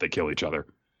for us if they kill each other."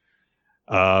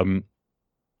 And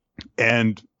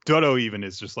Dodo even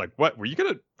is just like, "What? Were you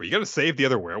gonna save the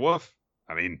other werewolf?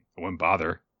 I mean, I wouldn't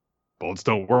bother. Bullets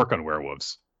don't work on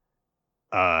werewolves."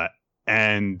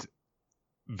 And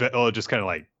Velo just kind of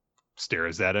like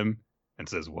stares at him and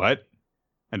says, "What?"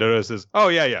 And Dodo says, "Oh,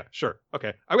 yeah, sure.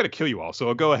 Okay, I'm going to kill you all, so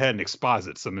I'll go ahead and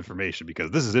exposit some information because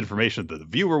this is information that the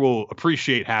viewer will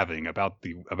appreciate having about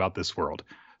this world."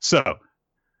 So,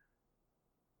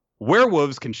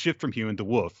 werewolves can shift from human to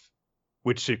wolf,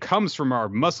 which comes from our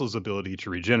muscles' ability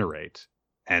to regenerate.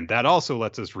 And that also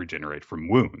lets us regenerate from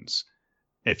wounds.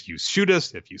 If you shoot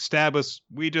us, if you stab us,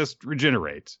 we just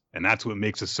regenerate. And that's what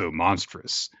makes us so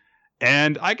monstrous.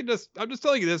 And I'm just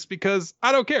telling you this because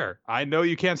I don't care. I know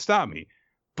you can't stop me.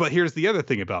 But here's the other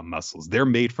thing about muscles. They're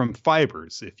made from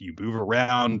fibers. If you move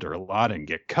around or a lot and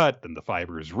get cut, then the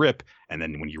fibers rip. And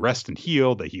then when you rest and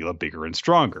heal, they heal up bigger and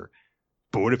stronger.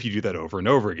 But what if you do that over and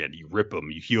over again? You rip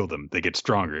them, you heal them, they get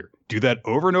stronger. Do that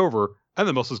over and over, and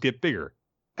the muscles get bigger.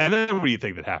 And then what do you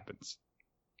think that happens?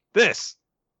 This.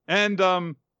 And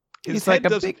his head like a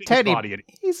doesn't big fit teddy. his body.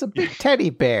 He's a big teddy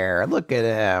bear. Look at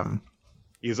him.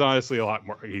 He's honestly a lot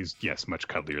more. He's, yes, much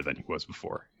cuddlier than he was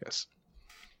before. Yes.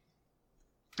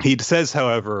 He says,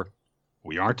 however,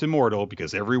 we aren't immortal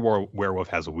because every werewolf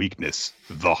has a weakness,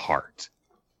 the heart.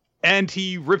 And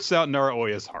he rips out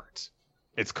Naroya's heart.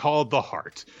 It's called the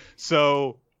heart.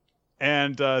 So,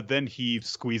 and then he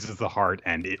squeezes the heart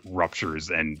and it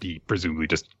ruptures and he presumably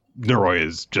Naroya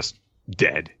is just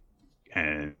dead.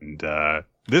 And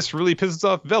this really pisses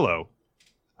off Velo.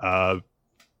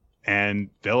 And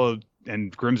Velo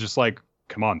and Grim's just like,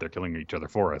 "Come on, they're killing each other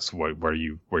for us. What are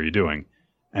you doing?"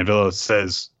 And Velo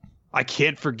says, "I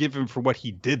can't forgive him for what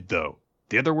he did, though.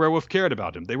 The other werewolf cared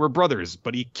about him. They were brothers,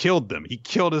 but he killed them. He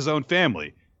killed his own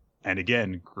family." And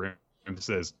again, Grim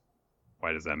says,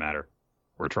 "Why does that matter?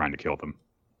 We're trying to kill them."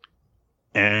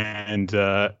 And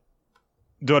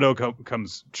Dodo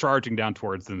comes charging down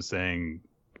towards them saying,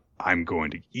 "I'm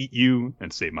going to eat you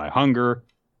and save my hunger."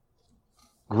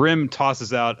 Grim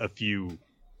tosses out a few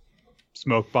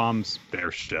smoke bombs.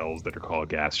 They're shells that are called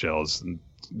gas shells.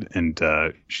 And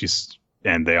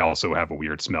they also have a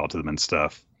weird smell to them and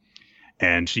stuff.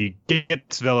 And she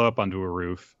gets Velo up onto a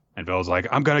roof. And Velo's like,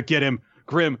 "I'm going to get him.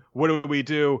 Grim, what do we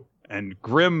do?" And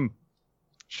Grimm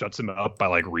shuts him up by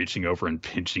like reaching over and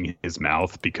pinching his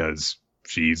mouth because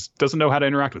she doesn't know how to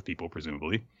interact with people,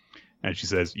 presumably. And she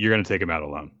says, "You're going to take him out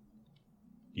alone.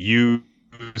 You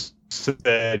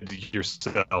said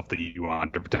yourself that you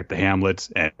want to protect the Hamlet,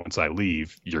 and once I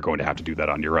leave, you're going to have to do that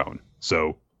on your own.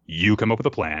 So you come up with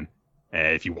a plan.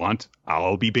 If you want,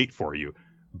 I'll be bait for you.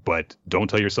 But don't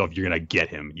tell yourself you're going to get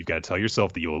him. You've got to tell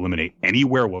yourself that you'll eliminate any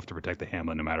werewolf to protect the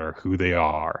Hamlet, no matter who they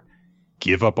are.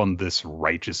 Give up on this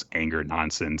righteous anger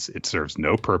nonsense. It serves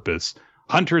no purpose.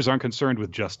 Hunters aren't concerned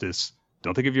with justice.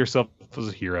 Don't think of yourself as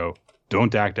a hero.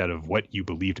 Don't act out of what you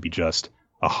believe to be just.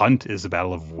 A hunt is a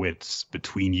battle of wits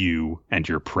between you and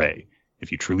your prey.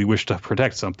 If you truly wish to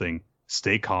protect something,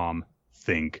 stay calm,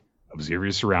 think, observe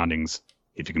your surroundings.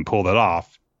 If you can pull that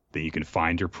off, then you can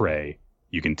find your prey.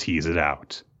 You can tease it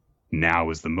out. Now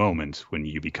is the moment when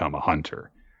you become a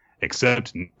hunter.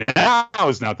 Except now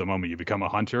is not the moment you become a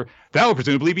hunter. That will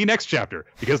presumably be next chapter,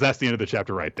 because that's the end of the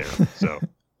chapter right there. So,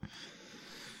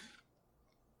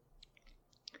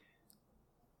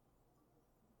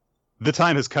 the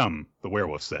time has come, the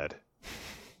werewolf said,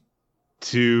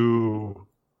 to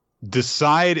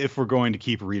decide if we're going to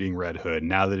keep reading Red Hood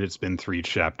now that it's been 3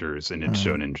 chapters and it's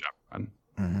Shonen Jump Run.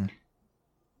 Mm-hmm.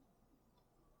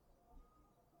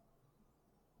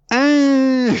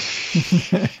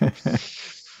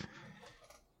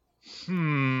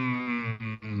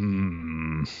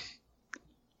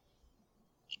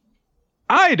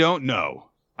 I don't know.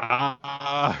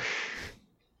 I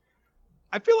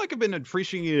feel like I've been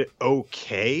appreciating it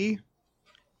okay.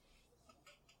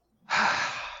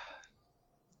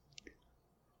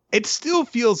 It still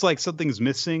feels like something's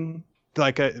missing,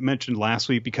 like I mentioned last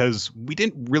week, because we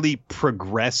didn't really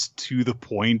progress to the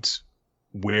point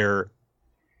where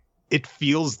it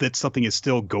feels that something is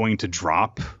still going to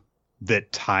drop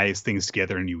that ties things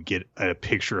together and you get a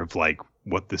picture of like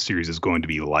what the series is going to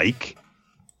be like.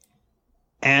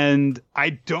 And I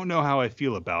don't know how I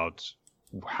feel about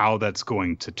how that's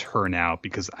going to turn out,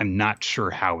 because I'm not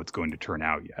sure how it's going to turn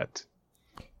out yet.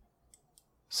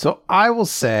 So I will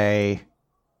say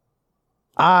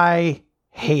I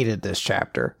hated this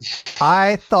chapter.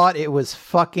 I thought it was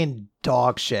fucking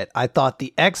dog shit. I thought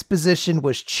the exposition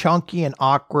was chunky and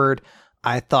awkward.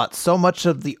 I thought so much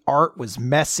of the art was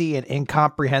messy and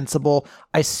incomprehensible.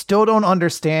 I still don't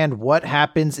understand what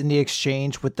happens in the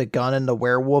exchange with the gun and the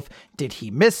werewolf. Did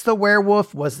he miss the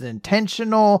werewolf? Was it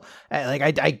intentional?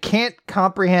 I can't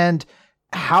comprehend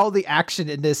how the action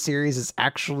in this series is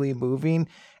actually moving.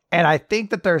 And I think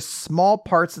that there's small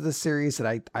parts of the series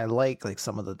that I like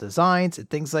some of the designs and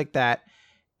things like that.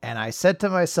 And I said to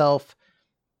myself,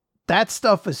 that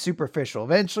stuff is superficial.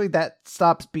 Eventually that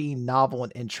stops being novel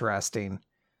and interesting.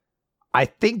 I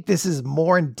think this is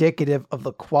more indicative of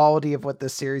the quality of what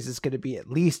this series is going to be, at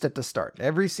least at the start.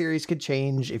 Every series could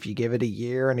change if you give it a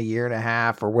year and a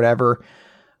half or whatever.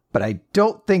 But I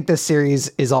don't think this series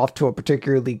is off to a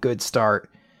particularly good start.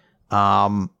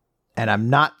 And I'm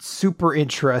not super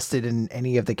interested in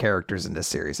any of the characters in this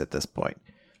series at this point.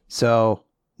 So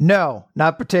no,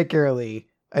 not particularly.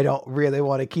 I don't really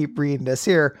want to keep reading this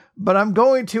here, but I'm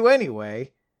going to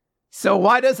anyway. So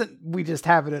why doesn't we just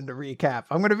have it in the recap?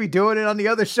 I'm going to be doing it on the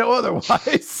other show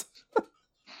otherwise.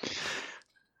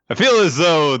 I feel as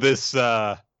though this,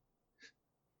 feel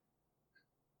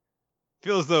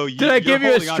as though Did I give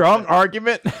you a strong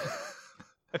argument?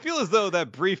 I feel as though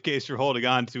that briefcase you're holding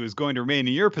on to is going to remain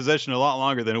in your possession a lot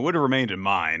longer than it would have remained in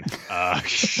mine.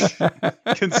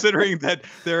 Considering that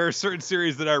there are certain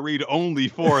series that I read only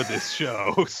for this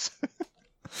show.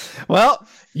 Well,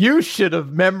 you should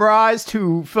have memorized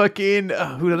who fucking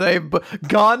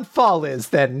Gonfall is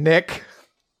then, Nick.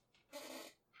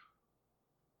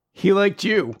 He liked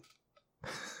you.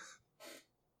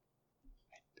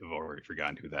 I've already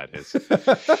forgotten who that is.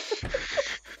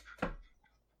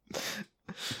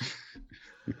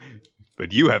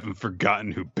 But you haven't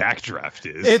forgotten who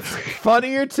Backdraft is. It's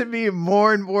funnier to me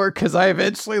more and more because I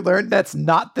eventually learned that's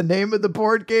not the name of the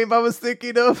board game I was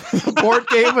thinking of. The board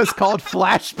game was called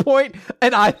Flashpoint,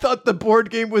 and I thought the board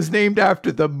game was named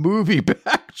after the movie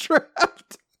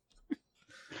Backdraft.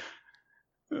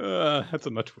 That's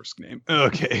a much worse name.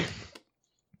 Okay.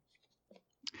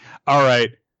 All right.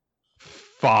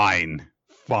 Fine.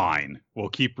 We'll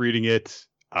keep reading it,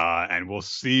 and we'll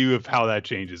see how that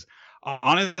changes.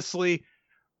 Honestly,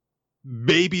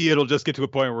 maybe it'll just get to a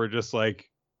point where we're just like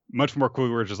much more quickly.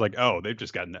 We're just like, oh, they've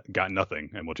just got nothing,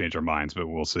 and we'll change our minds. But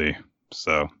we'll see.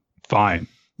 So fine.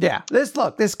 Yeah, this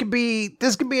could be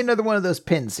another one of those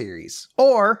pin series,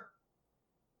 or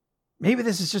maybe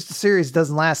this is just a series that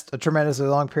doesn't last a tremendously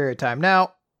long period of time.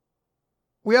 Now,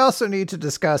 we also need to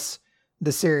discuss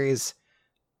the series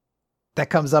that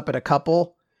comes up in a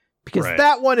couple, because Right.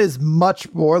 that one is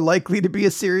much more likely to be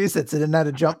a series that's in and out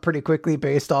of jump pretty quickly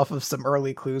based off of some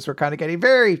early clues we're kind of getting.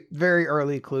 Very, very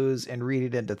early clues and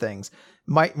reading into things.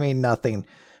 Might mean nothing.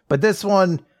 But this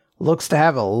one looks to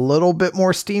have a little bit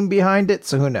more steam behind it,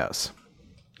 so who knows?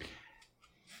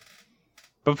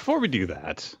 But before we do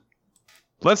that,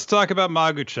 let's talk about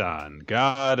Magu-chan,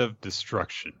 God of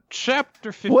Destruction.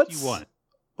 Chapter 51.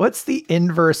 What's the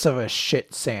inverse of a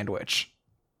shit sandwich?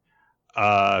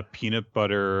 Peanut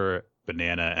butter,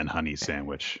 banana, and honey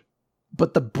sandwich.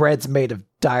 But the bread's made of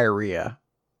diarrhea.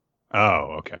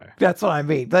 Oh, okay. That's what I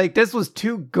mean. Like, this was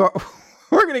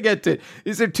we're going to get to,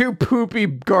 these are two poopy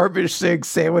garbage things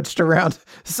sandwiched around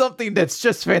something that's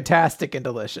just fantastic and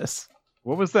delicious.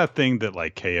 What was that thing that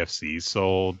like KFC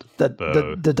sold?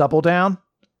 The Double Down?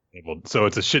 So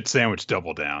it's a shit sandwich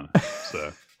double down.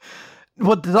 So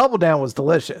Well, the Double Down was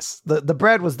delicious. The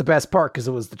bread was the best part because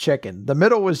it was the chicken. The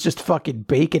middle was just fucking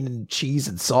bacon and cheese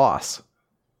and sauce.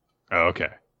 Oh, okay.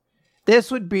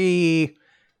 This would be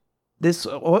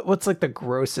what's like the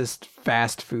grossest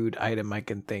fast food item I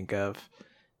can think of.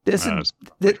 This is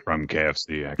from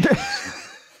KFC, actually.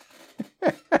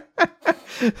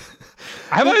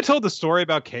 Have I told the story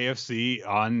about KFC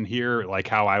on here? Like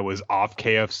how I was off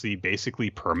KFC basically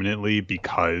permanently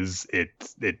because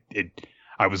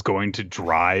I was going to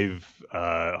drive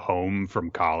home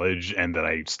from college and that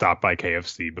I stopped by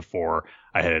KFC before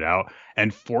I headed out.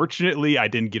 And fortunately, I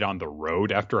didn't get on the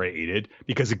road after I ate it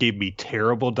because it gave me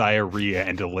terrible diarrhea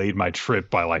and delayed my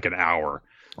trip by like an hour.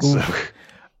 So,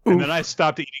 and then I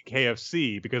stopped eating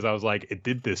KFC because I was like, it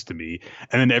did this to me.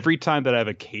 And then every time that I've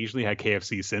occasionally had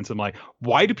KFC since, I'm like,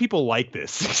 why do people like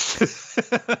this?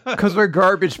 Because we're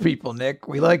garbage people, Nick.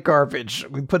 We like garbage.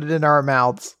 We put it in our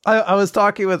mouths. I was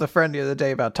talking with a friend the other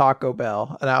day about Taco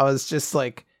Bell, and I was just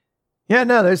like, yeah,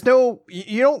 no,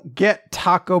 you don't get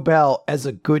Taco Bell as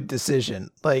a good decision.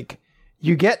 Like,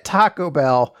 you get Taco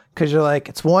Bell because you're like,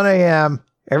 it's 1 a.m.,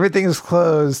 everything is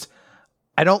closed,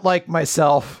 I don't like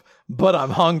myself, but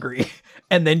I'm hungry.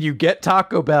 And then you get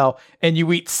Taco Bell and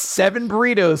you eat 7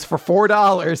 burritos for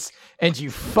 $4 and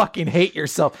you fucking hate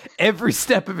yourself. Every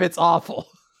step of it's awful.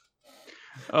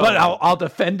 But I'll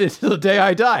defend it till the day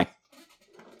I die.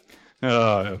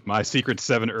 My secret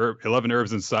 11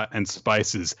 herbs and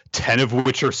spices, 10 of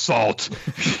which are salt.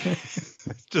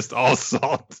 Just all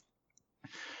salt.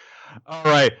 All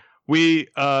right. We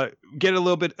get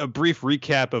a brief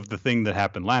recap of the thing that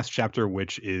happened last chapter,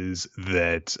 which is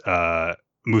that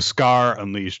Muskar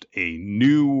unleashed a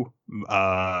new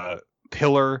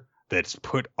pillar that's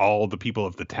put all the people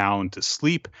of the town to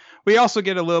sleep. We also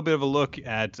get a little bit of a look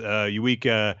at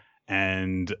Yuika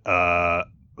and other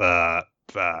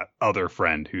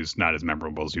friend who's not as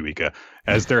memorable as Yuika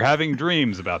as they're having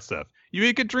dreams about stuff.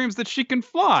 Yuika dreams that she can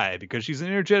fly because she's an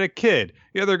energetic kid.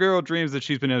 The other girl dreams that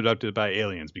she's been abducted by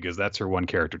aliens because that's her one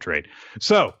character trait.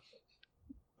 So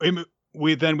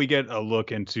we get a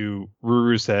look into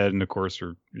Ruru's head, and of course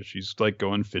she's like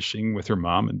going fishing with her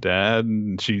mom and dad,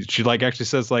 and she like actually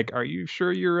says like, "Are you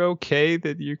sure you're okay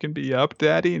that you can be up,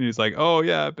 Daddy?" And he's like, "Oh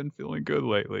yeah, I've been feeling good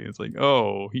lately." It's like,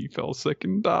 "Oh, he fell sick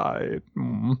and died."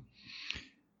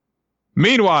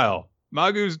 Meanwhile,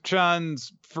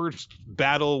 Magu-chan's first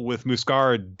battle with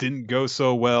Muskar didn't go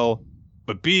so well,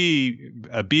 but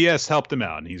BS helped him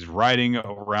out, and he's riding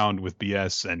around with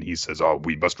BS, and he says, "Oh,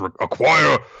 we must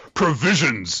acquire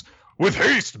provisions with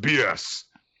haste, BS."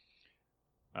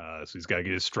 So he's got to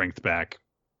get his strength back.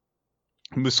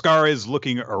 Muskar is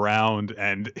looking around,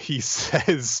 and he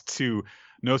says to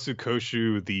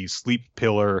Nosukoshu, the sleep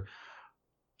pillar,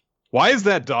 "Why is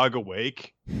that dog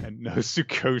awake?" And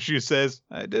Nosukoshu says,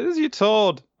 "I did as you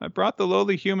told. I brought the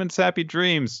lowly humans happy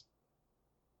dreams.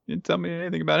 You didn't tell me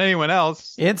anything about anyone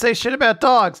else." You didn't say shit about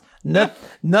dogs.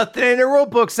 Nothing in the rule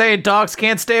book saying dogs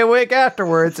can't stay awake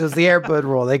afterwards. It was the Airbud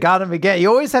rule. They got him again. You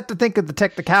always have to think of the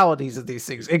technicalities of these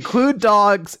things. Include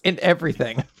dogs in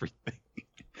everything. Everything.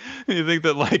 You think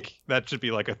that like that should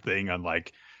be like a thing on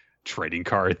like trading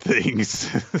card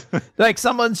things? Like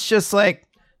someone's just like,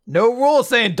 no rule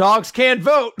saying dogs can't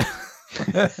vote.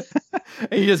 And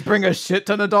you just bring a shit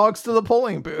ton of dogs to the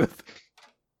polling booth.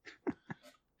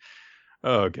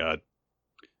 Oh god.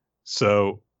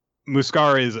 So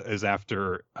Muskar is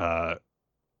after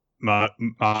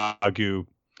Magu,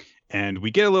 and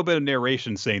we get a little bit of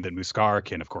narration saying that Muskar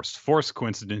can of course force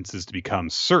coincidences to become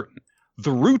certain.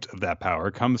 The root of that power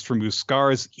comes from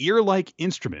Muskar's ear-like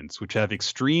instruments, which have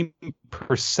extreme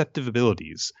perceptive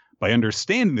abilities. By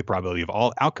understanding the probability of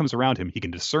all outcomes around him, he can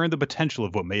discern the potential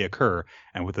of what may occur,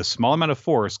 and with a small amount of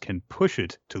force can push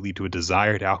it to lead to a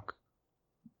desired outcome.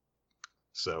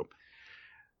 So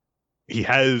he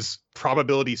has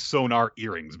probability sonar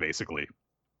earrings, basically.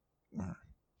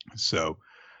 So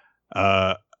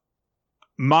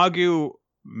Magu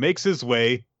makes his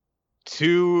way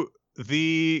to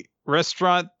the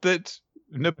restaurant that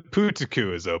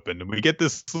Neputaku is open. And we get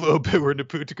this little bit where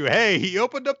Neputaku, hey, he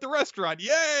opened up the restaurant.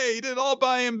 Yay, he did it all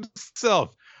by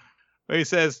himself. But he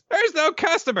says, there's no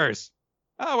customers.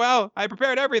 Oh, well, I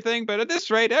prepared everything, but at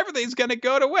this rate, everything's going to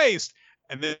go to waste.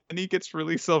 And then he gets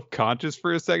really self-conscious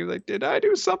for a second. Like, did I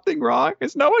do something wrong?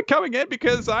 Is no one coming in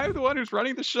because I'm the one who's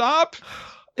running the shop?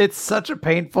 It's such a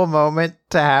painful moment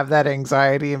to have that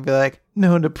anxiety and be like,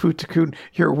 no, Neputaku,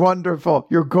 you're wonderful.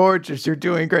 You're gorgeous. You're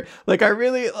doing great. Like,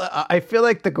 I feel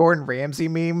like the Gordon Ramsay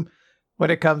meme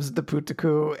when it comes to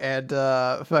Neputaku and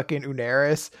fucking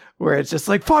Uneris, where it's just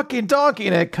like, fucking donkey,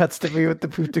 and it cuts to me with the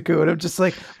Neputaku, and I'm just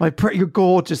like, you're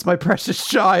gorgeous, my precious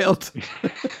child.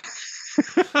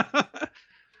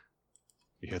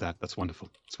 You hear that? That's wonderful.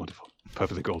 It's wonderful.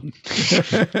 Perfectly golden.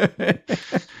 If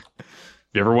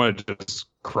you ever want to just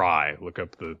cry, look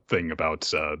up the thing about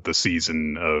the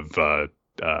season of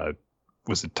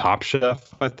was it Top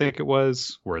Chef? I think it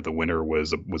was, where the winner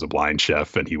was a blind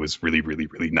chef, and he was really, really,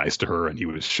 really nice to her, and he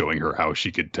was showing her how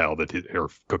she could tell that her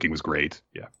cooking was great.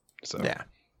 Yeah. So yeah.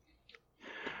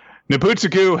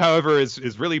 Neputaku, however,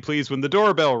 is really pleased when the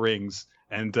doorbell rings.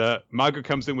 And Magu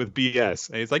comes in with BS.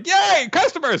 And he's like, yay,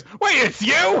 customers! Wait, it's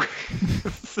you?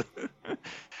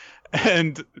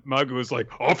 And Magu is like,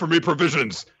 offer me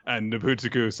provisions. And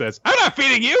Neputaku says, I'm not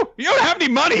feeding you! You don't have any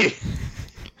money!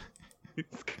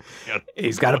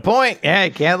 He's got a point. Yeah, he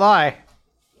can't lie.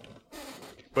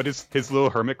 But his little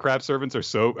hermit crab servants are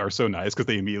so nice because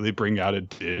they immediately bring out a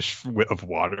dish of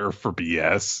water for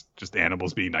BS. Just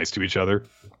animals being nice to each other.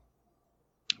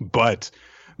 But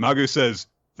Magu says,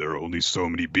 there are only so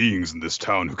many beings in this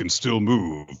town who can still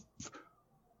move.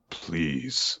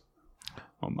 Please.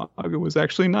 Well, Magu was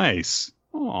actually nice.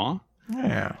 Aw.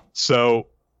 Yeah. So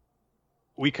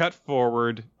we cut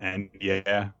forward, and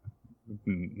yeah,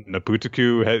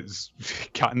 Neputaku has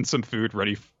gotten some food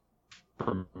ready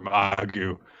for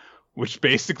Magu, which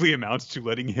basically amounts to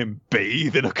letting him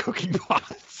bathe in a cooking pot.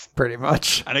 Pretty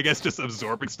much. And I guess just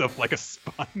absorbing stuff like a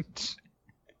sponge.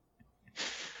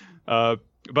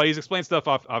 But he's explained stuff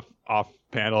off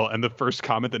panel, and the first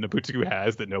comment that Neputaku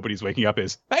has that nobody's waking up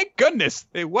is, thank goodness,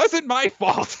 it wasn't my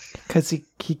fault. Because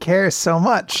he cares so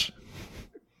much.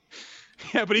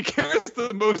 Yeah, but he cares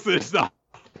the most that it's not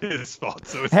his fault,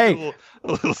 so it's a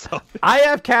little selfish. I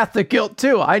have Catholic guilt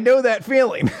too. I know that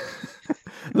feeling.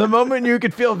 The moment you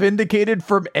can feel vindicated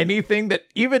from anything that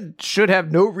even should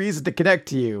have no reason to connect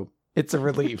to you, it's a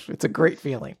relief. It's a great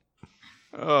feeling.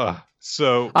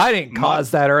 So I didn't cause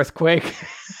that earthquake.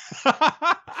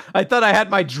 I thought I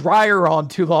had my dryer on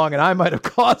too long and I might have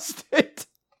caused it.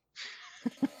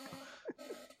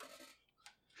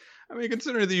 I mean,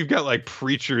 consider that you've got like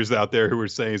preachers out there who are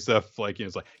saying stuff like,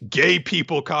 it's like gay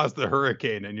people caused the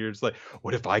hurricane, and you're just like,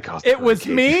 what if I caused the hurricane? It was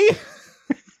me?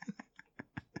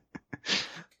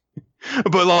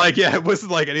 But like, yeah, it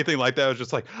wasn't like anything like that. It was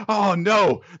just like, oh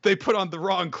no, they put on the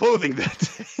wrong clothing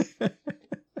that day.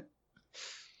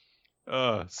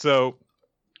 So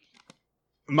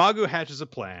Magu hatches a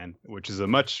plan, which is a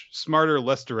much smarter,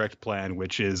 less direct plan,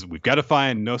 which is we've got to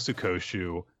find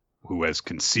Nosukoshu, who has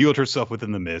concealed herself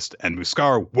within the mist, and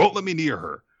Muskara won't let me near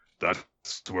her. That's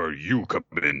where you come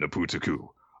in, Neputaku.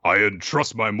 I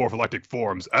entrust my morpholactic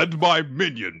forms and my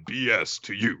minion BS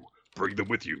to you. Bring them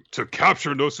with you to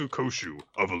capture Nosukoshu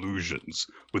of illusions.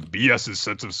 With BS's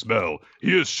sense of smell,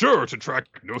 he is sure to track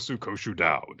Nosukoshu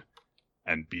down.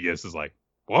 And BS is like,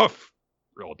 woof.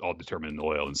 All determined and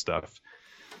loyal and stuff.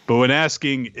 But when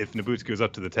asking if Neputaku is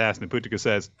up to the task, Neputaku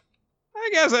says, I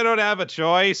guess I don't have a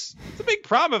choice. It's a big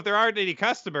problem if there aren't any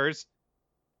customers.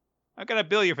 I'm going to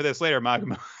bill you for this later,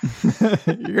 Magu.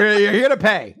 You're going to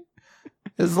pay.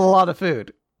 This is a lot of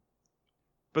food.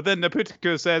 But then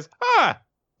Neputaku says, I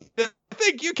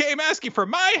think you came asking for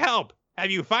my help.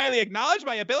 Have you finally acknowledged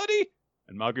my ability?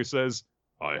 And Magu says,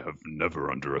 I have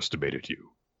never underestimated you.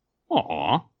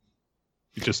 Aww.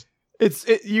 You just...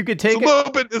 you could take it's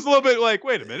a little bit like,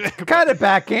 wait a minute. Kind of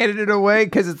backhanded in a way,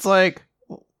 because it's like,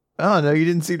 oh no, you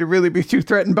didn't seem to really be too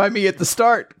threatened by me at the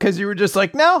start, because you were just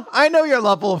like, no, I know your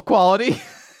level of quality.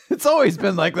 It's always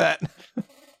been like that.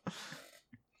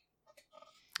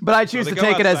 But I choose to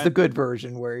take it as the good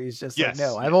version, where he's just like,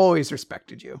 no, I've always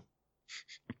respected you.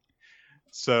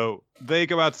 So they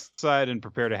go outside and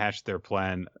prepare to hatch their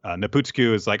plan.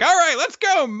 Neputaku is like, all right, let's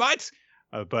go, mutt.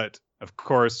 But of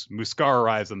course, Muskara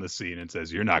arrives on the scene and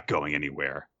says, you're not going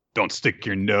anywhere. Don't stick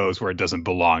your nose where it doesn't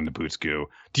belong, Neputaku.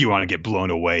 Do you want to get blown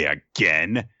away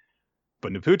again?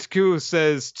 But Neputaku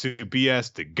says to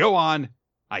BS to go on.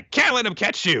 I can't let him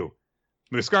catch you.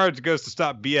 Muskar goes to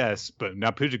stop BS, but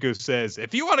Neputaku says,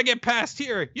 if you want to get past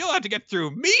here, you'll have to get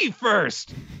through me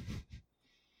first.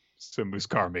 So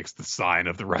Muskar makes the sign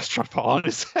of the restaurant fall on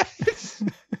his head.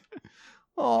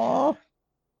 Aww.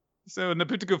 So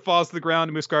Neputaku falls to the ground,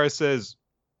 and Muskar says,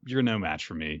 you're no match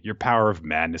for me. Your power of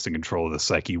madness and control of the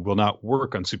psyche will not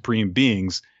work on supreme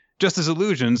beings, just as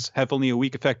illusions have only a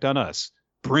weak effect on us.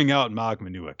 Bring out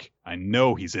Magmanuik. I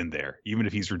know he's in there. Even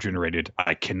if he's regenerated,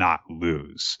 I cannot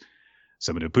lose.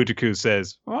 So Neputaku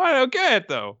says, well, I don't get it,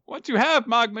 though. Once you have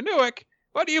Magmanuik,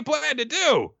 what do you plan to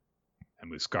do?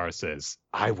 And Muskar says,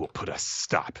 I will put a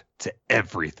stop to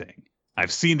everything.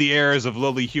 I've seen the errors of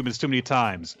lowly humans too many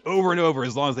times. Over and over,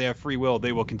 as long as they have free will,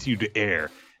 they will continue to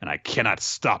err, and I cannot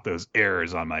stop those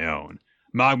errors on my own.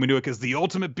 Magmanuik is the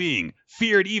ultimate being,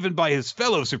 feared even by his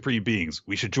fellow supreme beings.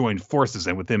 We should join forces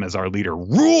and with him as our leader,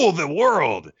 rule the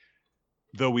world!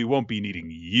 Though we won't be needing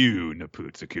you,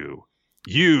 Neputaku.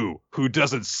 You, who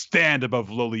doesn't stand above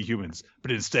lowly humans,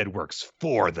 but instead works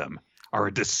for them, are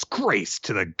a disgrace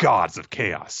to the gods of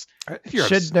chaos.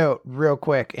 Should note real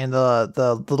quick, in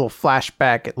the little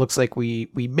flashback, it looks like we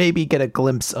maybe get a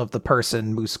glimpse of the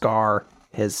person Muskar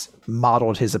has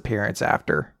modeled his appearance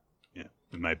after. Yeah,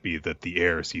 it might be that the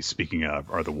heirs he's speaking of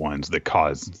are the ones that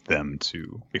caused them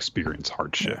to experience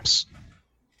hardships. Yeah.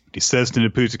 He says to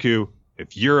Neputaku,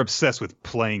 if you're obsessed with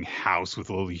playing house with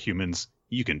lowly humans,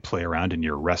 you can play around in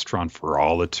your restaurant for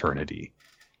all eternity.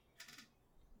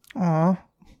 Aww.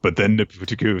 But then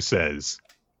Neputaku says,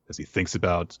 as he thinks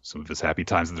about some of his happy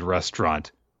times at the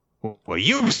restaurant, well,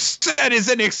 you said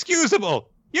is inexcusable.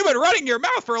 You've been running your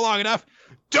mouth for long enough.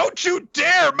 Don't you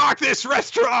dare mock this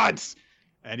restaurant!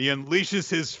 And he unleashes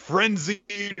his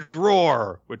frenzied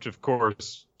roar, which, of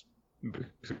course,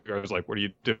 I was like, what are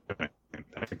you doing?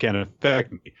 That can't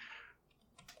affect me.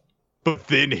 But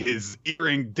then his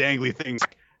earring dangly things,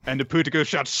 and Neputaku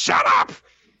shouts, shut up!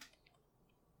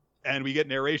 And we get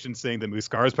narration saying that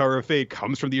Muskar's power of fate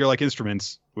comes from the ear-like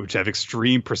instruments, which have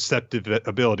extreme perceptive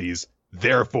abilities.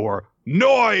 Therefore,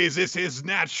 noise is his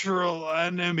natural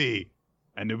enemy.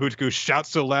 And Neputaku shouts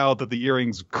so loud that the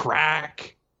earrings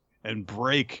crack and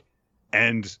break.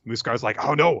 And Muskar's like,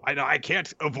 oh no, I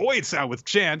can't avoid sound with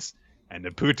chance. And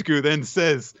Neputaku then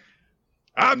says,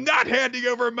 I'm not handing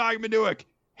over Magmanuik.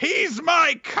 He's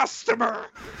my customer.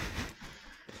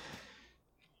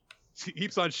 He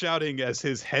keeps on shouting as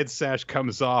his head sash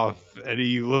comes off, and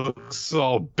he looks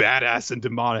all badass and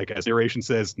demonic as narration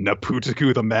says,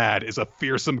 Neputaku the Mad is a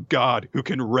fearsome god who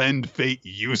can rend fate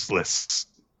useless.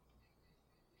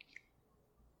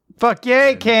 Fuck yeah,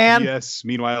 he can. Yes,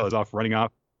 meanwhile, is off running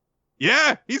off.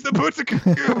 Yeah, he's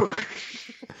Neputaku.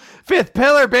 Fifth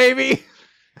pillar, baby.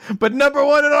 But number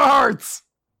one in our hearts.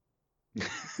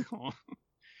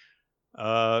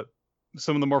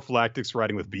 Some of the Morphalactics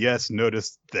riding with BS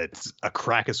noticed that a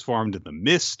crack is formed in the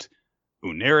mist.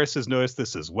 Uneris has noticed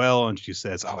this as well, and she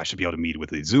says, I should be able to meet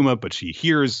with Izuma, but she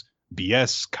hears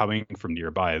BS coming from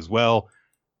nearby as well.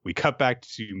 We cut back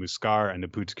to Muskar and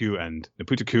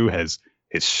Neputaku has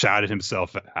shouted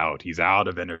himself out. He's out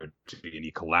of energy, and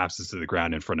he collapses to the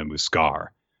ground in front of Muskar.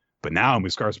 But now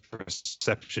Muskar's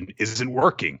perception isn't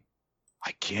working.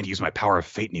 I can't use my power of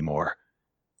fate anymore.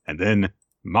 And then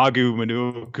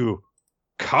Magmanuik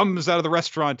comes out of the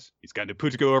restaurant. He's got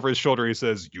Neputaku over his shoulder. He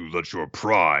says, you let your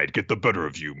pride get the better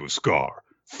of you, Muskar.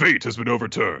 Fate has been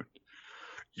overturned.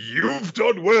 You've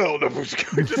done well.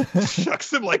 Neputaku just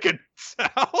shucks him like a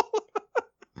towel.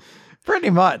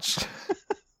 Pretty much.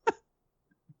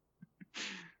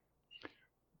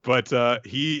 But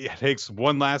he takes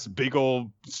one last big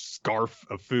old scarf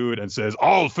of food and says,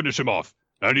 I'll finish him off.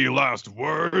 Any last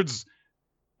words?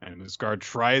 And Muskar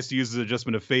tries to use his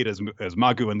adjustment of fate as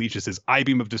Magu unleashes his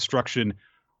I-beam of destruction,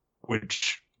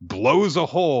 which blows a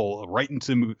hole right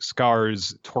into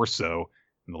Muskar's torso.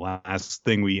 And the last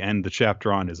thing we end the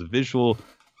chapter on is a visual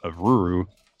of Ruru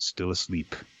still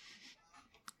asleep.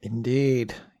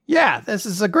 Indeed. Yeah, this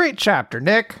is a great chapter,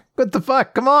 Nick. What the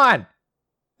fuck? Come on.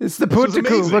 It's the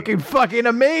Neputaku looking fucking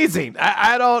amazing.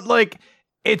 I don't like,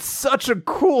 it's such a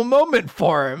cool moment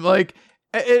for him. Like,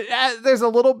 there's a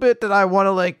little bit that I want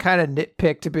to like kind of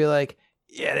nitpick to be like,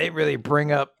 yeah, they really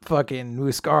bring up fucking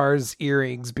Muskar's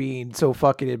earrings being so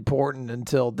fucking important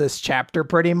until this chapter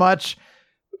pretty much.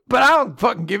 But I don't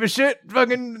fucking give a shit.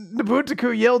 Fucking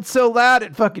Neputaku yelled so loud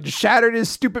it fucking shattered his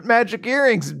stupid magic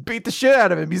earrings and beat the shit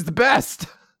out of him. He's the best.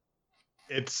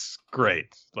 It's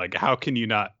great. Like, how can you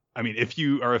not? I mean, if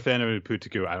you are a fan of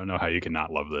Neputaku, I don't know how you can not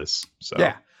love this. So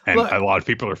yeah. And look, a lot of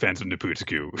people are fans of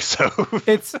Neputaku. So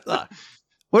it's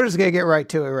we're just gonna get right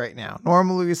to it right now.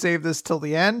 Normally we save this till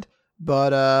the end,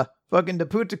 But fucking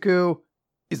Deputaku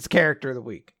is the character of the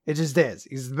week. It just is.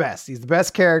 He's the best. He's the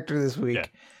best character this week. Yeah.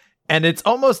 And it's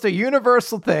almost a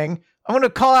universal thing. I'm going to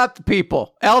call out the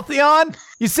people. Eltheon,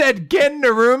 you said Gen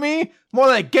Narumi? More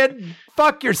like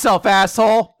fuck yourself,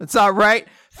 asshole. That's not right.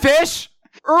 Fish,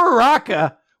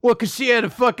 Uraraka. Well, because she had a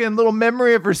fucking little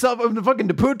memory of herself. The fucking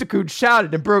Deputaku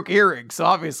shouted and broke earrings. So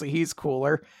obviously he's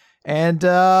cooler. And,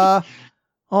 hold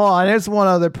on, there's one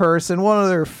other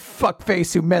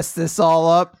fuckface who messed this all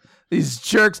up. These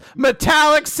jerks.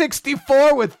 Metallic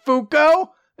 64 with Fuko.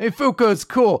 Hey, Fuko's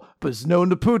cool, but it's no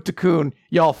Deputaku.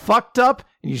 Y'all fucked up,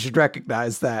 and you should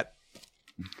recognize that.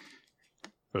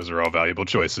 Those are all valuable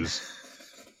choices.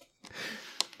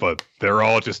 But they're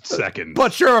all just seconds.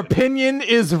 But your opinion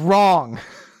is wrong.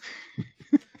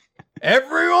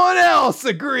 Everyone else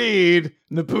agreed.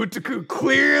 Deputaku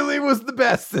clearly was the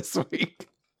best this week.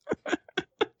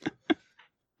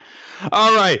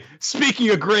 All right. Speaking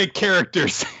of great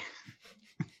characters,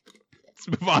 let's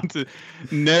move on to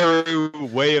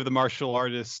Neru, Way of the Martial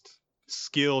Artist,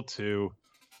 Skill 2,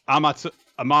 Amato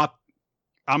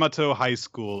High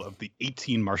School of the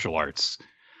 18 Martial Arts.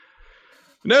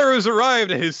 Neru's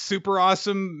arrived at his super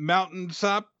awesome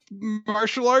mountaintop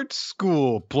martial arts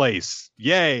school place.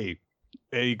 Yay.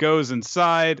 And he goes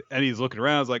inside and he's looking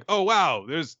around. He's like, oh, wow,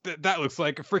 that looks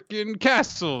like a freaking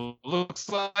castle. Looks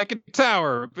like a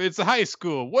tower. It's a high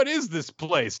school. What is this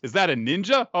place? Is that a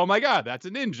ninja? Oh, my God, that's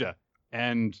a ninja.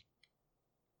 And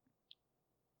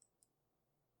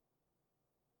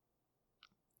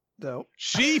no.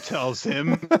 She tells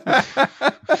him.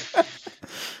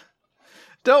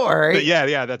 Don't worry. But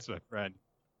yeah, that's my friend.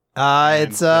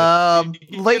 It's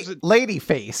Lady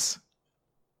Face.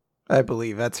 I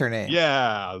believe that's her name.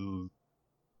 Yeah.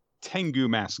 Tengu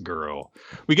Mask Girl.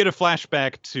 We get a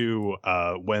flashback to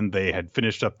when they had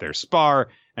finished up their spar,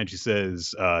 and she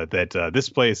says that this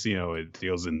place, it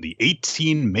deals in the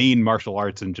 18 main martial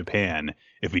arts in Japan.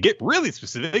 If we get really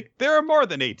specific, there are more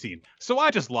than 18. So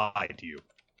I just lied to you.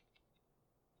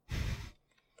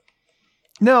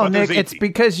 No, Nick, it's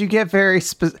because you get very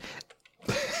specific.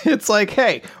 It's like,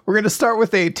 hey, we're going to start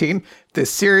with 18.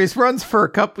 This series runs for a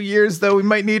couple years, though. We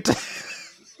might need to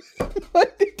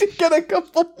get a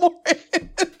couple more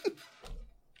in.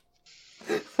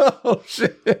 Oh,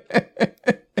 shit.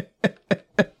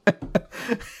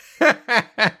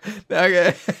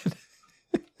 Okay.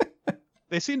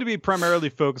 They seem to be primarily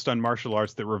focused on martial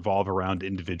arts that revolve around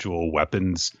individual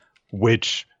weapons,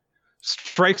 which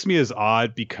strikes me as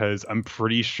odd because I'm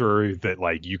pretty sure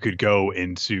that you could go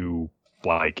into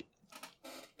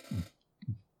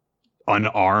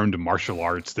unarmed martial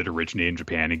arts that originate in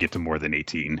Japan and get to more than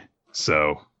 18.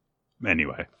 So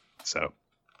anyway,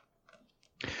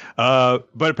 but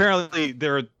apparently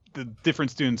the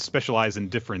different students specialize in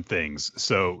different things.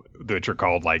 So which are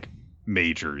called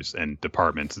majors and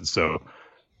departments. And so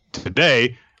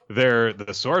today the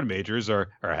sword majors are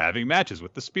having matches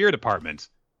with the spear department.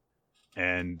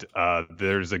 And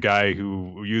there's a guy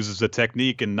who uses a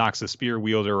technique and knocks a spear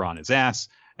wielder on his ass.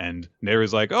 And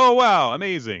Neru's like, oh, wow,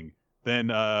 amazing. Then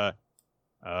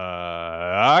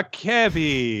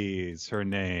Akebi's her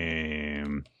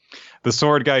name. The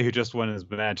sword guy who just won his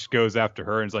match goes after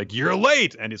her and is like, you're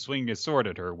late. And is swinging his sword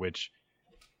at her, which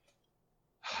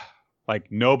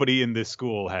nobody in this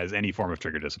school has any form of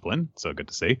trigger discipline. So good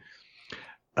to see.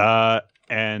 So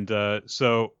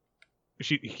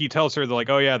he tells her,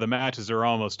 oh yeah, the matches are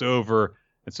almost over.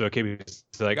 And so Akebi's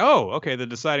like, oh, okay, the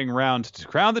deciding round to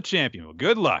crown the champion. Well,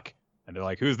 good luck. And they're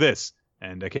like, who's this?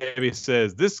 And Akebi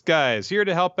says, this guy is here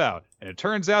to help out. And it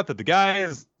turns out that the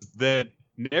guys that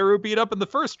Neru beat up in the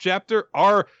first chapter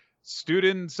are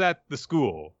students at the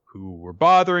school who were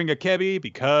bothering Akebi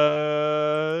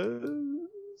because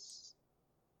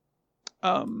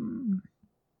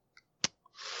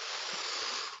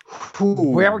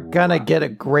we're gonna get a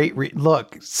great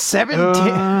look.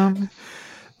 17.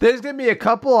 There's gonna be a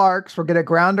couple arcs. We're gonna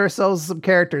ground ourselves with some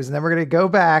characters, and then we're gonna go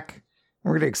back.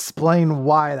 And we're gonna explain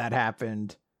why that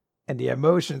happened, and the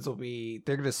emotions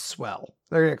they're gonna swell.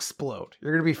 They're gonna explode.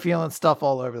 You're gonna be feeling stuff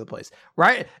all over the place,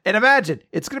 right? And imagine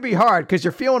it's gonna be hard because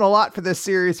you're feeling a lot for this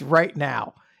series right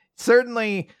now.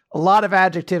 Certainly, a lot of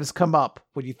adjectives come up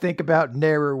when you think about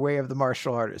Neru, Way of the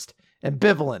Martial Artist.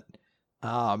 Ambivalent.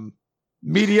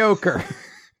 Mediocre.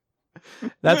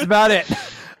 That's about it.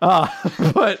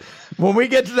 But when we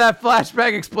get to that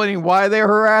flashback explaining why they're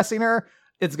harassing her,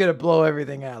 it's going to blow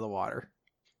everything out of the water.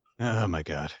 Oh my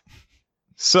God.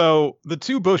 So the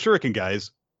two Boshuriken guys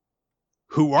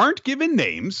who aren't given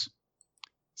names,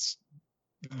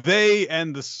 they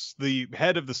and the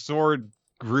head of the sword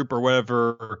group or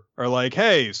whatever are like,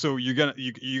 hey, so you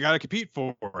gotta compete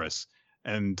for us.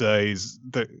 And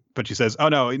but she says, "Oh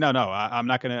no, I'm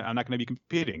not gonna be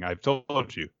competing. I've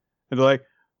told you." And they're like,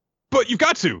 "But you've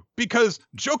got to, because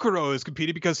Jokero is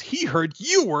competing because he heard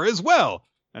you were as well."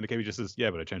 And Akebi just says, "Yeah,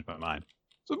 but I changed my mind."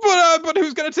 So, but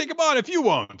who's gonna take him on if you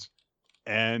won't?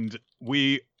 And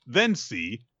we then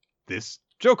see this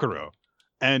Jokero,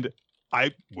 and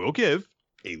I will give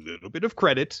a little bit of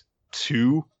credit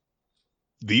to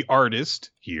the artist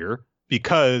here,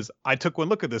 because I took one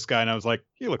look at this guy and I was like,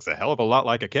 he looks a hell of a lot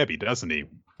like Akebi, doesn't he?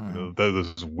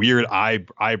 Those weird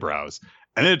eyebrows.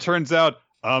 And then it turns out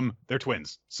they're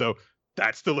twins. So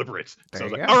that's deliberate. So I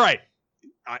was like, all right.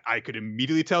 I could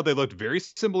immediately tell they looked very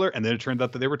similar, and then it turned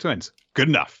out that they were twins. Good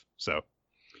enough. So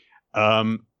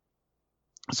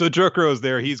Jokero is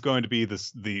there. He's going to be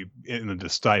in the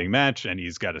deciding match, and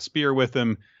he's got a spear with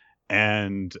him,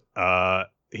 and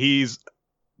he's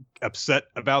upset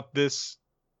about this.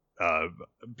 I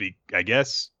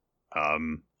guess.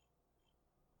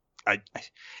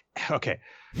 Okay,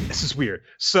 this is weird.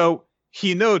 So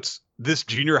he notes this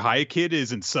junior high kid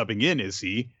isn't subbing in, is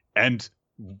he? And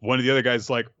one of the other guys is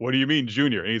like, "What do you mean,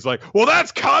 junior?" And he's like, "Well,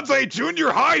 that's Kansai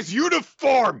Junior High's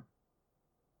uniform."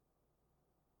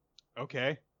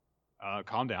 Okay,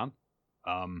 calm down.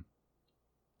 I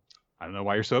don't know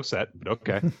why you're so upset, but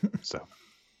okay.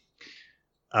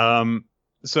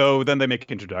 So then they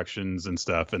make introductions and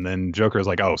stuff, and then Joker's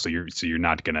like, "Oh, so you're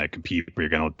not gonna compete, but you're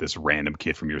gonna let this random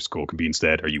kid from your school compete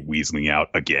instead? Are you weaseling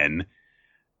out again?"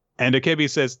 And Akebi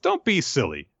says, "Don't be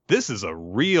silly. This is a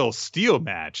real steel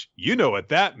match. You know what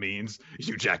that means."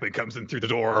 Hugh Jackman comes in through the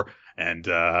door, and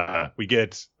we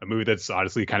get a movie that's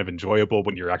honestly kind of enjoyable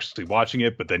when you're actually watching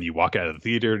it, but then you walk out of the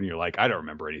theater and you're like, I don't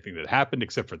remember anything that happened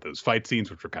except for those fight scenes,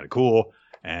 which were kind of cool.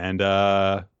 And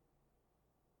yeah.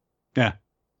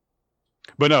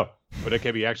 But no, what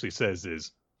Akebi actually says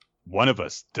is, "One of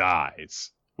us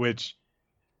dies," which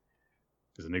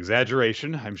is an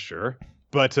exaggeration, I'm sure.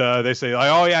 But they say,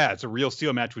 "Oh yeah, it's a real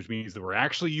steel match," which means that we're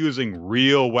actually using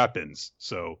real weapons.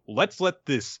 So let's let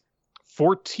this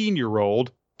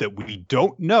 14-year-old that we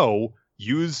don't know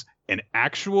use an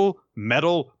actual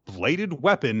metal bladed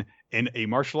weapon in a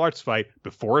martial arts fight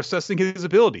before assessing his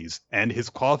abilities and his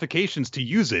qualifications to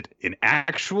use it in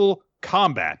actual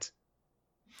combat.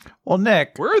 Well,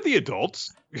 Nick, where are the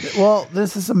adults? Well,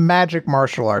 this is a magic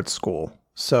martial arts school.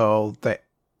 So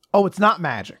it's not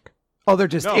magic. Oh, they're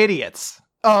just idiots.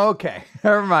 Oh, okay.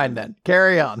 Never mind then.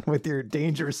 Carry on with your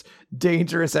dangerous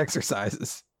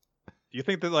exercises. Do you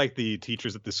think that like the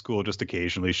teachers at the school just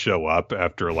occasionally show up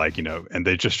after like, and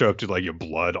they just show up to like your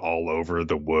blood all over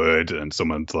the wood, and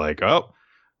someone's like, "Oh,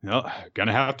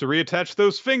 gonna have to reattach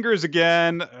those fingers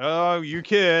again. Oh, you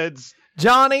kids."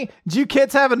 Johnny, did you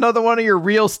kids have another one of your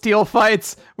real steel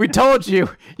fights? We told you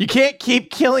can't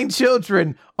keep killing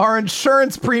children. Our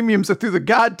insurance premiums are through the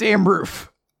goddamn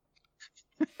roof.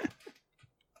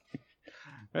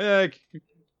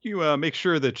 You make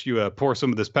sure that you pour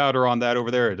some of this powder on that over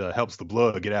there. It helps the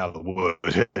blood get out of the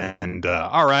wood. And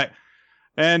all right.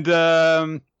 And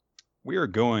we are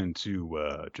going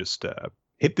to just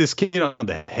hit this kid on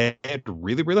the head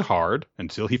really, really hard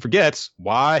until he forgets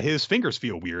why his fingers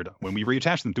feel weird when we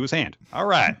reattach them to his hand. All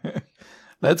right.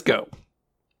 Let's go.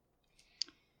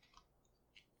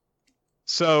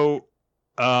 So,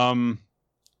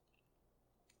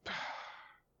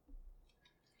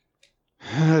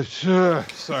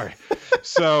 sorry.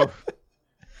 So,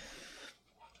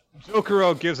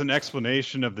 Jokero gives an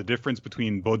explanation of the difference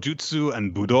between Bojutsu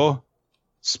and Budo.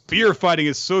 Spear fighting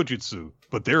is Sojutsu,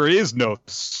 but there is no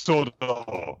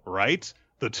Sodo, right?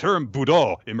 The term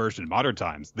Budo emerged in modern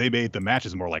times. They made the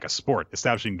matches more like a sport,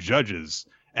 establishing judges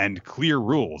and clear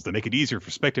rules that make it easier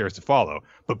for spectators to follow.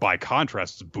 But by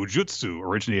contrast, Bujutsu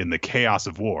originated in the chaos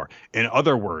of war. In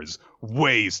other words,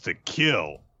 ways to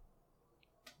kill.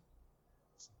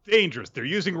 It's dangerous. They're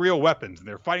using real weapons, and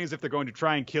they're fighting as if they're going to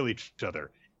try and kill each other,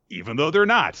 even though they're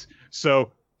not.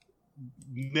 So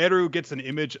Neru gets an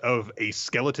image of a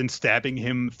skeleton stabbing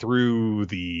him through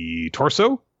the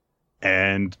torso,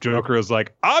 and Joker is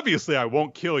like, obviously I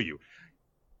won't kill you.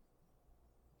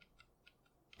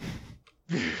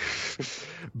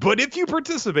 But if you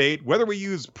participate, whether we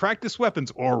use practice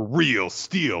weapons or real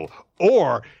steel,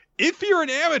 or if you're an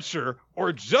amateur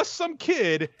or just some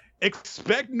kid,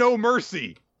 expect no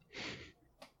mercy.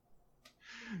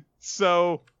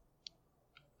 So,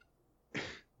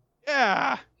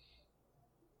 yeah.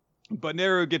 But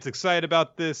Neru gets excited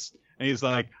about this, and he's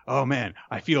like, oh man,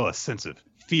 I feel a sense of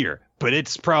fear, but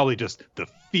it's probably just the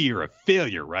fear of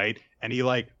failure, right? And he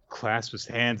like clasps his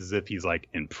hands as if he's like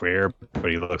in prayer, but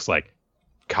he looks like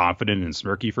confident and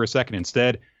smirky for a second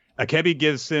instead. Akebi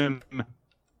gives him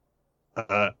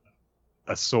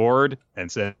a sword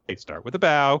and say, hey, start with a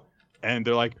bow. And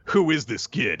they're like, who is this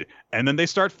kid? And then they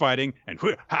start fighting, and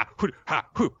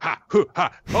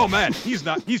oh man, he's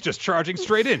just charging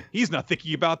straight in. He's not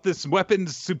thinking about this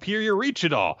weapon's superior reach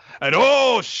at all. And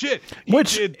oh shit.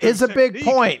 Which is a big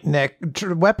point, Nick.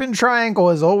 Weapon Triangle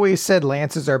has always said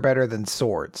lances are better than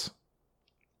swords.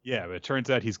 Yeah, but it turns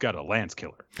out he's got a lance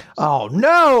killer. Oh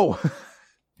no!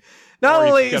 Not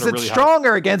only is it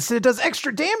stronger against it, it does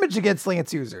extra damage against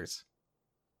lance users.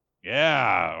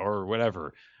 Yeah, or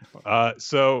whatever.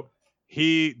 So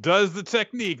he does the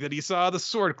technique that he saw the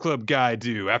sword club guy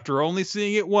do after only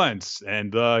seeing it once,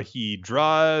 and he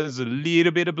draws a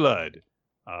little bit of blood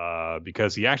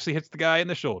because he actually hits the guy in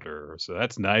the shoulder. So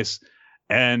that's nice.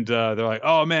 And they're like,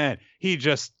 oh man, he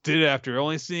just did it after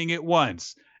only seeing it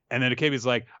once. And then Akebi's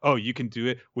like, oh, you can do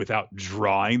it without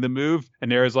drawing the move? And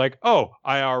Nera's like, oh,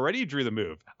 I already drew the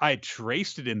move. I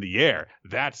traced it in the air.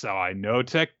 That's how I know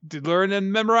to learn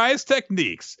and memorize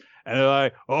techniques. And they're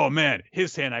like, oh, man,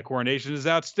 his hand-eye coordination is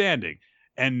outstanding.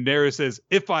 And Nera says,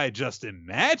 if I just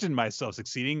imagine myself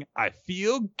succeeding, I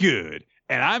feel good.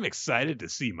 And I'm excited to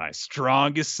see my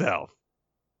strongest self.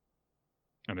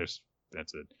 And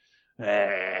that's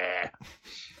it.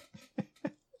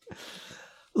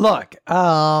 Look,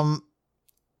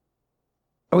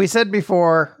 we said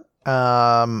before,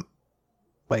 like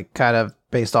kind of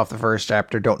based off the first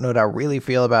chapter, don't know how I really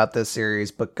feel about this series,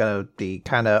 but gonna be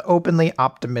kind of openly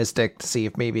optimistic to see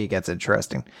if maybe it gets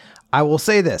interesting. I will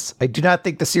say this. I do not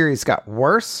think the series got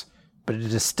worse, but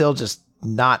it is still just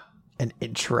not an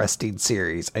interesting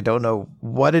series. I don't know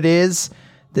what it is.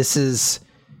 This is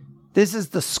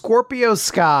the Scorpio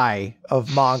Sky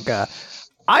of manga.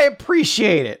 I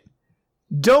appreciate it.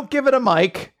 Don't give it a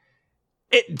mic.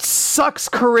 It sucks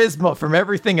charisma from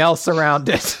everything else around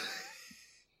it.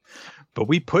 But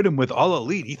we put him with all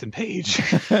elite Ethan Page.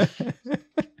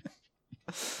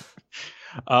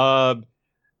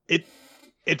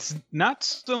 It's not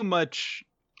so much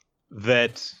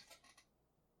that,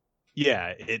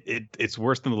 yeah, it's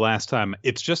worse than the last time.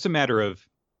 It's just a matter of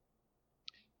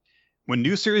when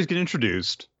new series get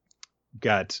introduced, you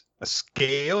got a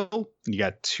scale and you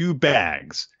got two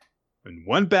bags. And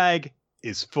one bag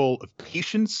is full of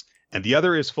patience and the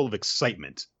other is full of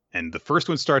excitement. And the first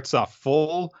one starts off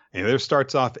full and the other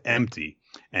starts off empty.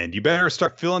 And you better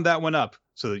start filling that one up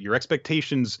so that your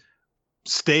expectations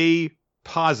stay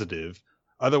positive.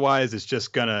 Otherwise, it's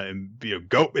just gonna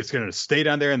it's gonna stay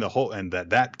down there, and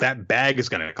that bag is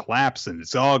gonna collapse, and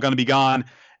it's all gonna be gone.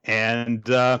 And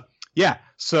yeah,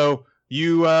 so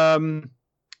you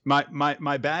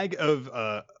my bag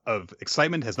of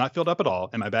excitement has not filled up at all,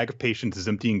 and my bag of patience is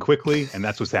emptying quickly, and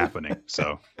that's what's happening.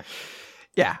 So,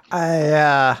 yeah,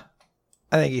 I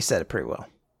think you said it pretty well.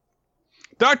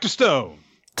 Dr. Stone.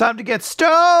 Time to get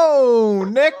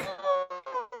stoned, Nick.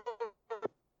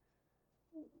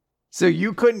 So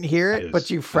you couldn't hear it, but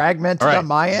you fragmented on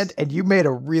my end, and you made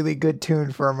a really good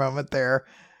tune for a moment there.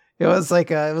 It was like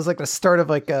the start of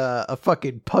like a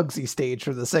fucking Pugsy stage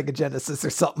from the Sega Genesis or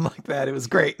something like that. It was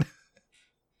great.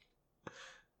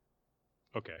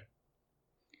 Okay.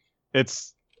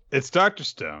 It's Dr.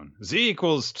 Stone. Z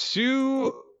equals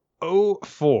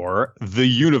 204. The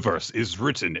universe is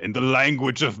written in the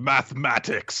language of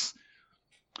mathematics.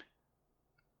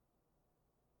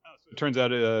 It turns out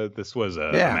this was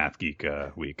a Math Geek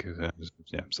week.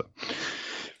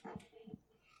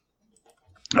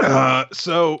 Yeah,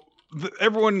 so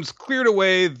everyone's cleared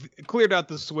out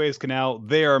the Suez Canal.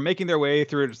 They are making their way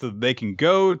through it so that they can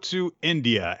go to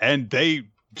India, and they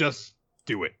just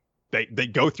do it. They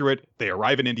go through it. They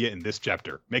arrive in India in this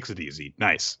chapter. Makes it easy.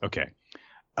 Nice. Okay.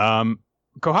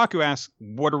 Kohaku asks,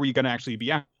 what are we going to actually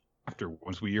be after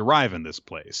once we arrive in this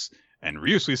place? And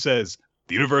Ryusui says,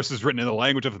 the universe is written in the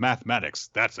language of mathematics.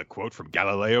 That's a quote from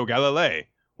Galileo Galilei.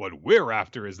 What we're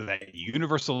after is that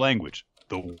universal language,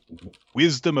 the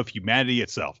wisdom of humanity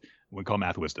itself. We call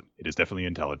math wisdom. It is definitely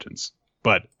intelligence.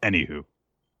 But anywho.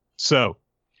 So,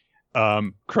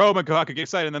 Chrome and Kohaku get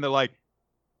excited, and then they're like,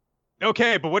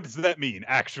 okay, but what does that mean,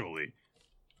 actually?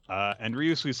 And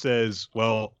Ryusui says,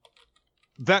 well,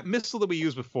 that missile that we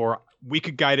used before, we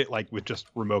could guide it like with just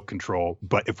remote control.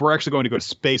 But if we're actually going to go to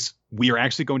space, we are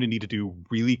actually going to need to do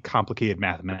really complicated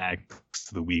mathematics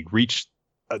so that we reach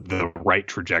the right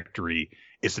trajectory.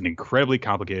 It's an incredibly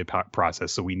complicated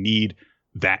process, so we need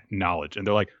that knowledge. And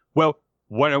they're like, well,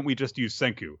 why don't we just use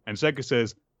Senku? And Senku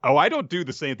says, oh, I don't do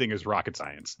the same thing as rocket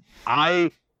science.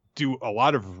 I do a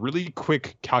lot of really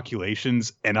quick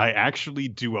calculations, and I actually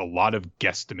do a lot of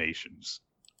guesstimations,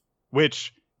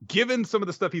 which, given some of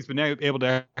the stuff he's been able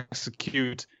to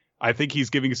execute, I think he's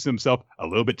giving himself a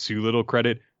little bit too little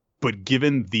credit. But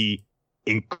given the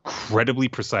incredibly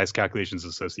precise calculations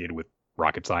associated with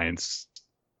rocket science.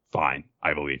 Fine,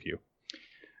 I believe you.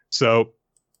 So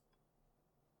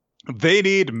they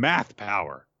need math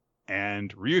power.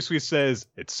 And Ryusui says,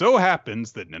 it so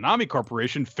happens that Nanami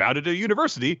Corporation founded a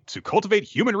university to cultivate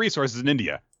human resources in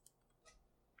India.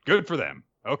 Good for them.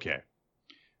 Okay.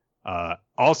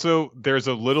 Also, there's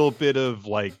a little bit of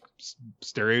like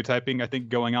stereotyping, I think,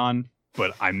 going on,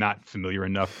 but I'm not familiar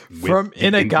enough with from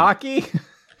Inagaki.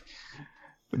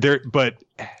 But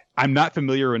I'm not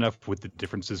familiar enough with the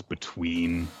differences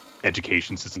between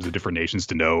education systems of different nations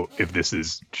to know if this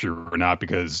is true or not.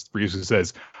 Because Ryusui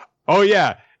says, "Oh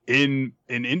yeah, in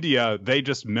India they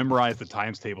just memorize the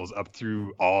times tables up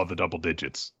through all the double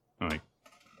digits." I'm like,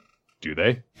 do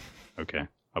they? Okay,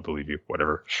 I'll believe you.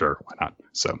 Whatever, sure, why not?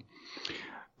 So,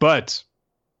 but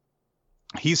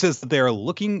he says that they are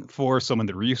looking for someone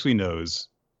that Ryusui knows,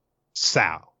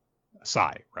 Sai,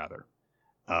 rather.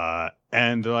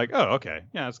 And they're like, oh, okay,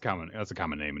 yeah, that's a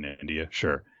common name in India,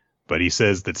 sure. But he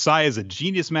says that Sai is a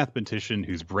genius mathematician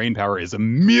whose brain power is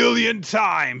 1,000,000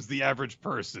 times the average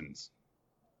person's.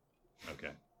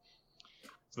 Okay.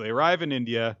 So they arrive in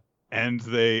India, and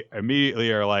they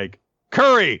immediately are like,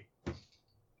 curry!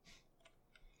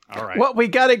 All right. Well, we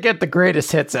got to get the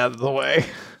greatest hits out of the way.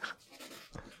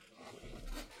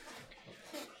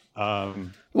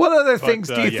 What other things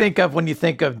do you think of when you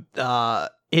think of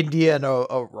India in a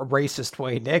racist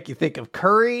way, Nick? You think of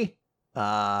curry?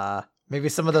 Maybe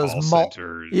some of those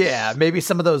maybe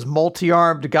some of those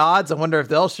multi-armed gods. I wonder if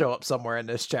they'll show up somewhere in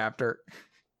this chapter.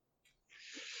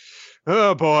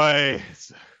 Oh boy.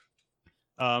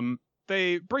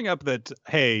 They bring up that,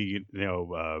 hey,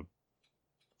 because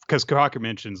Kohaku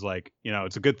mentions, like,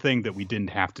 it's a good thing that we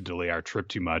didn't have to delay our trip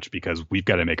too much because we've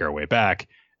got to make our way back.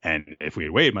 And if we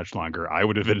had waited much longer, I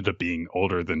would have ended up being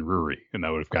older than Ruri, and that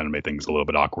would have kind of made things a little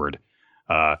bit awkward.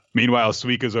 Meanwhile,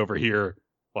 Suika's over here,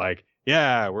 like,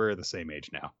 yeah, we're the same age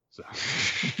now. So,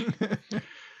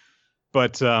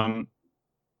 but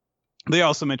they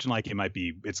also mention, like,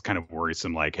 it's kind of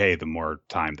worrisome, like, hey, the more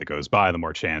time that goes by, the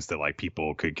more chance that, like,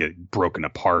 people could get broken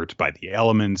apart by the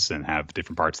elements and have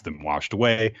different parts of them washed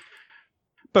away.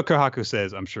 But Kohaku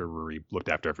says, I'm sure Ruri looked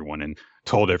after everyone and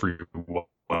told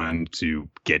everyone to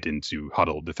get into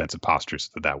huddled defensive postures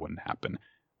so that wouldn't happen.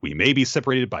 We may be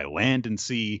separated by land and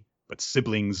sea, but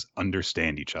siblings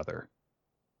understand each other.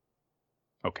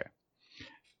 Okay.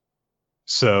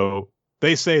 So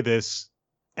they say this,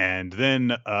 and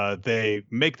then they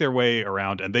make their way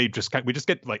around, and we just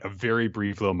get like a very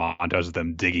brief little montage of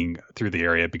them digging through the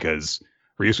area because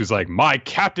Ryusui's like, my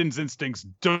captain's instincts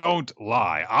don't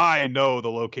lie. I know the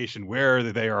location where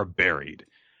they are buried.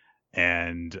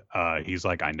 And he's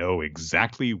like, I know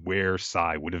exactly where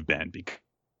Sai would have been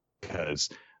because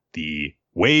the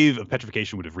wave of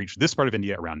petrification would have reached this part of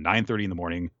India around 9:30 in the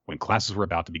morning when classes were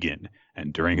about to begin.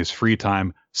 And during his free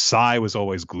time, Sai was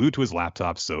always glued to his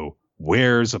laptop. So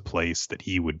where's a place that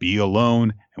he would be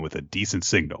alone and with a decent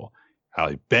signal?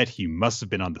 I bet he must have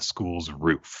been on the school's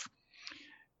roof.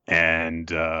 And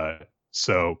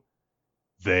so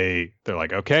they're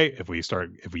like, okay, if we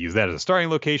use that as a starting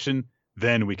location,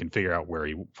 then we can figure out where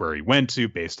he went to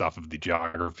based off of the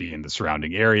geography in the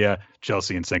surrounding area.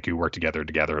 Chelsea and Senku work together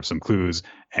to gather up some clues,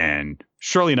 and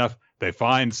surely enough, they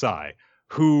find Sai,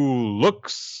 who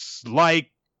looks like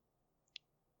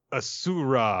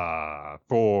Asura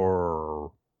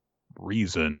for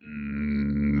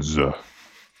reasons.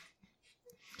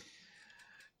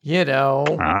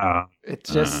 It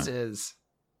just is.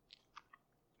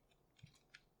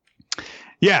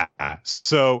 Yeah.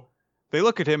 So they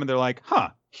look at him and they're like,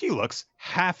 he looks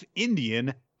half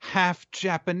Indian, half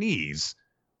Japanese.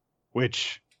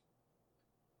 Which,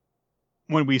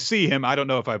 when we see him, I don't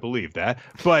know if I believe that.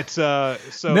 But, so...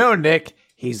 No, Nick,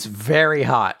 he's very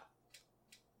hot.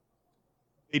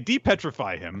 They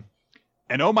depetrify him,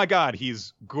 and oh my god,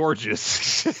 he's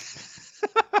gorgeous.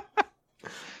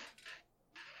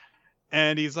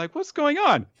 And he's like, what's going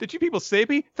on? Did you people save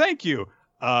me? Thank you.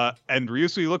 And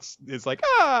Ryusui is like,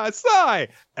 Sai!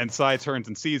 And Sai turns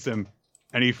and sees him,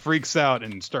 and he freaks out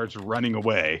and starts running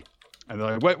away. And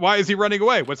they're like, why is he running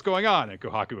away? What's going on? And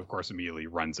Kohaku, of course, immediately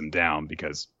runs him down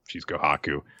because she's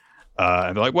Kohaku.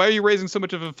 And they're like, why are you raising so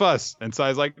much of a fuss? And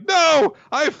Sai's like, no!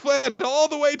 I fled all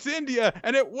the way to India,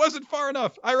 and it wasn't far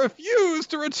enough. I refuse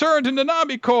to return to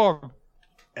Nanami Corp.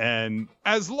 And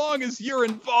as long as you're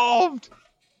involved...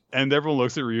 And everyone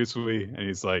looks at Ryusui, and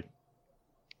he's like,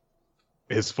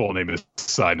 his full name is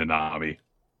Sai Nanami.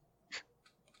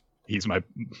 He's my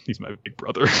big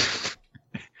brother.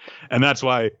 And that's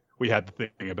why we had the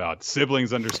thing about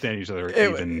siblings understand each other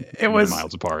even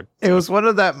miles apart. It was one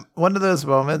of those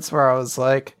moments where I was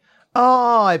like,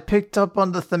 Oh, I picked up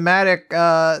on the thematic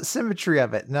symmetry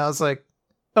of it, and I was like,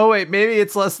 oh wait, maybe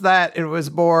it's less that. It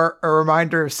was more a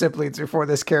reminder of siblings before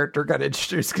this character got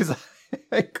introduced, because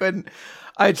I couldn't.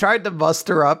 I tried to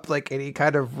muster up like any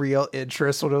kind of real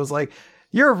interest when it was like,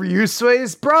 you're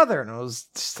Ryusue's brother, and I was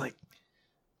just like,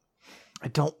 I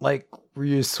don't like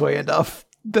Ryusue enough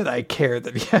that I care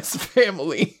that he has a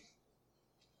family.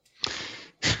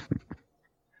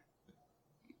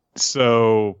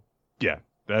 So, yeah,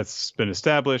 that's been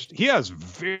established. He has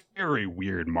very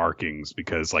weird markings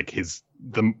because, like,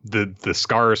 the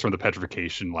scars from the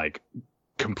petrification, like,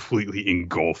 completely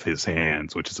engulf his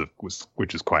hands, which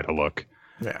is quite a look.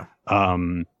 Yeah.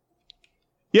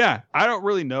 Yeah, I don't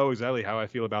really know exactly how I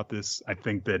feel about this. I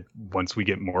think that once we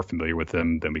get more familiar with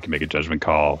him, then we can make a judgment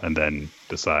call and then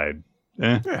decide.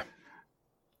 Yeah.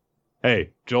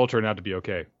 Hey, Joel turned out to be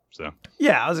okay. So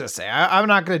yeah, I was gonna say I'm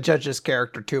not gonna judge this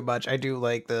character too much. I do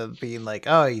like the being like,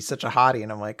 oh, he's such a hottie,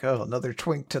 and I'm like, oh, another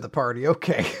twink to the party.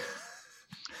 Okay.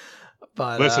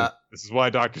 But listen, this is why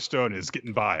Dr. Stone is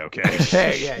getting by. Okay.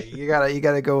 Hey, yeah, you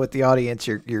gotta go with the audience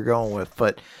you're going with,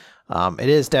 but. It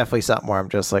is definitely something where I'm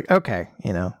just like, okay,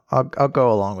 I'll go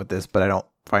along with this, but I don't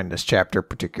find this chapter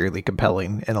particularly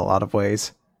compelling in a lot of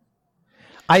ways.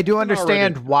 I do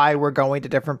understand why we're going to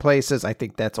different places. I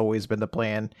think that's always been the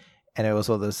plan. And it was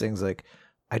one of those things like,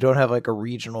 I don't have like a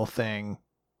regional thing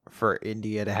for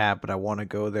India to have, but I want to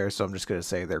go there. So I'm just going to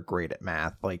say they're great at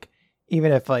math. Like,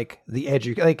 even if like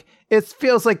it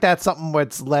feels like that's something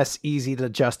that's less easy to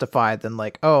justify than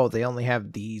like, oh, they only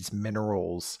have these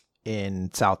minerals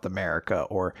in South America,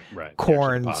 or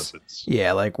corns.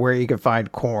 Yeah, like where you can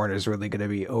find corn is really going to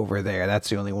be over there. That's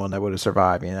the only one that would have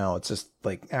survived. It's just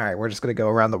like, all right, we're just going to go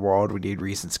around the world. We need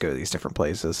reasons to go to these different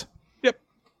places. Yep.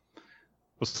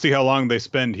 We'll see how long they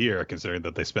spend here, considering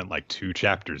that they spent like 2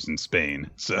 chapters in Spain.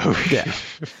 So yeah.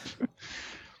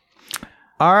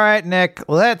 All right, Nick,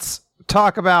 let's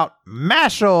talk about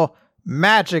Mashle,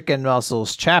 Magic and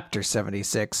Muscles, Chapter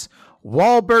 76,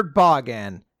 Walburg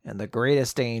Bogan and the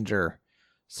Greatest Danger.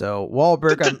 So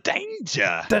Walburg, the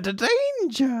danger. The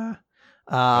danger.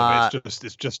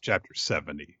 It's just chapter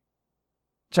 70.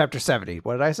 Chapter 70.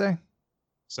 What did I say?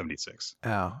 76.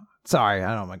 Oh, sorry.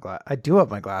 I don't have my I do have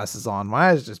my glasses on. My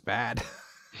eyes are just bad.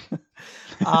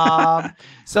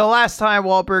 So last time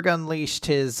Walburg unleashed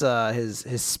his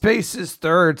Space's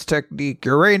Thirds technique,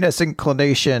 Uranus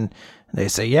Inclination. They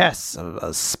say yes,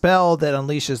 a spell that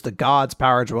unleashes the god's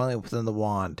power dwelling within the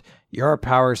wand. Your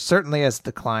power certainly has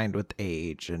declined with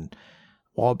age. And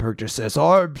Walburg just says,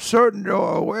 I'm certain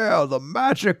you're aware of the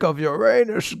magic of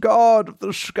Uranus, god of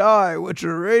the sky, which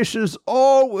erases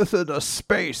all within a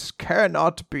space,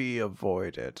 cannot be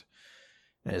avoided.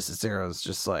 And Cicero's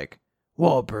just like,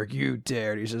 Walburg, you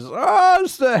dared. He says,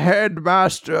 as the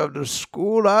headmaster of the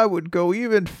school, I would go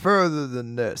even further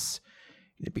than this.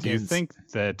 Do you think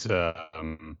that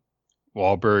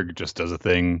Walburg just does a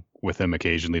thing with him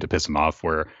occasionally to piss him off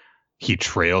where he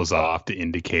trails off to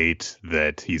indicate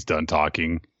that he's done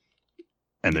talking,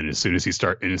 and then as soon as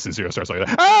Sincero starts like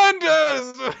that,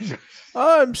 and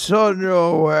I'm certain you're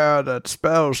aware that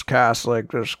spells cast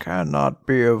like this cannot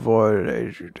be avoided.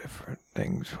 Age you different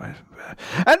things.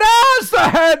 And as the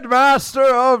headmaster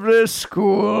of this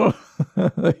school...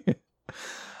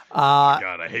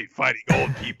 God, I hate fighting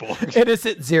old people.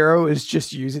 Innocent Zero is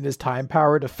just using his time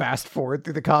power to fast forward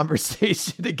through the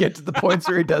conversation to get to the points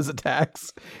where he does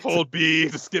attacks. Hold B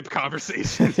to skip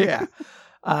conversation. Yeah.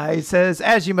 He says,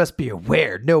 as you must be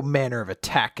aware, no manner of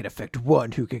attack can affect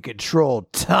one who can control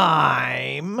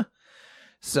time.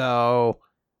 So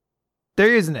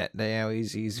they're using it.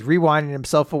 He's rewinding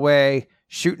himself away,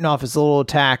 shooting off his little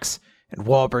attacks. And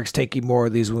Walburg's taking more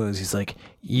of these wounds. He's like,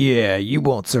 yeah, you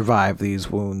won't survive these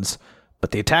wounds.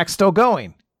 But the attack's still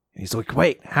going. And he's like,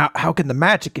 wait, how can the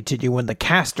magic continue when the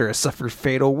caster has suffered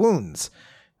fatal wounds?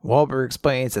 Walburg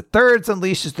explains that Thirds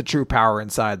unleashes the true power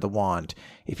inside the wand.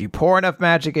 If you pour enough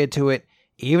magic into it,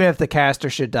 even if the caster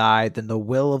should die, then the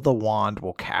will of the wand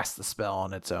will cast the spell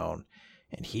on its own.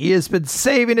 And he has been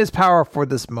saving his power for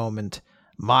this moment.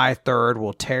 My Third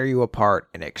will tear you apart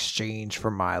in exchange for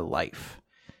my life.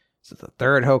 So the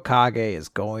third Hokage is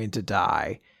going to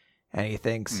die. And he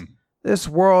thinks, this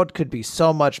world could be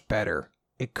so much better.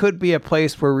 It could be a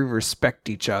place where we respect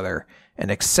each other and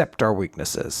accept our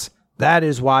weaknesses. That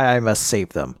is why I must save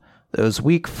them. Those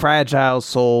weak, fragile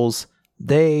souls,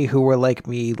 they who were like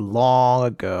me long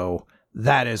ago.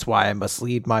 That is why I must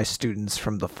lead my students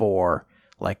from the fore,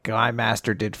 like my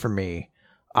master did for me.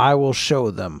 I will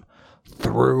show them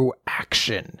through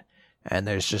action. And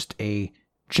there's just a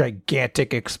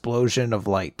gigantic explosion of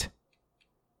light.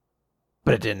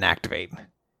 But it didn't activate.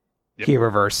 Yep. He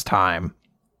reversed time.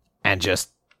 and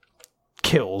just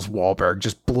kills Wahlberg,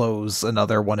 just blows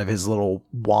another one of his little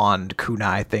wand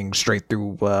kunai things straight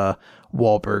through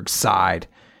Wahlberg's side,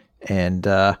 and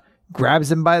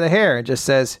grabs him by the hair and just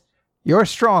says, "You're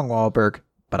strong, Wahlberg,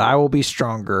 but I will be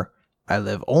stronger. I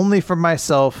live only for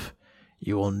myself.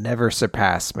 You will never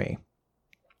surpass me."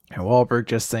 And Wahlberg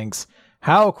just thinks,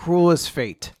 how cruel is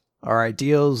fate? Our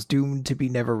ideals doomed to be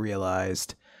never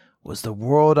realized. Was the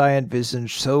world I envisioned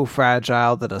so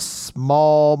fragile that a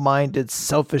small-minded,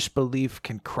 selfish belief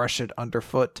can crush it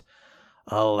underfoot?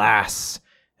 Alas.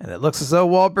 And it looks as though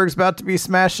Wahlberg's about to be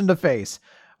smashed in the face.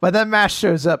 But then Mash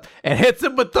shows up and hits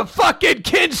him with the fucking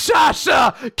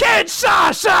Kinshasa!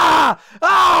 Kinshasa!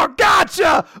 Oh,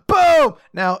 gotcha! Boom!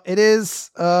 Now, it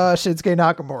is Shinsuke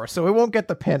Nakamura, so we won't get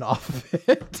the pin off of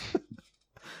it.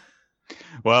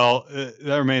 Well,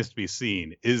 that remains to be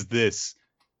seen. Is this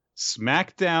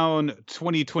SmackDown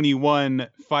 2021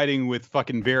 fighting with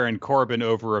fucking Baron Corbin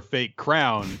over a fake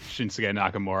crown, Shinsuke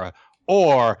Nakamura,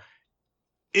 or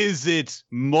is it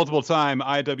multiple-time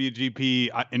IWGP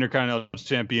Intercontinental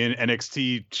Champion,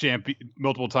 NXT champion,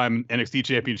 multiple-time NXT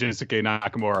champion Shinsuke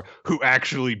Nakamura, who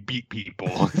actually beat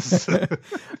people?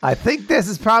 I think this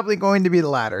is probably going to be the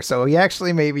latter. So he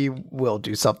actually maybe will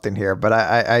do something here, but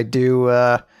I do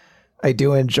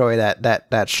enjoy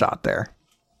that shot there.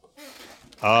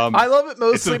 I love it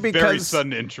mostly because it's a very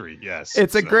sudden entry. Yes,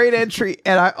 it's a great entry,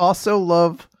 and I also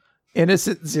love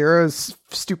Innocent Zero's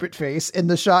stupid face in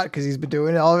the shot because he's been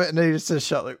doing all of it, and then he just says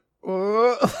shot like,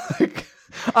 like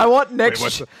I want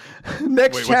what's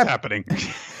happening?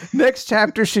 Next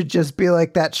chapter should just be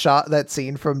like that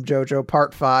scene from JoJo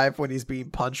Part 5 when he's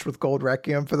being punched with Gold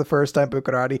Requiem for the first time,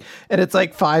 Bukarati, and it's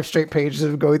like 5 straight pages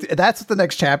of going through. That's what the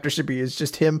next chapter should be, is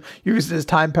just him using his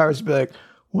time powers to be like,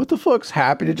 what the fuck's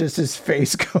happening? Just his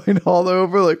face going all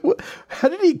over. Like, what? How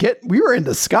did he get? We were in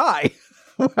the sky.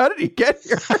 How did he get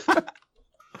here?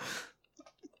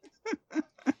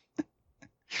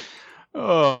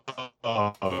 oh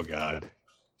God.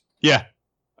 Yeah.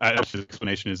 His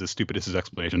explanation is as stupid as his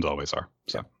explanations always are.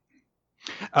 So,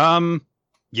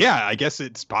 yeah, I guess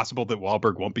it's possible that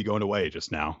Wahlberg won't be going away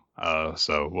just now.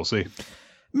 So we'll see.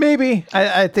 Maybe.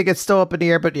 I think it's still up in the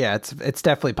air, but yeah, it's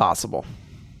definitely possible.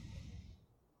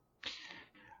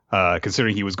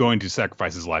 Considering he was going to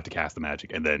sacrifice his life to cast the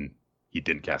magic, and then he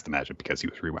didn't cast the magic because he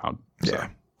was rewound. So. Yeah.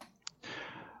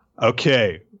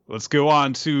 Okay, let's go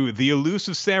on to The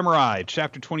Elusive Samurai,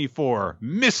 Chapter 24,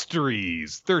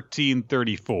 Mysteries,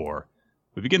 1334.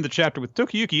 We begin the chapter with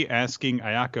Tokiyuki asking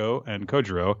Ayako and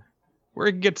Kojiro where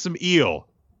he can get some eel.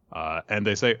 And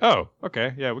they say, oh,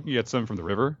 okay, yeah, we can get some from the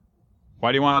river.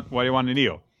 Why do you want an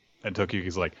eel? And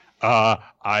Tokiyuki's like,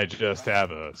 I just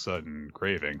have a sudden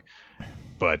craving.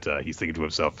 But he's thinking to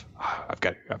himself, I've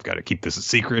got to keep this a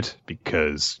secret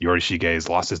because Yorishige has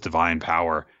lost his divine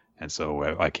power. And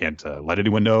so I can't let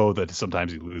anyone know that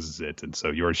sometimes he loses it. And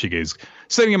so Yorishige is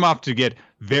sending him off to get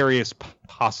various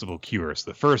possible cures.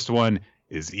 The first one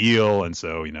is eel. And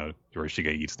so,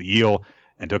 Yorishige eats the eel.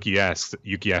 And Yuki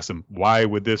asks him, why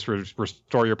would this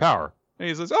restore your power? And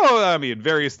he says,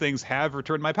 various things have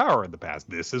returned my power in the past.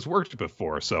 This has worked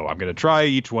before. So I'm going to try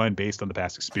each one based on the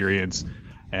past experience.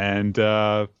 And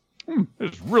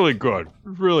it's really good.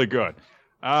 Really good.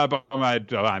 But my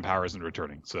divine power isn't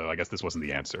returning, so I guess this wasn't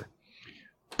the answer.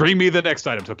 Bring me the next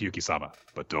item, Tokiyuki-sama,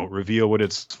 but don't reveal what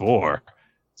it's for.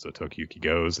 So Tokiyuki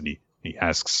goes, and he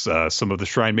asks some of the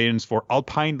shrine maidens for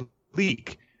Alpine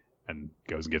Leek, and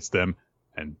goes and gets them,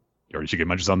 and Yorishige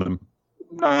munches on them.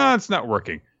 Nah, it's not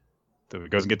working. So he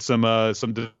goes and gets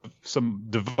some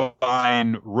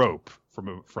divine rope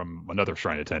from another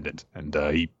shrine attendant, and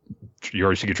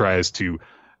Yorishige tries to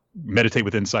meditate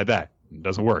with inside that. It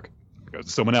doesn't work. Goes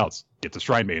to someone else, gets a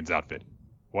shrine maiden's outfit.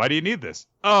 Why do you need this?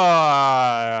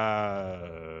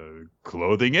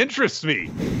 Clothing interests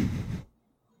me.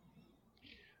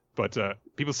 But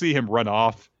people see him run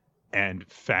off and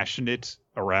fashion it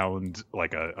around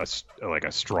like a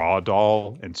straw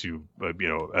doll into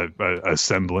a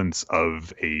semblance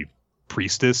of a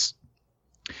priestess.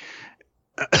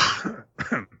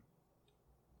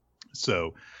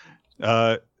 So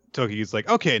Toki's like,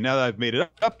 okay, now that I've made it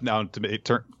up, now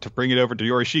to bring it over to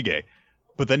Yorishige.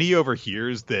 But then he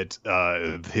overhears that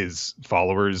his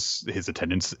followers, his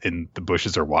attendants in the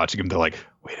bushes are watching him. They're like,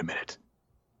 wait a minute.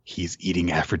 He's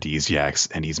eating aphrodisiacs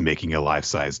and he's making a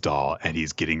life-size doll and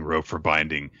he's getting rope for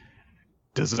binding.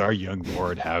 Does our young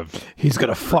lord have... He's going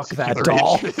to fuck that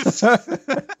doll.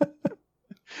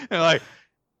 And like,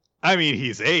 I mean,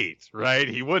 he's 8, right?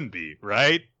 He wouldn't be,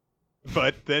 right?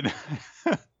 But then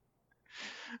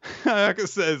Ayaka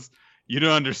says, you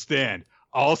don't understand.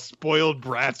 All spoiled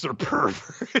brats are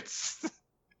perverts.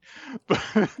 But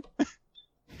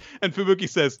And Fubuki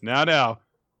says, now,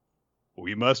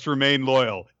 we must remain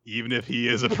loyal, even if he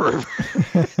is a pervert.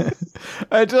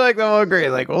 I do like the whole agree.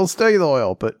 Like, we'll stay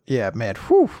loyal, but yeah, man,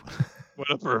 whew. What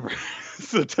a pervert.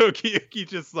 So Tokiyuki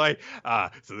just like,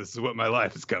 so this is what my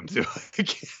life has come to.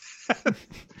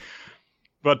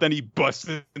 But then he busts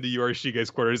into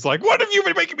Yorishige's quarters. He's like, what have you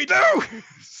been making me do?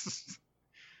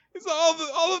 It's all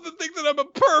of the things that I'm a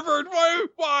pervert.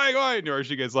 Why? And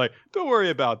Yorishige's like, don't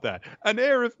worry about that. An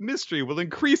air of mystery will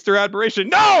increase their admiration.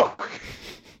 No!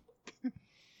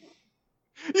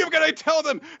 You've got to tell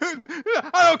them.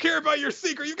 I don't care about your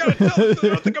secret. You've got to tell them so they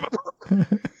don't think I'm a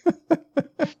pervert.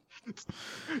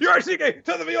 Yorishige,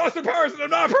 tell them you lost their powers and I'm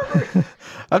not a pervert.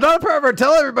 I'm not a pervert.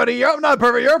 Tell everybody I'm not a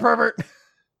pervert. You're a pervert.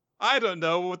 I don't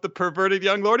know what the perverted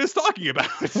young lord is talking about.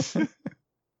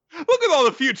 Look at all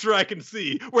the future I can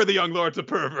see where the young lord's a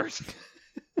pervert.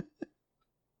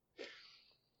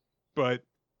 But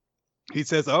he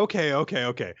says, okay.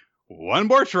 One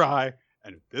more try.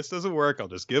 And if this doesn't work, I'll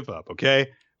just give up, okay?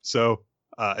 So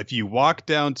if you walk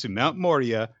down to Mount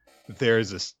Moria,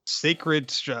 there's a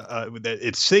sacred,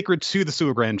 it's sacred to the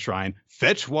Suwa Grand Shrine.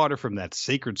 Fetch water from that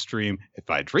sacred stream. If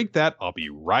I drink that, I'll be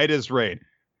right as rain.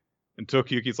 And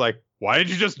Tokiyuki's like, why did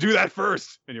you just do that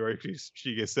first? And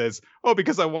Yorishige says,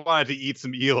 because I wanted to eat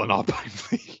some eel and alpine.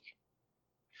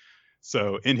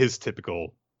 So in his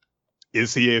typical,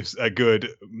 is he a good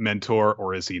mentor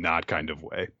or is he not kind of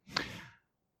way?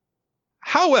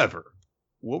 However,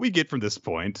 what we get from this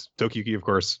point, Tokiyuki, of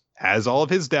course, has all of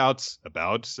his doubts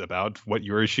about what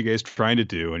Yorishige is trying to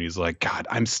do. And he's like, God,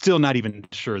 I'm still not even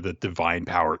sure that divine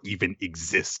power even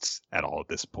exists at all at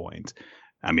this point.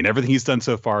 I mean, everything he's done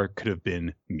so far could have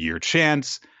been mere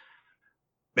chance.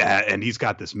 And he's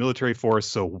got this military force,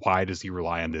 so why does he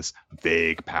rely on this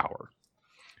vague power?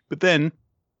 But then,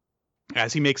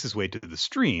 as he makes his way to the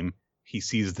stream, he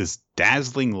sees this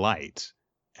dazzling light.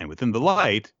 And within the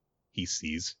light, he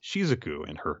sees Shizuku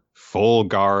in her full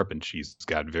garb, and she's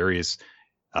got various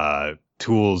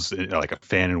tools, like a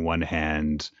fan in one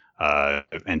hand,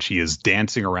 and she is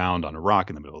dancing around on a rock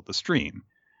in the middle of the stream.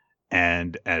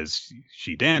 And as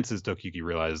she dances, Tokiyuki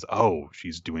realizes,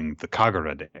 she's doing the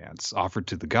Kagura dance offered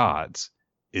to the gods.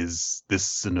 Is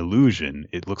this an illusion?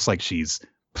 It looks like she's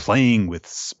playing with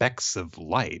specks of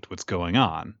light. What's going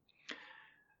on?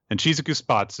 And Shizuku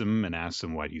spots him and asks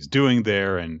him what he's doing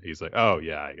there. And he's like,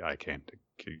 I came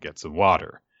to get some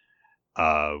water.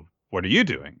 What are you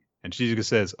doing? And Shizuku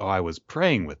says, I was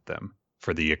praying with them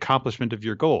for the accomplishment of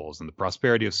your goals and the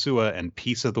prosperity of Suwa and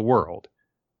peace of the world.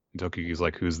 And Tokiyuki's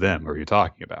like, who's them? What are you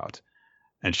talking about?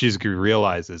 And Shizuku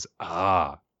realizes,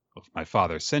 if my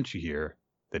father sent you here,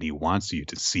 that he wants you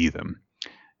to see them.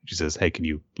 She says, hey, can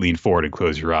you lean forward and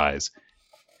close your eyes?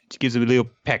 She gives him a little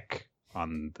peck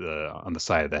on the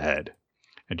side of the head.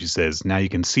 And she says, now you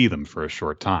can see them for a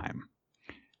short time.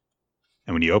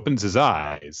 And when he opens his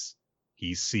eyes,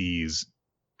 he sees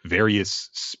various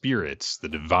spirits, the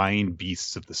divine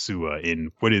beasts of the Suwa,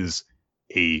 in what is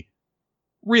a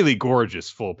really gorgeous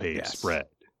full-page spread.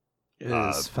 It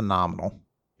is phenomenal.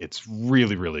 It's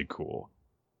really, really cool.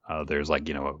 There's like,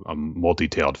 a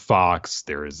multi-tailed fox.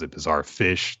 There is a bizarre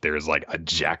fish. There's like a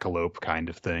jackalope kind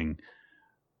of thing.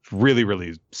 Really,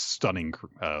 really stunning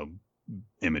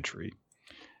imagery.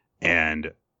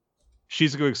 And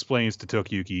Shizuku explains to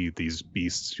Tokiyuki these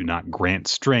beasts do not grant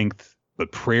strength,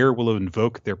 but prayer will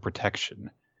invoke their protection.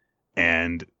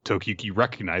 And Tokiyuki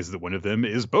recognizes that one of them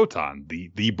is Botan,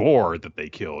 the boar that they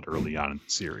killed early on in the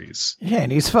series. Yeah,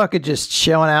 and he's fucking just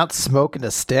chilling out, smoking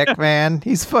a stick, man.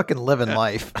 He's fucking living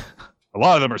life. A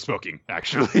lot of them are smoking,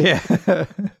 actually. Yeah.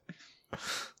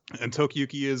 And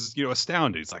Tokiyuki is,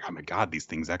 astounded. He's like, oh my God, these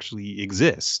things actually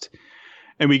exist.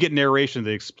 And we get narration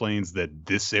that explains that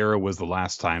this era was the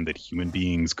last time that human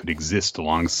beings could exist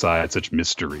alongside such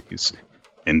mysteries.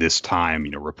 In this time,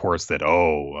 reports that,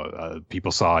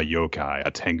 people saw a yokai,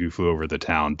 a tengu flew over the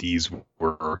town. These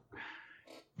were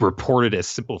reported as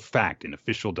simple fact in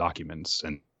official documents.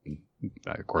 And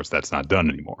of course, that's not done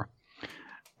anymore.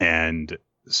 And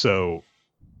so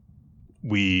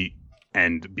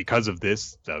because of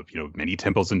this, many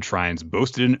temples and shrines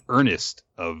boasted in earnest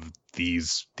of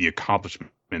the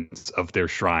accomplishments of their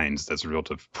shrines as a result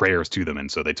of prayers to them.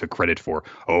 And so they took credit for,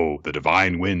 the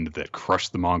divine wind that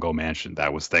crushed the Mongol mansion.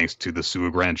 That was thanks to the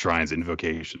Suwa Grand Shrine's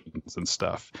invocations and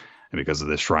stuff. And because of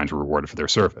this, shrines were rewarded for their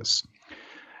service.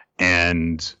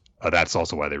 And that's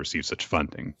also why they received such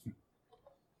funding.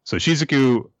 So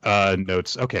Shizuku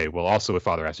notes, also if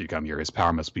Father asked you to come here, his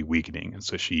power must be weakening. And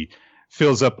so she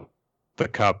fills up the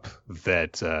cup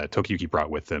that Tokiyuki brought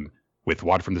with him with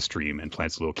water from the stream and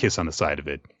plants a little kiss on the side of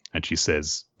it. And she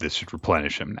says, this should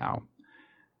replenish him now.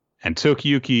 And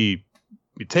Tokiyuki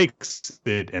takes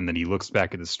it, and then he looks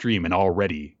back at the stream, and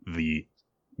already the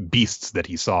beasts that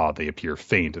he saw, they appear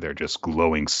faint. They're just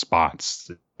glowing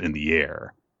spots in the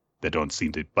air that don't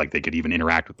seem to, like, they could even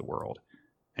interact with the world.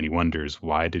 And he wonders,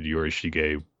 why did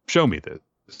Yorishige show me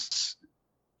this?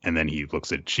 And then he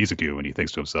looks at Shizuku and he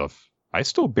thinks to himself, I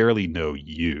still barely know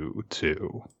you,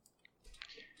 too.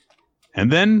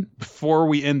 And then, before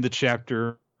we end the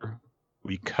chapter,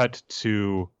 we cut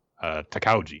to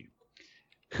Takauji,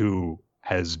 who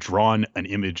has drawn an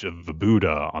image of the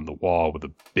Buddha on the wall with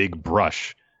a big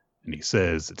brush. And he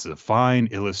says, it's a fine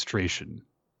illustration.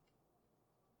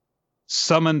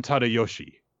 Summon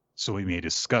Tadayoshi, so we may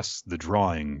discuss the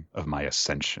drawing of my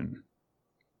ascension.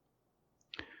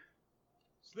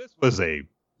 So this was a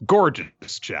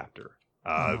gorgeous chapter.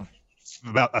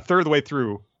 About a third of the way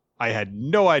through, I had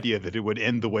no idea that it would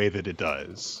end the way that it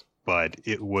does, but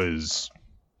it was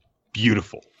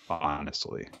beautiful,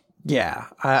 honestly. Yeah,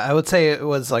 I would say it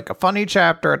was like a funny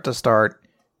chapter at the start,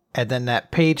 and then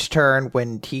that page turn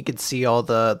when he could see all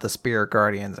the spirit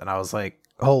guardians, and I was like,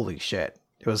 holy shit.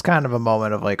 It was kind of a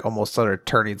moment of like almost sort of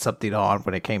turning something on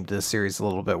when it came to this series a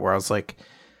little bit, where I was like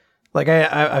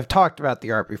I've talked about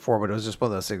the art before, but it was just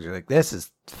one of those things where like, this is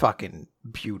fucking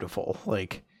beautiful.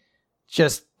 Like,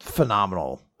 just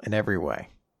phenomenal in every way.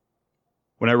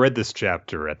 When I read this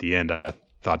chapter at the end, I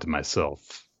thought to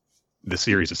myself, the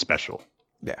series is special.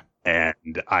 Yeah.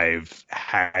 And I've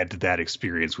had that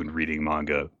experience when reading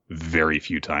manga very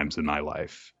few times in my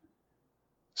life.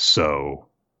 So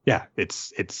yeah,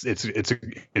 it's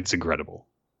incredible.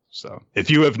 So if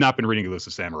you have not been reading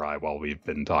Elusive Samurai while we've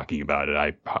been talking about it,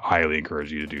 I highly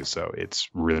encourage you to do so. It's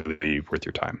really worth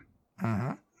your time.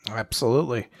 Mm-hmm.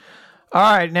 Absolutely.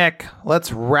 All right, Nick,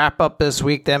 let's wrap up this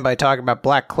week then by talking about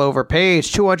Black Clover,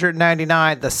 page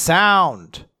 299, The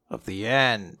Sound of the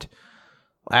End.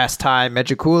 Last time,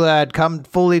 Megicula had come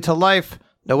fully to life.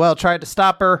 Noelle tried to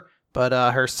stop her, but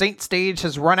her Saint stage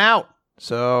has run out,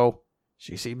 so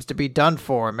she seems to be done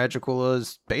for. Megicula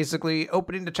is basically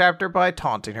opening the chapter by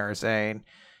taunting her, saying,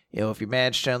 if you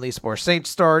manage to unleash more Saint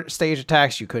stage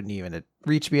attacks, you couldn't even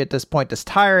reach me at this point. This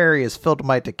entire area is filled with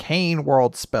my decaying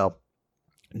world spell.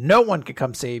 No one can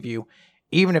come save you.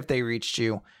 Even if they reached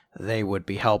you, they would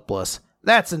be helpless.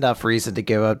 That's enough reason to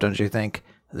give up, don't you think?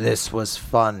 This was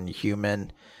fun,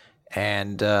 human.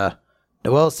 And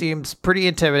Noelle seems pretty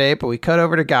intimidated, but we cut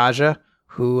over to Gaja,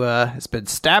 who has been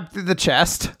stabbed through the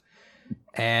chest.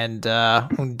 And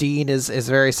Undine is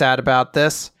very sad about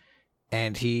this.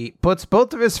 And he puts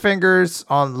both of his fingers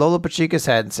on Lola Pachika's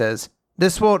head and says,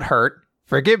 this won't hurt.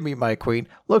 Forgive me, my queen.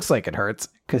 Looks like it hurts,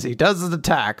 because he does his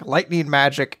attack, lightning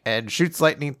magic, and shoots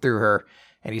lightning through her.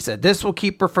 And he said, this will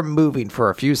keep her from moving for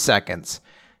a few seconds.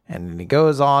 And then he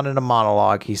goes on in a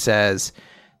monologue. He says,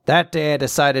 that day I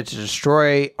decided to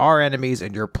destroy our enemies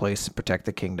in your place and protect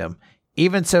the kingdom.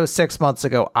 Even so, 6 months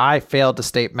ago, I failed to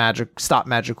stop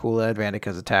Magicula and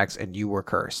Vandika's attacks, and you were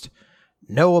cursed.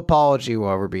 No apology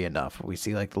will ever be enough. We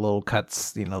see like the little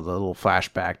cuts, the little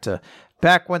flashback to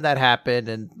back when that happened,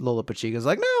 and Lola Pachika's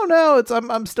like, no,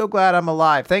 I'm still glad I'm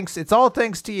alive. Thanks, it's all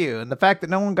thanks to you, and the fact that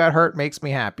no one got hurt makes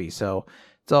me happy. So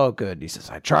it's all good. He says,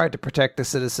 I tried to protect the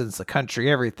citizens, the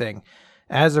country, everything.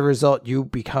 As a result, you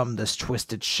become this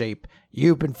twisted shape.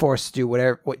 You've been forced to do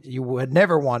what you would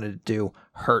never wanted to do,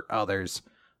 hurt others.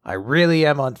 I really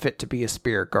am unfit to be a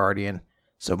spirit guardian.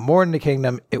 So more than the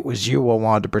kingdom, it was you I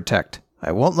wanted to protect.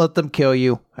 I won't let them kill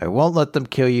you. I won't let them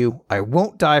kill you. I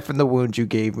won't die from the wounds you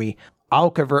gave me.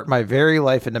 I'll convert my very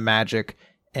life into magic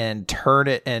and turn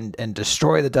it and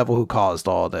destroy the devil who caused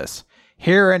all this.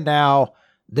 Here and now,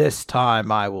 this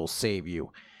time I will save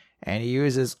you. And he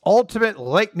uses ultimate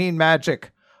lightning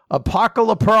magic,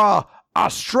 Apocalypra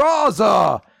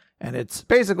Astraza. And it's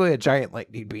basically a giant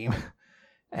lightning beam.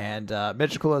 And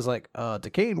Megicula is like,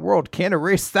 Decaying World can't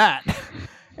erase that.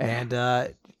 And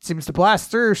it seems to blast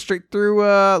straight through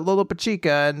Lola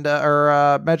Pachika and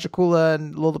Magicula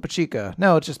and Lola Pachika.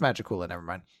 No, it's just Magicula. Never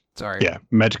mind. Sorry. Yeah,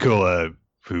 Magicula,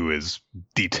 who is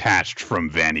detached from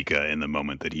Vanika in the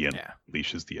moment that he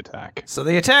unleashes the attack. So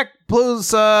the attack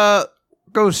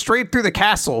goes straight through the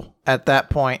castle at that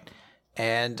point.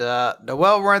 And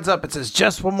Noelle runs up and says,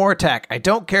 just one more attack. I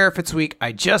don't care if it's weak.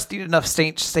 I just need enough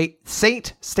Saint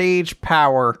stage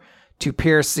power to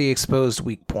pierce the exposed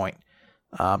weak point.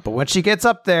 But when she gets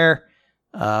up there,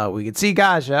 we can see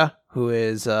Gaja, who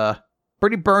is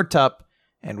pretty burnt up,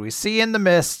 and we see in the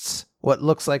mists what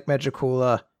looks like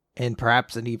Megicula in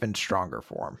perhaps an even stronger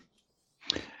form.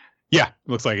 Yeah,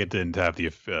 looks like it didn't have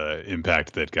the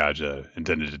impact that Gaja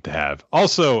intended it to have.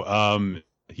 Also,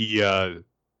 he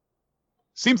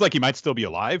seems like he might still be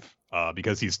alive.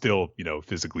 because he's still,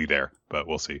 physically there, but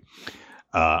we'll see.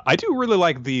 I do really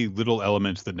like the little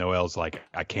elements that Noelle's like,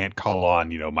 I can't call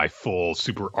on, my full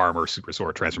super armor, super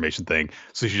sword transformation thing.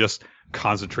 So she just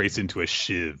concentrates into a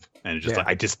shiv and it's just like,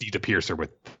 I just need to pierce her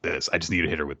with this. I just need to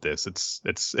hit her with this.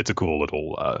 It's a cool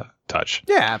little touch.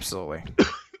 Yeah, absolutely.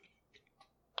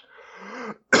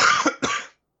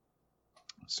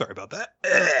 Sorry about that.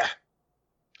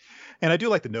 And I do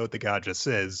like the note that God just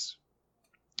says,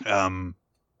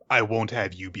 I won't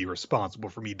have you be responsible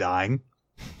for me dying.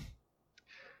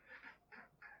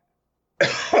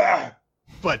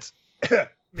 But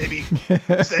maybe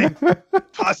saying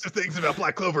positive things about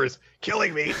Black Clover is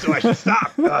killing me, so I should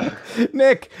stop.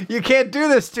 Nick, you can't do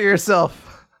this to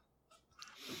yourself.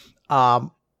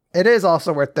 It is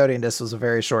also worth noting this was a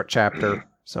very short chapter,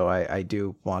 so I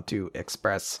do want to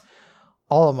express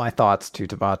all of my thoughts to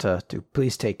Tabata to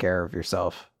please take care of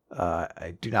yourself.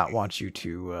 I do not want you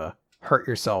to hurt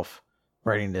yourself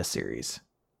writing this series.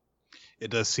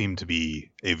 It does seem to be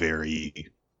a very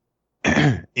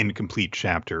incomplete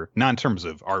chapter, not in terms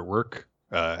of artwork,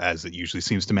 as it usually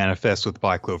seems to manifest with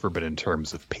Black Clover, but in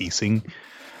terms of pacing.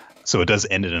 So it does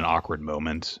end in an awkward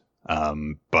moment.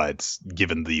 But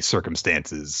given the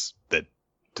circumstances that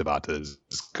Tabata is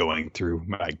going through,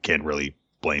 I can't really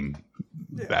blame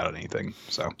that on anything.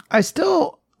 So I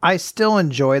still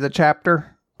enjoy the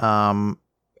chapter.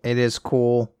 It is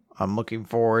cool. I'm looking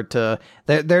forward to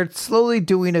they're slowly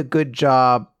doing a good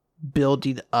job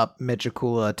building up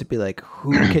Michikula to be like,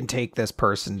 who can take this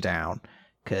person down?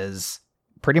 Because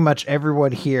pretty much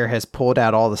everyone here has pulled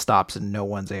out all the stops and no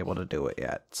one's able to do it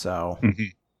yet. So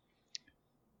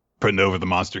putting over the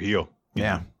monster heel.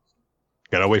 Yeah.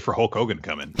 Gotta wait for Hulk Hogan to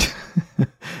come in.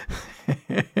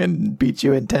 And beat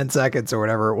you in 10 seconds or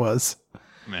whatever it was.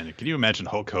 Man, can you imagine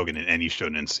Hulk Hogan in any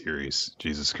shonen series?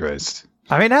 Jesus Christ.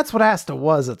 I mean, that's what Asta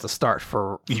was at the start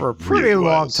for a pretty really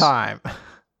long was. time.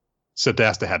 Except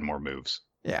Asta had more moves.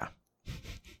 Yeah.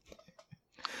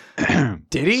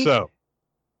 Did he? So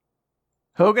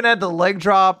Hogan had the leg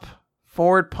drop,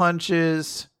 forward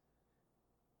punches,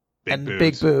 and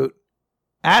big boot.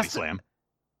 Slam.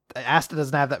 Asta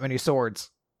doesn't have that many swords.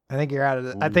 I think you're out of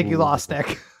it. I think you lost,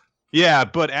 Nick. Yeah,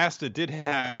 but Asta did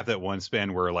have that one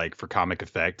span where, like, for comic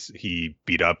effect, he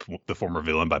beat up the former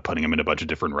villain by putting him in a bunch of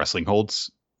different wrestling holds.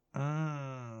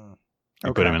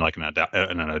 He put him in like an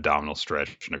abdominal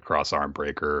stretch and a cross arm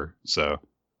breaker. So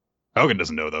Hogan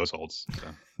doesn't know those holds. So.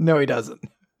 No, he doesn't.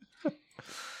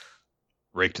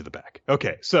 Rake to the back.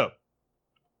 Okay, so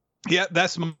yeah,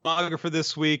 that's manga for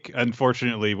this week.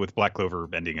 Unfortunately, with Black Clover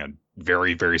ending on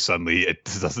very, very suddenly, it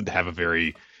doesn't have a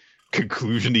very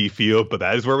conclusion-y feel, but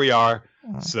that is where we are.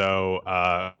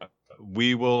 So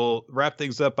we will wrap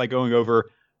things up by going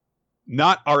over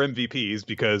not our MVPs,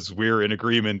 because we're in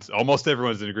agreement. Almost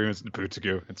everyone's in agreement with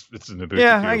Nabutuku. It's in Nabutuku.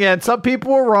 Yeah, again, some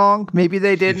people were wrong. Maybe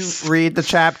they didn't read the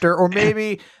chapter, or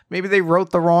maybe they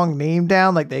wrote the wrong name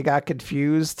down, like they got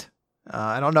confused.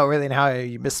 I don't know really how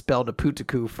you misspelled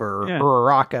Nabutuku for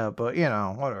Uraraka, but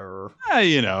whatever.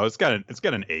 It's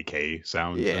got an AK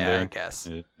sound in there. I guess.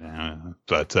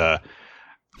 But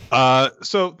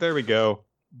so there we go.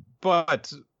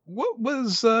 But what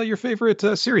was your favorite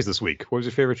series this week? What was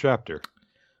your favorite chapter?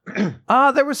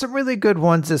 There were some really good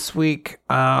ones this week.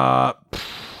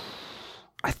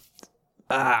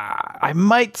 I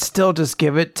might still just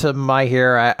give it to My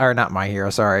Hero, or not My Hero,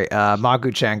 sorry.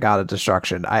 Magu-chan God of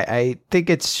Destruction. I think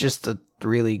it's just a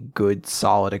really good,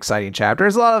 solid, exciting chapter.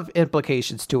 There's a lot of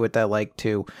implications to it that I like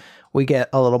too. We get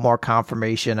a little more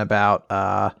confirmation about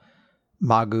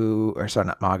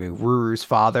Ruru's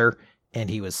father, and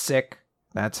he was sick.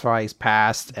 That's why he's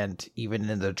passed, and even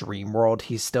in the dream world,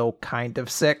 he's still kind of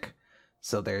sick.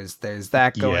 So there's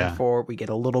that going forward. We get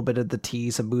a little bit of the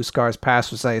tease of Muskar's past,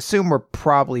 which I assume we're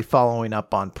probably following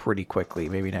up on pretty quickly,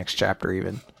 maybe next chapter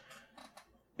even.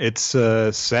 It's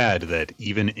sad that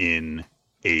even in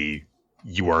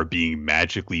you are being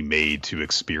magically made to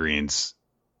experience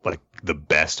like the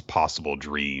best possible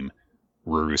dream,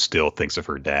 Ruru still thinks of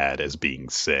her dad as being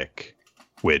sick,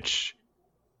 which,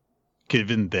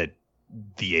 given that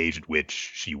the age at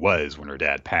which she was when her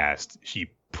dad passed,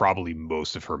 probably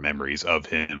most of her memories of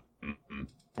him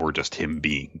were just him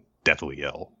being deathly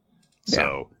ill. Yeah.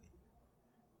 So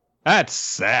that's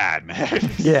sad, man.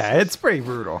 Yeah, it's pretty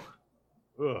brutal.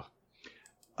 Ugh.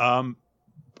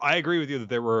 I agree with you that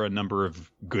there were a number of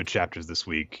good chapters this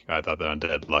week. I thought that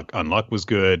Unluck was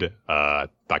good. Thought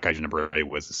Kaiju number 8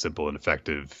 was a simple and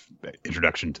effective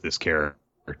introduction to this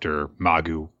character.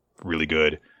 Magu, really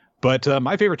good. But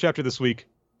my favorite chapter this week,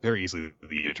 very easily,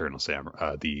 the Eternal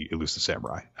Samurai, the Elusive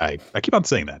Samurai. I keep on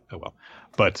saying that. Oh well,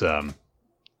 but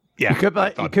Yeah,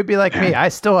 you could be like me. I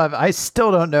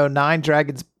still don't know Nine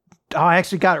Dragons. Oh, I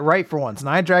actually got it right for once.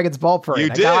 Nine Dragons Ball Parade. You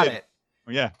did. I got it.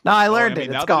 Yeah. No, I learned it.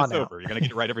 It's gone now. Over. You're gonna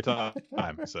get it right every time.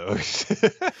 So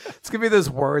it's gonna be those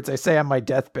words I say on my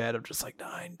deathbed. I'm just like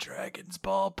Nine Dragons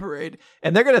Ball Parade,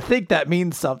 and they're gonna think that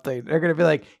means something. They're gonna be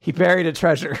like, he buried a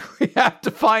treasure. We have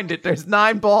to find it. There's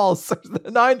 9 balls.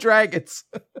 9 dragons.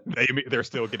 They're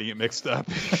still getting it mixed up.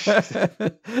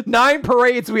 9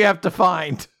 parades we have to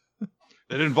find.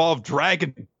 That involve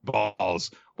Dragon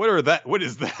Balls. What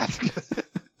is that?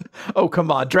 Oh, come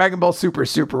on. Dragon Ball Super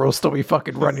will still be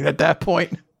fucking running at that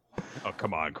point. Oh,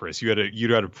 come on, Chris. You had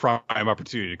a prime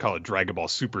opportunity to call it Dragon Ball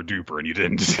Super Duper, and you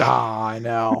didn't. I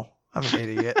know. I'm an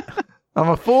idiot. I'm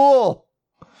a fool.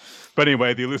 But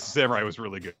anyway, The Elusive Samurai was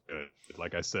really good.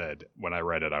 Like I said, when I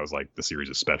read it, I was like, the series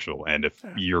is special. And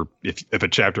if a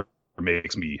chapter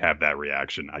makes me have that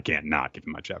reaction, I can't not give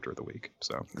him my chapter of the week.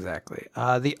 So exactly.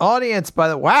 The audience, by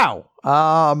the wow.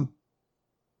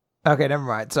 Okay, never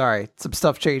mind. Sorry. Some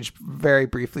stuff changed very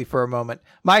briefly for a moment.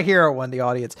 My Hero won the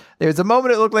audience. There was a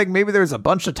moment it looked like maybe there was a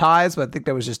bunch of ties, but I think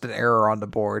that was just an error on the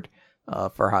board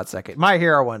for a hot second. My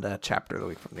Hero won the chapter of the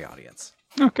week from the audience.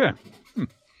 Okay.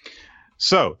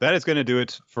 So that is going to do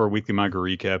it for Weekly Manga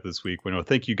Recap this week. We want to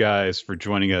thank you guys for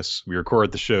joining us. We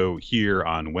record the show here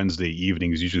on Wednesday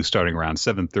evenings, usually starting around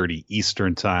 7:30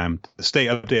 Eastern time. To stay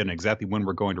updated on exactly when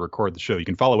we're going to record the show, you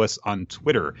can follow us on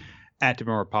Twitter. At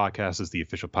Demerara Podcast is the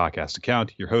official podcast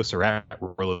account. Your hosts are at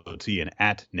Rollo T and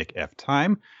at Nick F.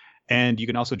 Time. And you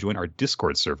can also join our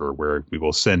Discord server, where we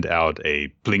will send out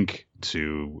a link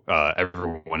to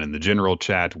everyone in the general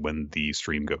chat when the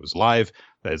stream goes live.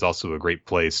 That is also a great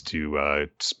place to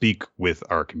speak with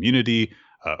our community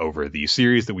over the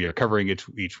series that we are covering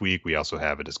each week. We also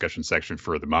have a discussion section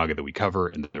for the manga that we cover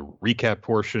in the recap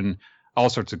portion. All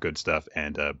sorts of good stuff.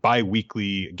 And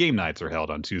bi-weekly game nights are held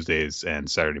on Tuesdays and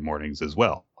Saturday mornings as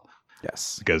well.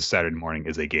 Yes. Because Saturday morning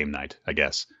is a game night, I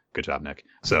guess. Good job, Nick.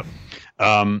 So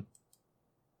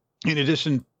in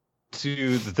addition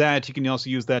to that, you can also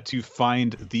use that to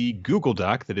find the Google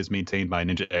Doc that is maintained by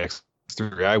Ninja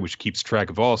X3i, which keeps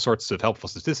track of all sorts of helpful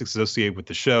statistics associated with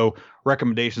the show,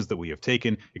 recommendations that we have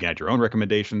taken. You can add your own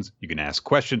recommendations. You can ask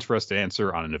questions for us to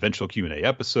answer on an eventual Q&A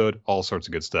episode, all sorts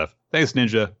of good stuff. Thanks,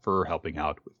 Ninja, for helping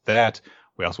out with that.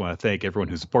 We also want to thank everyone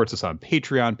who supports us on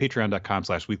Patreon,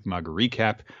 patreon.com/Weekly Manga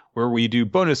Recap, where we do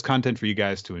bonus content for you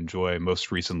guys to enjoy.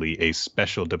 Most recently, a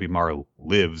special WMR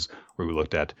Lives, where we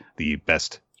looked at the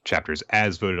best chapters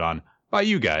as voted on by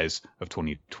you guys of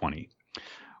 2020.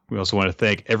 We also want to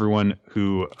thank everyone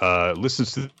who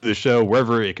listens to the show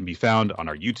wherever it can be found on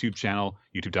our YouTube channel,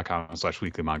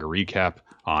 youtube.com/Weekly Manga Recap,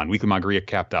 on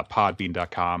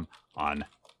weeklymangarecap.podbean.com, on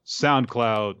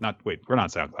SoundCloud. We're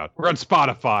not SoundCloud. We're on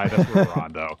Spotify. That's where we're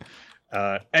on, though.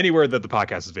 Anywhere that the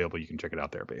podcast is available, you can check it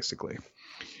out there, basically.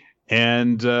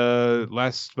 And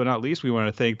last but not least, we want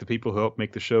to thank the people who help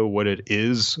make the show what it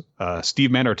is.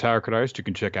 Steve Mann, our tower artist. You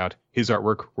can check out his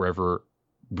artwork wherever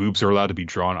boobs are allowed to be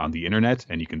drawn on the internet,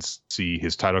 and you can see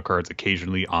his title cards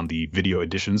occasionally on the video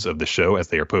editions of the show as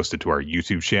they are posted to our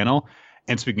YouTube channel.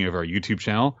 And speaking of our YouTube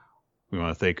channel, we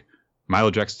want to thank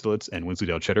Milo Jack Stillitz and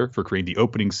Winslow Cheddar for creating the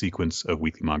opening sequence of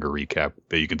Weekly Manga Recap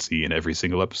that you can see in every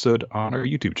single episode on our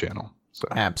YouTube channel. So.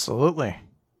 Absolutely.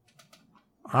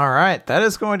 All right, that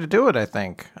is going to do it, I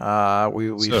think.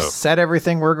 We've said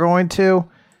everything we're going to,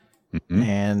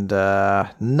 and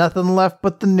nothing left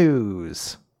but the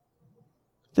news.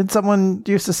 Did someone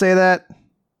used to say that?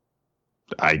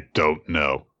 I don't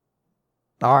know.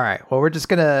 All right. Well, we're just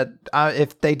going to...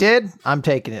 if they did, I'm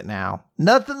taking it now.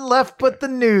 Nothing left but the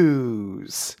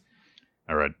news.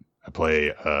 All right. I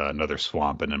play another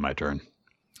swamp and then my turn.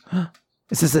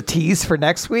 Is this a tease for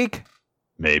next week?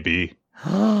 Maybe.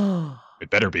 It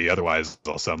better be. Otherwise,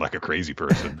 I'll sound like a crazy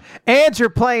person. And you're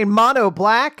playing Mono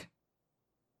Black?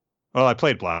 Well, I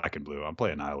played Black and Blue. I'm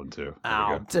playing Island too.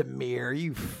 Oh, Demir,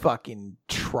 you fucking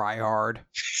tryhard.